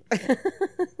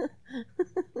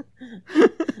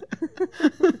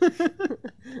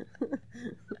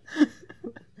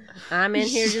 I'm in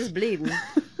here just bleeding.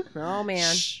 Oh,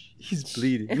 man. Shh, he's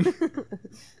bleeding.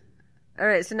 All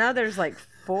right, so now there's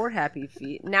 4 happy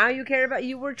feet. Now you care about...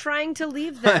 You were trying to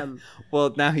leave them.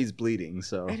 Well, now he's bleeding,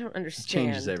 so I don't it understand.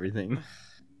 changes everything.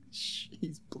 Shh,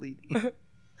 he's bleeding.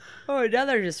 Oh, now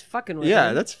they're just fucking with Yeah,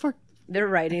 him. that's fuck. They're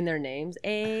writing their names.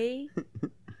 A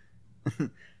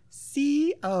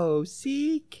C-O-C-K.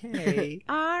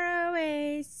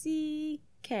 R-O-A-C-K.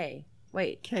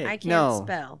 Wait, K. I can't No.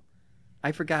 spell.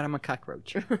 I forgot I'm a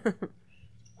cockroach.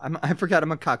 I forgot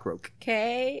I'm a cockroach.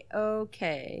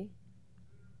 K-O-K-R-O-C-H.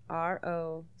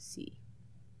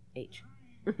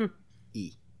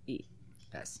 E. E.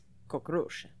 S.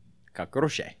 Cockroach.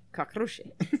 Cockroach. Cockroach.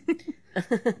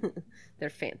 They're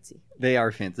fancy. They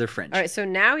are fancy. They're French. All right, so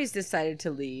now he's decided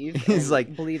to leave. He's and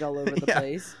like- bleed all over the Yeah.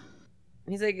 place.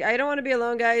 He's like, I don't want to be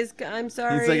alone, guys. I'm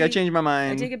sorry. He's like, I changed my I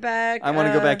mind. take it back. I want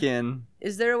to go back in.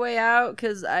 Is there a way out?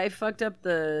 Because I fucked up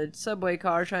the subway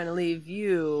car trying to leave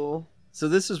you. So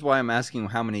this is why I'm asking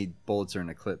how many bullets are in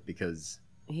a clip, because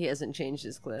He hasn't changed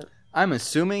his clip. I'm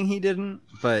assuming he didn't,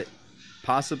 but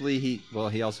possibly he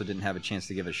also didn't have a chance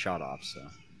to give a shot off, so.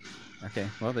 Okay,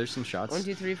 well, there's some shots. 1,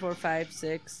 2, 3, 4, 5,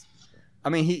 6. I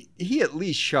mean, he at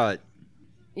least shot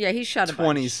Yeah, he shot a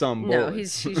 20 bunch. some No,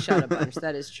 bullets. he shot a bunch.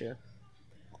 That is true.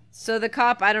 So the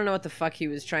cop, I don't know what the fuck he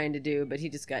was trying to do, but he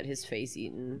just got his face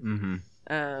eaten.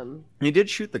 Mm-hmm. He did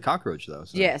shoot the cockroach, though.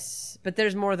 So. Yes, but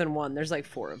there's more than one. There's like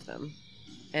 4 of them.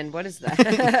 And what is that?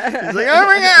 He's like, oh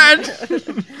my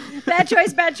god! Bad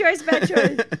choice, bad choice, bad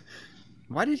choice.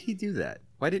 Why did he do that?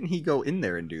 Why didn't he go in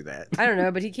there and do that? I don't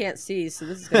know, but he can't see, so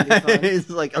this is going to be fun. He's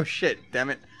like, oh shit, damn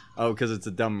it. Oh, because it's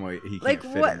a dumb weight. He can't Like,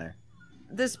 fit what? in there.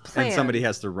 This plan. And somebody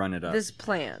has to run it up. This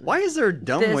plan. Why is there a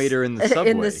dumb This- waiter in the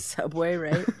subway? In the subway,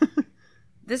 right?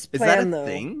 This Is plan, that a though.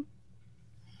 thing?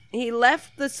 He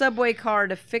left the subway car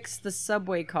to fix the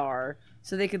subway car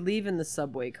so they could leave in the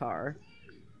subway car.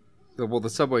 Well, the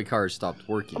subway car stopped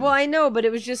working. Well, I know, but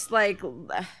it was just like,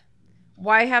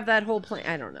 why have that whole plan?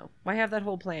 I don't know. Why have that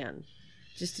whole plan?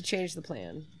 Just to change the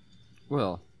plan.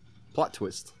 Well, plot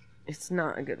twist. It's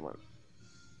not a good one.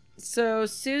 So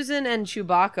Susan and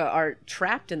Chewbacca are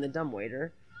trapped in the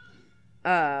dumbwaiter.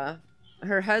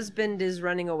 Her husband is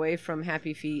running away from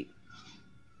Happy Feet.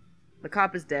 The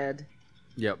cop is dead.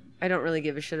 Yep. I don't really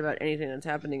give a shit about anything that's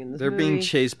happening in this They're movie. being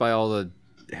chased by all the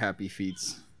Happy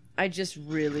Feets. I just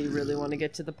really, really want to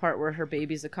get to the part where her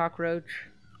baby's a cockroach.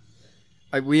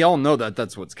 We all know that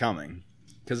that's what's coming.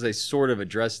 Because they sort of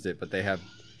addressed it, but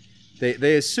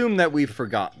they assume that we've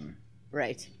forgotten.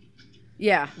 Right.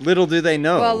 Yeah. Little do they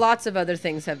know. Well, lots of other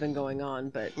things have been going on,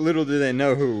 but... Little do they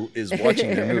know who is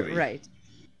watching the movie. Right.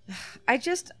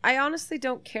 I honestly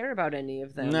don't care about any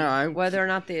of them. No, whether or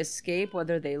not they escape,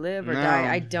 whether they live or No.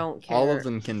 die, I don't care. All of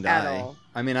them can at die. all.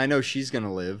 I mean, I know she's going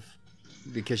to live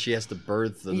because she has to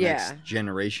birth the Yeah. next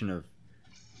generation of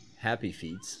Happy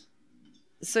Feets.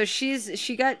 So she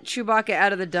got Chewbacca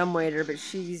out of the dumbwaiter, but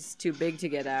she's too big to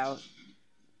get out.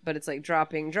 But it's like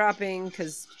dropping,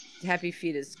 because Happy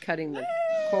Feet is cutting the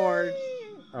cord.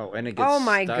 Oh, and it gets Oh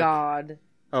my stuck. god.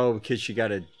 Oh, because she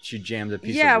jammed a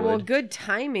piece Yeah, of wood. well, good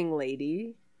timing,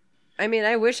 lady. I mean,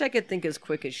 I wish I could think as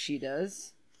quick as she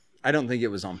does. I don't think it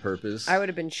was on purpose. I would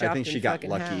have been shocked. I think she got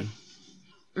lucky.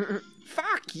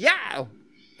 Fuck yeah!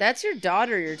 That's your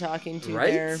daughter you're talking to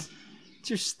Right? there. It's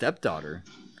your stepdaughter.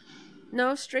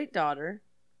 No, straight daughter.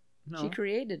 No. She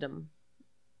created him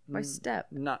by step.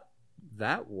 Not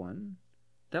that one.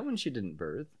 That one she didn't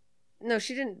birth. No,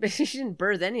 she didn't. She didn't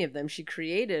birth any of them. She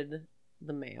created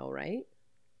the male, right?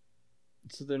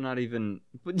 So they're not even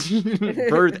she didn't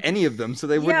birth any of them. So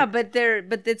they wouldn't. Yeah,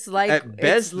 but it's like At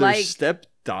best, it's they're like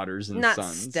stepdaughters and not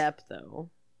sons. step though.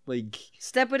 Like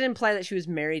Step would imply that she was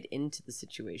married into the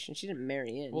situation. She didn't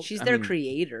marry in. Well, She's I their mean-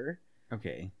 creator.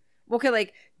 okay. Okay,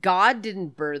 like God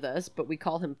didn't birth us, but we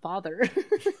call him Father.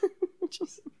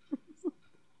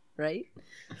 Right?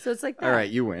 So it's like that. All right,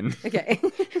 you win. Okay.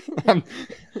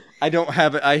 I don't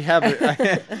have it.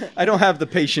 I don't have the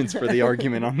patience for the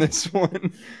argument on this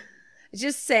one.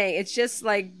 Just saying, it's just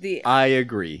like I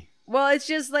agree. well, it's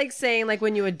just like saying like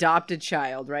when you adopt a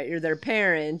child, right? You're their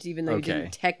parent, even though you Okay.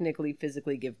 didn't technically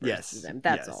physically give birth Yes. to them.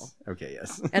 That's yes. all. Okay.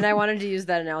 Yes. And I wanted to use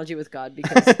that analogy with God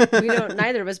because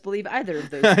neither of us believe either of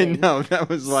those I things. know. That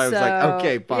was why I was like, So,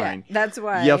 okay, yeah, fine. that's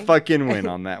why. You fucking win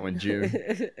on that one, Jew.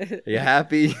 Are you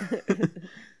happy?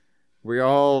 We're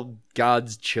all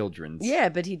God's children. Yeah,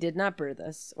 but he did not birth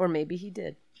us. Or maybe he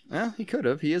did. Well, he could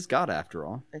have. He is God after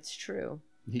all. It's true.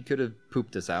 He could have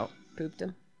pooped us out. Pooped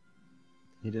him.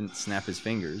 He didn't snap his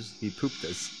fingers. He pooped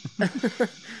us.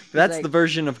 That's like- the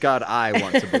version of God I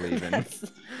want to believe in.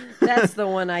 That's the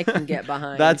one I can get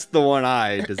behind. That's the one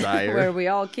I desire. where we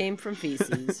all came from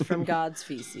feces, from God's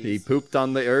feces. He pooped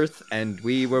on the earth and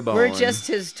we were born. We're just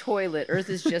his toilet. Earth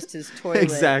is just his toilet.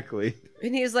 Exactly.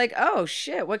 And he's like, oh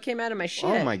shit, what came out of my shit?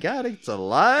 Oh my god, it's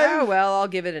alive. Oh, well, I'll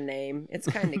give it a name. It's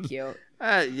kind of cute.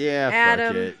 Yeah, Adam.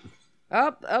 fuck it.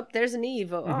 Oh, there's an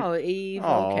Eve. Oh, Eve.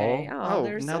 Aw. Okay. Oh,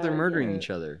 there's now they're murdering yeah. each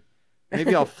other.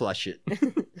 Maybe I'll flush it.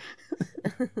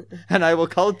 And I will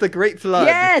call it the Great Flood.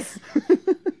 Yes!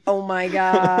 Oh my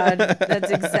god. That's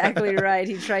exactly right.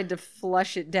 He tried to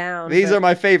flush it down. These are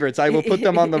my favorites. I will put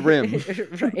them on the rim.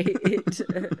 Right.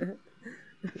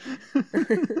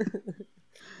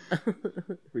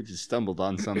 We just stumbled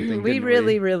on something. We didn't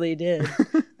really did.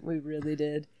 We really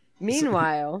did.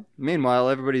 Meanwhile, Meanwhile,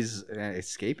 everybody's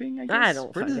escaping, I guess? I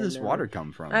don't Where did fucking this know. water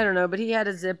come from? I don't know, but he had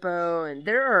a Zippo, and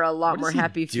there are a lot What more is he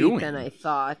Happy Feet doing? than I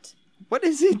thought. What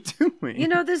is he doing? You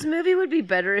know, this movie would be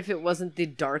better if it wasn't the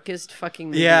darkest fucking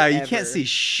movie yeah, you ever. can't see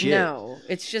shit. No,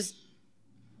 it's just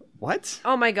What?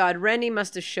 Oh my God, Rennie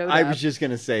must have showed up. I was just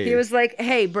gonna say. He was like,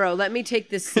 "Hey, bro, let me take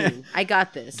this scene. I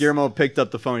got this." Guillermo picked up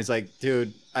the phone. He's like,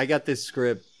 "Dude, I got this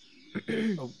script.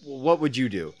 What would you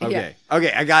do?" Okay,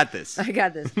 okay, I got this. I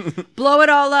got this. Blow it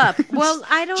all up. Well,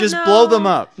 I don't know. Just blow them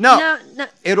up. No, no,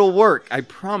 it'll work. I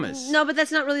promise. no, but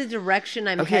that's not really the direction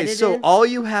I'm Okay, headed so in. all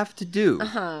you have to do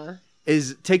Uh-huh.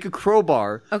 is take a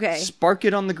crowbar, Okay. spark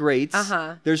it on the grates.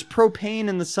 Uh-huh. There's propane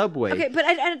in the subway. Okay, but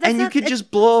that's and you not, could just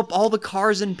blow up all the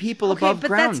cars and people okay, above but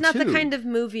ground that's not too. the kind of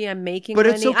movie I'm making. But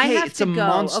it's Rennie. I okay, have it's to a go.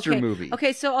 monster Okay. movie.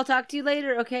 Okay, so I'll talk to you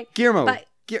later. Okay, Guillermo. Bye.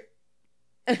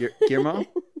 Guillermo.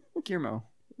 Guillermo.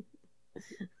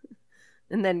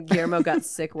 And then Guillermo got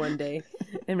sick one day,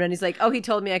 and Rennie's like, "Oh, he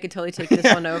told me I could totally take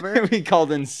this one over." He called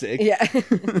in sick. Yeah,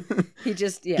 he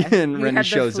just And he Rennie had the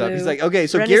shows up. flu. He's like, "Okay,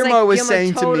 so Rennie's Guillermo like, was Guillermo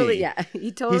saying totally, to me, yeah,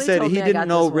 he totally he said told he me I didn't got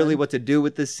know this really one. what to do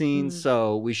with the scene,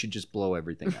 so we should just blow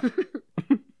everything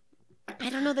up." I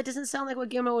don't know. That doesn't sound like what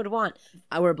Guillermo would want.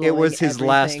 We're blowing It was his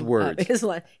last everything words.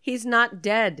 up. He's not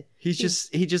dead. He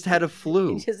just had a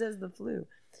flu. He just has the flu.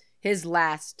 His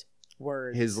last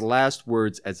words. His last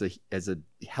words as a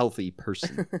healthy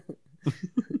person.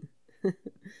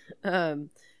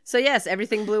 So yes,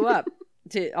 everything blew up.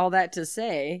 To all that to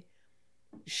say,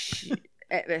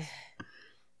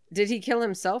 did he kill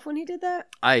himself when he did that?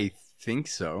 I think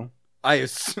so. I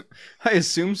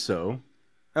assume so.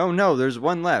 Oh no, there's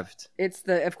one left. It's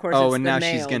of course. Oh, it's and the now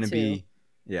male, she's gonna too. be,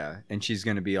 yeah, and she's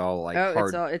gonna be all like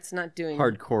it's not doing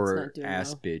hardcore it's not doing ass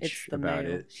well. bitch It's the about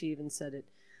male. it. She even said it.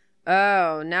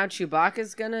 Oh, now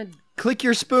Chewbacca's gonna. Click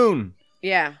your spoon.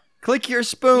 Yeah. Click your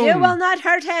spoon. You will not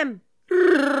hurt him.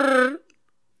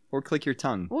 Or click your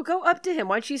tongue, We'll go up to him.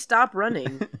 Why'd she stop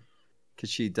running? because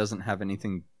she doesn't have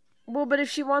anything. Well, but if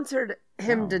she wants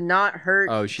him to not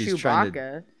hurt she's Chewbacca. trying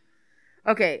to.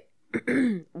 Okay.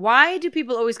 Why do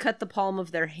people always cut the palm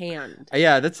of their hand?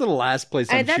 Yeah, that's the last place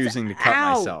I'm that's- choosing to cut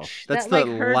ouch. myself. That's That,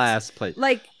 the like, hurts. last place.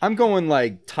 Like I'm going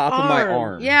like top of my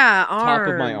arm. Yeah, arm.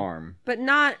 Top of my arm. But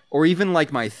not. Or even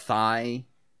like my thigh.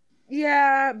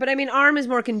 Yeah, but I mean, arm is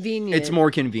more convenient. It's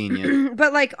more convenient.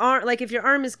 But like arm, like if your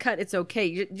arm is cut, it's okay.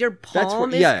 Your palm That's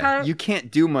what, is yeah, cut. you can't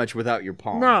do much without your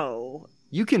palm. No.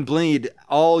 You can bleed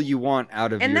all you want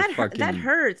out of And your that fucking... that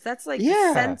hurts. That's like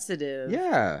Yeah. sensitive.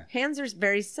 Yeah. Hands are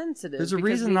very sensitive. There's a because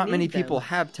reason we not many need them. people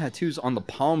have tattoos on the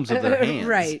palms of their hands.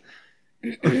 Right.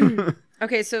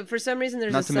 Okay, so for some reason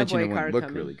there's Not a to mention subway it car wouldn't look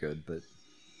coming. really good, but...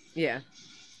 Yeah.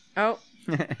 Oh,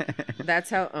 that's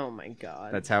how. Oh my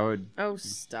god. That's how it... Oh,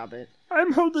 stop it.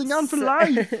 I'm holding on for So-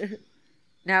 life!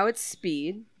 Now it's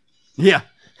speed. Yeah.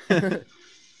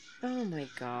 Oh my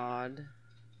god.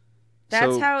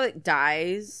 That's So- how it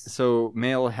dies. So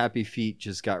male Happy Feet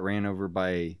just got ran over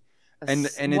by... And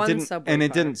it One didn't subway and it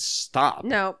car. didn't stop.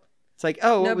 No, It's like,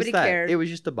 oh, what Nobody was that? cared. It was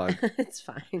just a bug. it's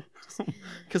fine.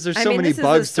 Because there's I so mean, many this is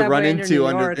bugs the to run subway into New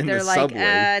under York. in They're the like,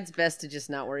 subway. it's best to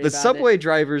just not worry The about subway it.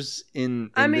 drivers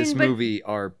in I this mean, but movie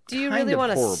are Do you kind really of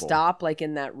want to horrible. stop like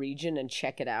in that region and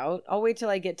check it out? I'll wait till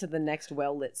I get to the next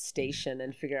well-lit station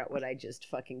and figure out what I just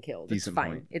fucking killed. Decent it's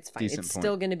fine. point. It's fine. Decent It's point.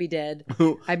 still gonna be dead.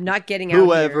 Who- I'm not getting out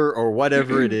Whoever or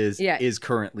whatever it is Yeah. is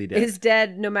currently dead. here. Is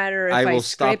dead no matter if I I will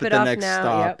scrape stop at it the off next now.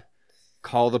 stop. Yep.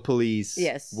 Call the police.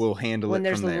 Yes. We'll handle When it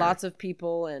there's from there. lots of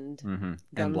people and Mhm. guns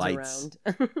and lights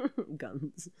around.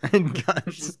 Guns. and There's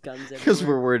guns. just guns Because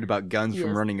everywhere. we're worried about guns Yes.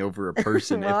 from running over a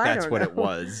person Well, if I that's don't what it know.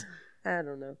 was. I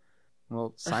don't know.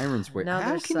 Well, sirens were. Now How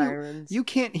there's can sirens. You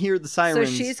can't hear the sirens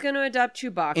So she's going to adopt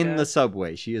Chewbacca. in the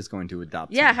subway. She is going to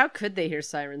adopt Yeah, him. how could they hear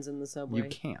sirens in the subway? You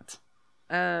can't.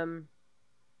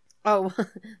 Oh,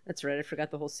 that's right. I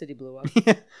forgot the whole city blew up.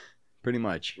 Pretty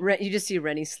much. You just see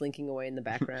Rennie slinking away in the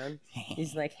background.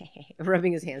 He's like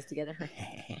rubbing his hands together.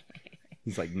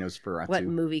 He's like Nosferatu. What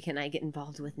movie can I get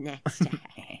involved with next?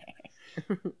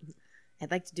 I'd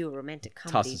like to do a romantic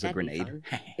comedy. Tosses a That'd be grenade.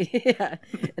 fun. Yeah,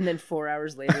 and then 4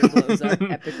 hours later, it blows up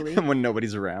epically. when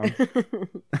nobody's around.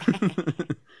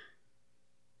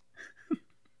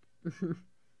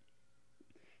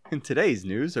 In today's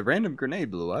news, a random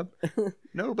grenade blew up.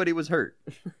 Nobody was hurt,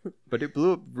 but it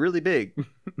blew up really big.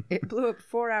 It blew up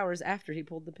 4 hours after he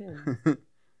pulled the pin.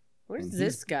 What does And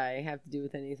this guy have to do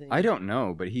with anything? I don't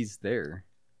know, but he's there.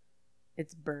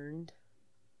 It's burned.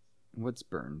 What's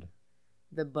burned?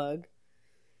 The bug.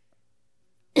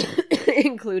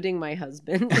 Including my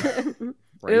husband.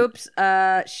 Right? Oops.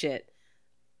 Shit.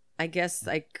 I guess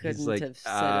I couldn't He's like, have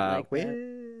said it like well,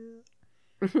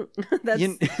 that. That's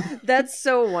you- that's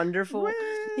so wonderful.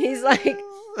 He's like,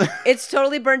 it's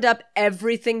totally burned up.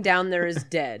 Everything down there is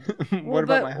dead. What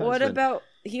about my husband? What about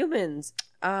humans?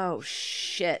 Oh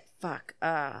shit! Fuck.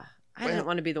 I didn't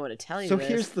want to be the one to tell you So this.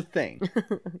 here's the thing.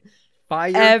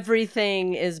 Fire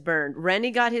Everything is burned.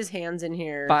 Rennie got his hands in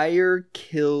here. Fire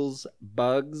kills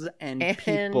bugs and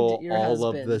people your all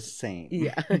husband. of the same.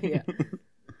 Yeah, yeah.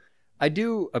 I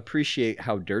do appreciate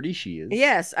how dirty she is.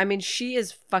 Yes, I mean, she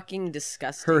is fucking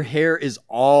disgusting. Her hair is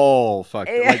all fucked.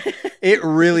 Like, it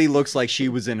really looks like she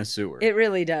was in a sewer. It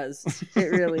really does.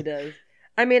 It really does.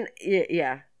 I mean,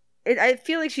 yeah. I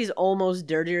feel like she's almost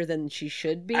dirtier than she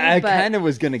should be. I but, kind of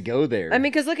was going to go there. I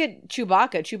mean, because look at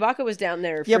Chewbacca. Chewbacca was down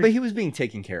there. Yeah, but he was being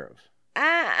taken care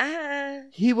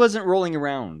of. He wasn't rolling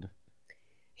around.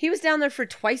 He was down there for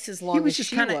twice as long as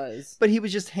she was. But he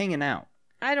was just hanging out.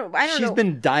 I don't know. She's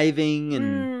been diving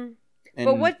and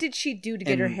but what did she do to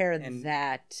get her hair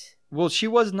that? Well, she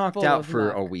was knocked full out of for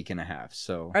muck? a week and a half,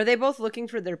 so Are they both looking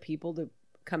for their people to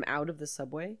come out of the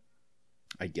subway?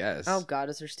 I guess. Oh God,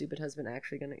 is her stupid husband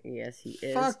actually gonna? Yes, he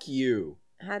is. Fuck you.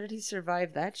 How did he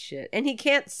survive that shit? And he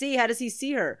can't see. How does he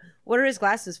see her? What are his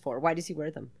glasses for? Why does he wear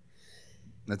them?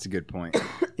 That's a good point.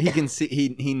 He can see.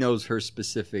 He knows her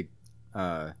specific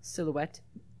Silhouette,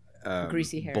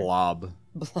 greasy hair, blob.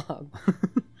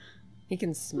 He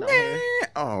can smell her.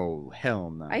 Oh hell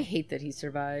no! I hate that he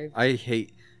survived, I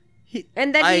hate.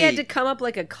 and that he had to come up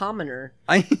like a commoner.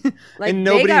 Like and they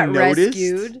nobody got noticed.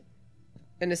 rescued.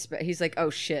 And he's like, "Oh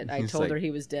shit! I He's told like, her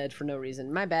he was dead for no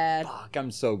reason. My bad." Fuck!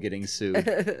 I'm so getting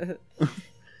sued.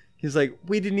 He's like,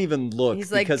 we didn't even look.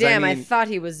 He's like, because, "Damn, I I mean, thought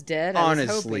he was dead." I was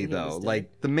honestly, hoping he though, was dead."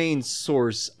 like the main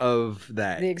source of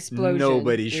that, The explosion,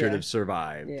 nobody should yeah. have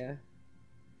survived. yeah.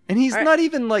 And he's not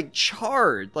even like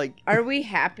charred. Like, Are we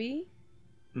happy?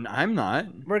 I'm not.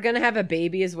 We're gonna have a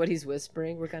baby, is what he's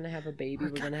whispering. We're gonna have a baby.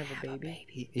 We're gonna have a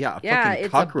baby. Yeah, Yeah, fucking it's a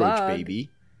cockroach bug. baby.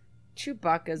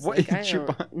 Chewbacca's What? like, I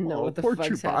Chewba- don't know Oh, what the poor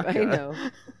fuck's happening. I Chewbacca. know.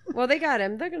 Well, they got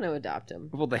him. They're gonna adopt him.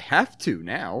 Well, they have to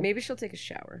now. Maybe she'll take a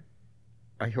shower.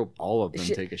 I hope all of them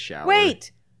take a shower.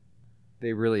 Wait!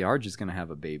 They really are just gonna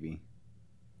have a baby,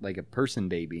 like a person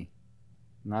baby,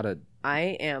 not a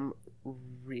I am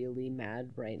really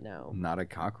mad right now. not a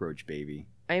cockroach baby.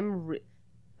 I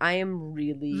am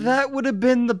really. That would have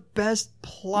been the best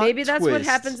plot. Maybe that's what twist.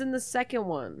 happens in the second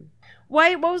one.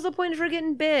 Why? What was the point of her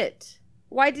getting bit?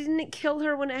 Why didn't it kill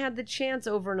her when it had the chance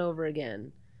over and over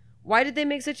again? Why did they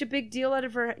make such a big deal out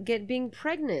of her being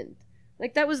pregnant?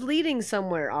 Like that was leading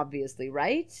somewhere, obviously,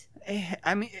 right?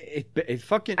 I mean, it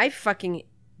fucking. I fucking.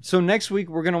 So next week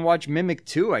we're gonna watch Mimic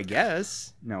 2, I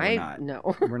guess. No, we're not.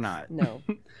 No. We're not. No.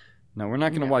 No, we're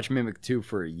not gonna No. watch Mimic 2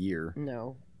 for a year.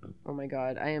 No. Oh my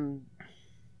god, I am.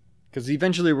 Because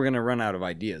eventually we're gonna run out of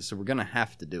ideas, so we're gonna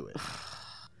have to do it.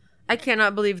 I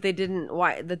cannot believe they didn't.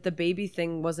 Why that the baby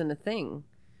thing wasn't a thing.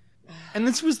 And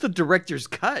this was the director's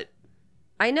cut.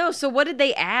 I know. So what did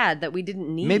they add that we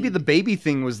didn't need? Maybe the baby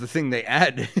thing was the thing they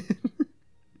added.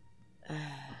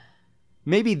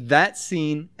 Maybe that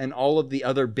scene and all of the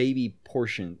other baby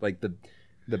portion, like the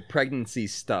pregnancy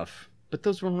stuff. But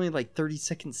those were only like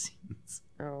 30-second scenes.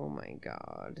 Oh my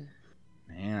god.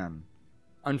 Man.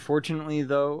 Unfortunately,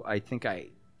 though, I think I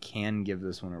can give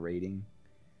this one a rating.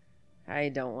 I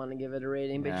don't want to give it a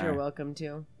rating, but Nah. you're welcome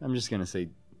to. I'm just going to say,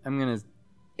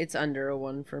 It's under a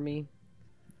 1 for me.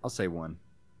 I'll say 1.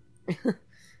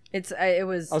 It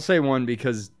was. I'll say 1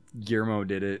 because Guillermo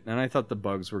did it, and I thought the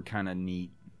bugs were kind of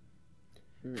neat.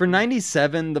 For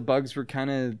 97, the bugs were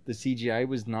the CGI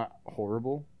was not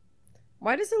horrible.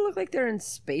 Why does it look like they're in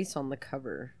space on the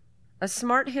cover? A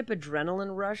smart hip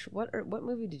adrenaline rush. What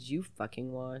movie did you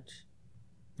fucking watch?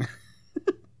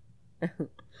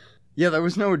 Yeah, there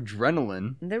was no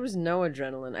adrenaline. There was no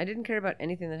adrenaline. I didn't care about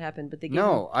anything that happened, but they gave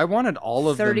No, I wanted all him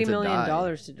of them $30 to million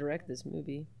die. to direct this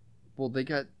movie. Well, they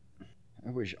got.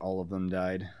 I wish all of them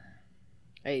died.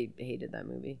 I hated that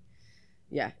movie.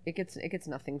 Yeah, it gets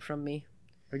nothing from me.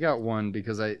 I got 1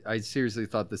 because I seriously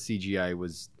thought the CGI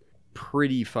was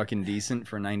pretty fucking decent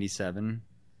for 97.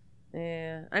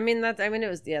 Yeah, I mean it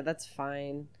was that's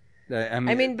fine. I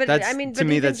But to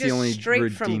me that's the just only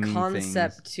straight from redeeming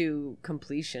concept things. to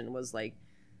completion was like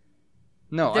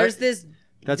No, there's this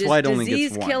that's why it only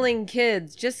disease gets 1. killing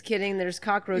kids. Just kidding. There's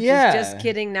cockroaches. Yeah. Just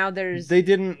kidding. Now there's They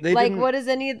didn't. what is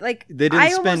any like? They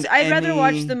didn't spend I'd rather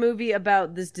watch any- the movie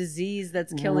about this disease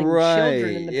that's killing Right,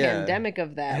 children in the yeah. pandemic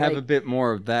of that. have like, a bit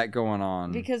more of that going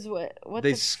on because what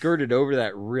they the skirted over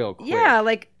that real quick. yeah,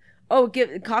 like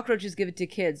cockroaches give it to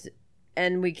kids,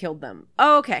 and we killed them.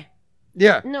 Oh, okay.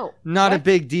 Yeah. No, Not a what?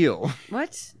 big deal.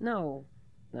 What? No.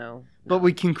 But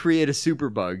we can create a super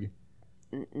bug.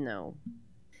 No.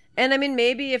 And I mean,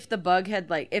 maybe if the bug had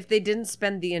if they didn't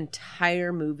spend the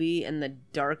entire movie in the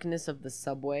darkness of the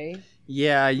subway,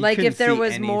 Yeah, you like couldn't if there see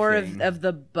was more anything. of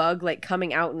the bug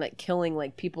coming out and killing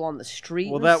people on the street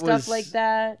Well, and that stuff was- like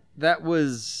that. That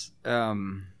was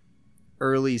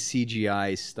early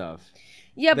CGI stuff.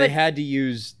 Yeah, They but had to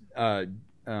use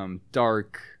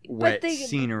dark, wet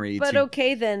scenery But to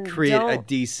okay, then create a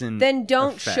decent. Then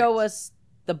don't effect. show us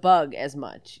the bug as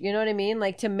much. You know what I mean?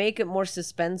 Like, to make it more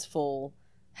suspenseful,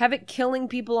 have it killing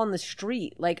people on the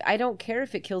street. Like, I don't care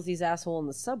if it kills these assholes in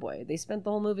the subway. They spent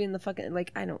the whole movie in the fucking,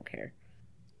 like, I don't care.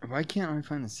 Why can't I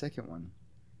find the second one?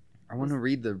 I want to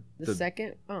read the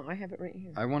second. Oh, I have it right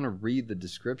here. I want to read the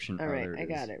description. All right, I it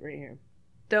got is. it right here.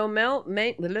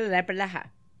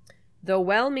 Though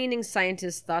well-meaning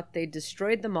scientists thought they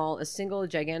destroyed them all, a single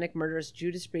gigantic murderous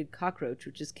Judas breed cockroach,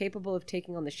 which is capable of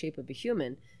taking on the shape of a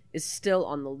human, is still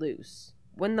on the loose.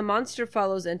 When the monster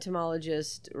follows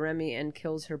entomologist Remy and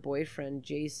kills her boyfriend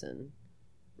Jason,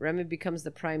 Remy becomes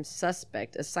the prime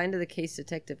suspect. Assigned to the case,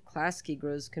 Detective Klasky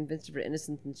grows convinced of her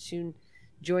innocence and soon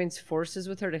joins forces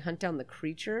with her to hunt down the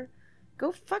creature.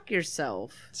 Go fuck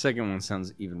yourself. Second one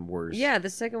sounds even worse. Yeah, the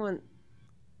second one.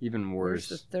 Even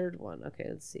worse. Where's the third one? Okay,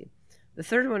 let's see. The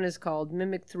third one is called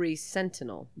Mimic 3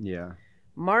 Sentinel. Yeah.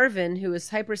 Marvin, who is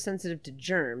hypersensitive to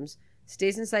germs,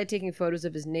 stays inside taking photos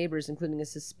of his neighbors, including a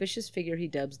suspicious figure he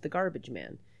dubs the Garbage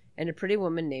Man, and a pretty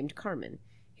woman named Carmen.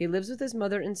 He lives with his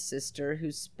mother and sister,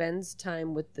 who spends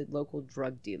time with the local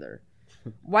drug dealer.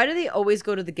 Why do they always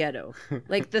go to the ghetto?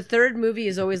 Like, the third movie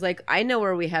is always like, I know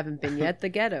where we haven't been yet, the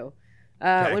ghetto.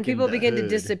 When people begin to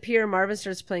disappear, Marvin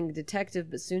starts playing detective,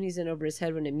 but soon he's in over his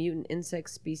head when a mutant insect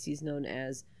species known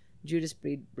as Judas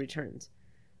breed returns.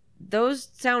 Those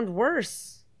sound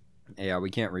worse. Yeah, we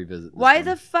can't revisit this Why one.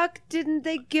 the fuck didn't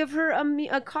they give her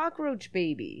a cockroach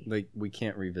baby? Like, we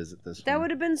can't revisit this That one. would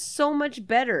have been so much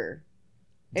better.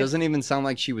 Doesn't even sound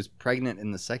like she was pregnant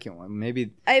in the second one.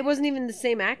 Maybe It wasn't even the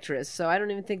same actress, so I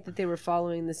don't even think that they were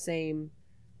following the same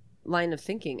line of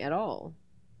thinking at all.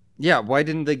 Yeah, why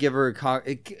didn't they give her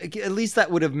a at least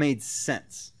that would have made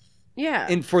sense. Yeah.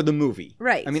 And for the movie.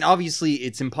 Right. I mean, obviously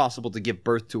it's impossible to give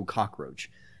birth to a cockroach.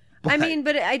 I mean,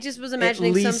 but I just was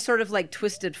imagining some least- sort of like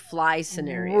twisted fly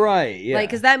scenario. Right, yeah. Like,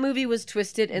 because that movie was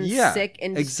twisted and Yeah, sick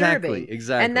and exactly, disturbing.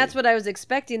 exactly. And that's what I was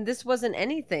expecting. This wasn't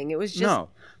anything. It was just... No.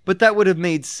 But that would have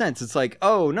made sense. It's like,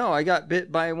 oh no, I got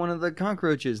bit by one of the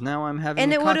cockroaches. Now I'm having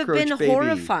And a it would have cockroach been baby.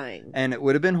 horrifying. And it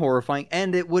would have been horrifying.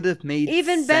 And it would have made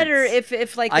Even sense. better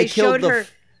if like I they killed showed her...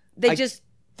 They I- just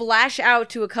flash out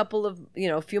to a couple of,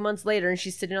 a few months later, and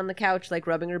she's sitting on the couch, like,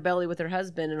 rubbing her belly with her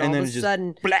husband, and all then of a it's just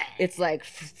sudden, blah. it's like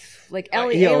Yeah,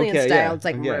 alien okay, style. yeah, It's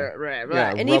like, yeah. rah, rah, rah.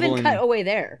 Yeah, And even rubbling. cut away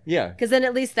there. Yeah. Because then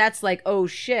at least that's like, oh,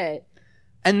 shit.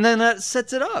 And then that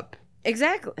sets it up.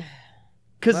 Exactly.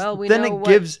 Because Well, we then know it what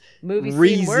gives movie scene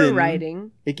reason. we're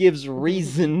writing. It gives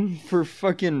reason for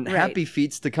fucking Right. Happy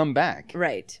Feets to come back.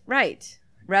 Right.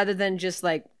 Rather than just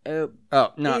like, oh,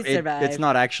 Oh, no, He survived. it's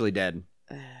not actually dead.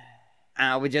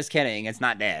 We're just kidding. It's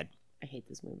not dead. I hate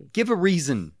this movie. Give a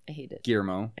reason, I hate it.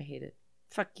 Guillermo. I hate it.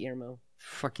 Fuck Guillermo.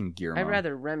 Fucking Guillermo. I'd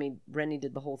rather Rennie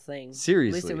did the whole thing.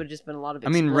 Seriously. At least it would have just been a lot of I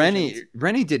mean, explosions.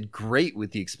 Rennie did great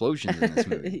with the explosions in this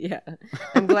movie. Yeah.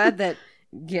 I'm glad that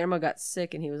Guillermo got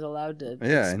sick and he was allowed to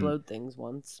Yeah, and- explode things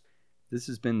once. This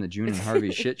has been the June and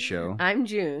Harvey Shit Show. I'm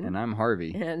June. And I'm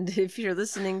Harvey. And if you're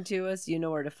listening to us, you know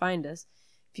where to find us.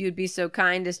 If you would be so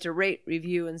kind as to rate,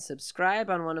 review, and subscribe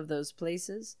on one of those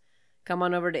places, come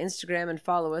on over to Instagram and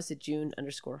follow us at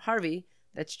June_Harvey.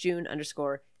 That's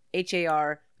June_HARVY.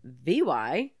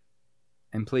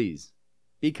 And please,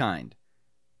 be kind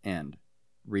and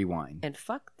rewind. And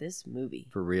fuck this movie.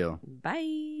 For real.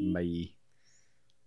 Bye. Bye.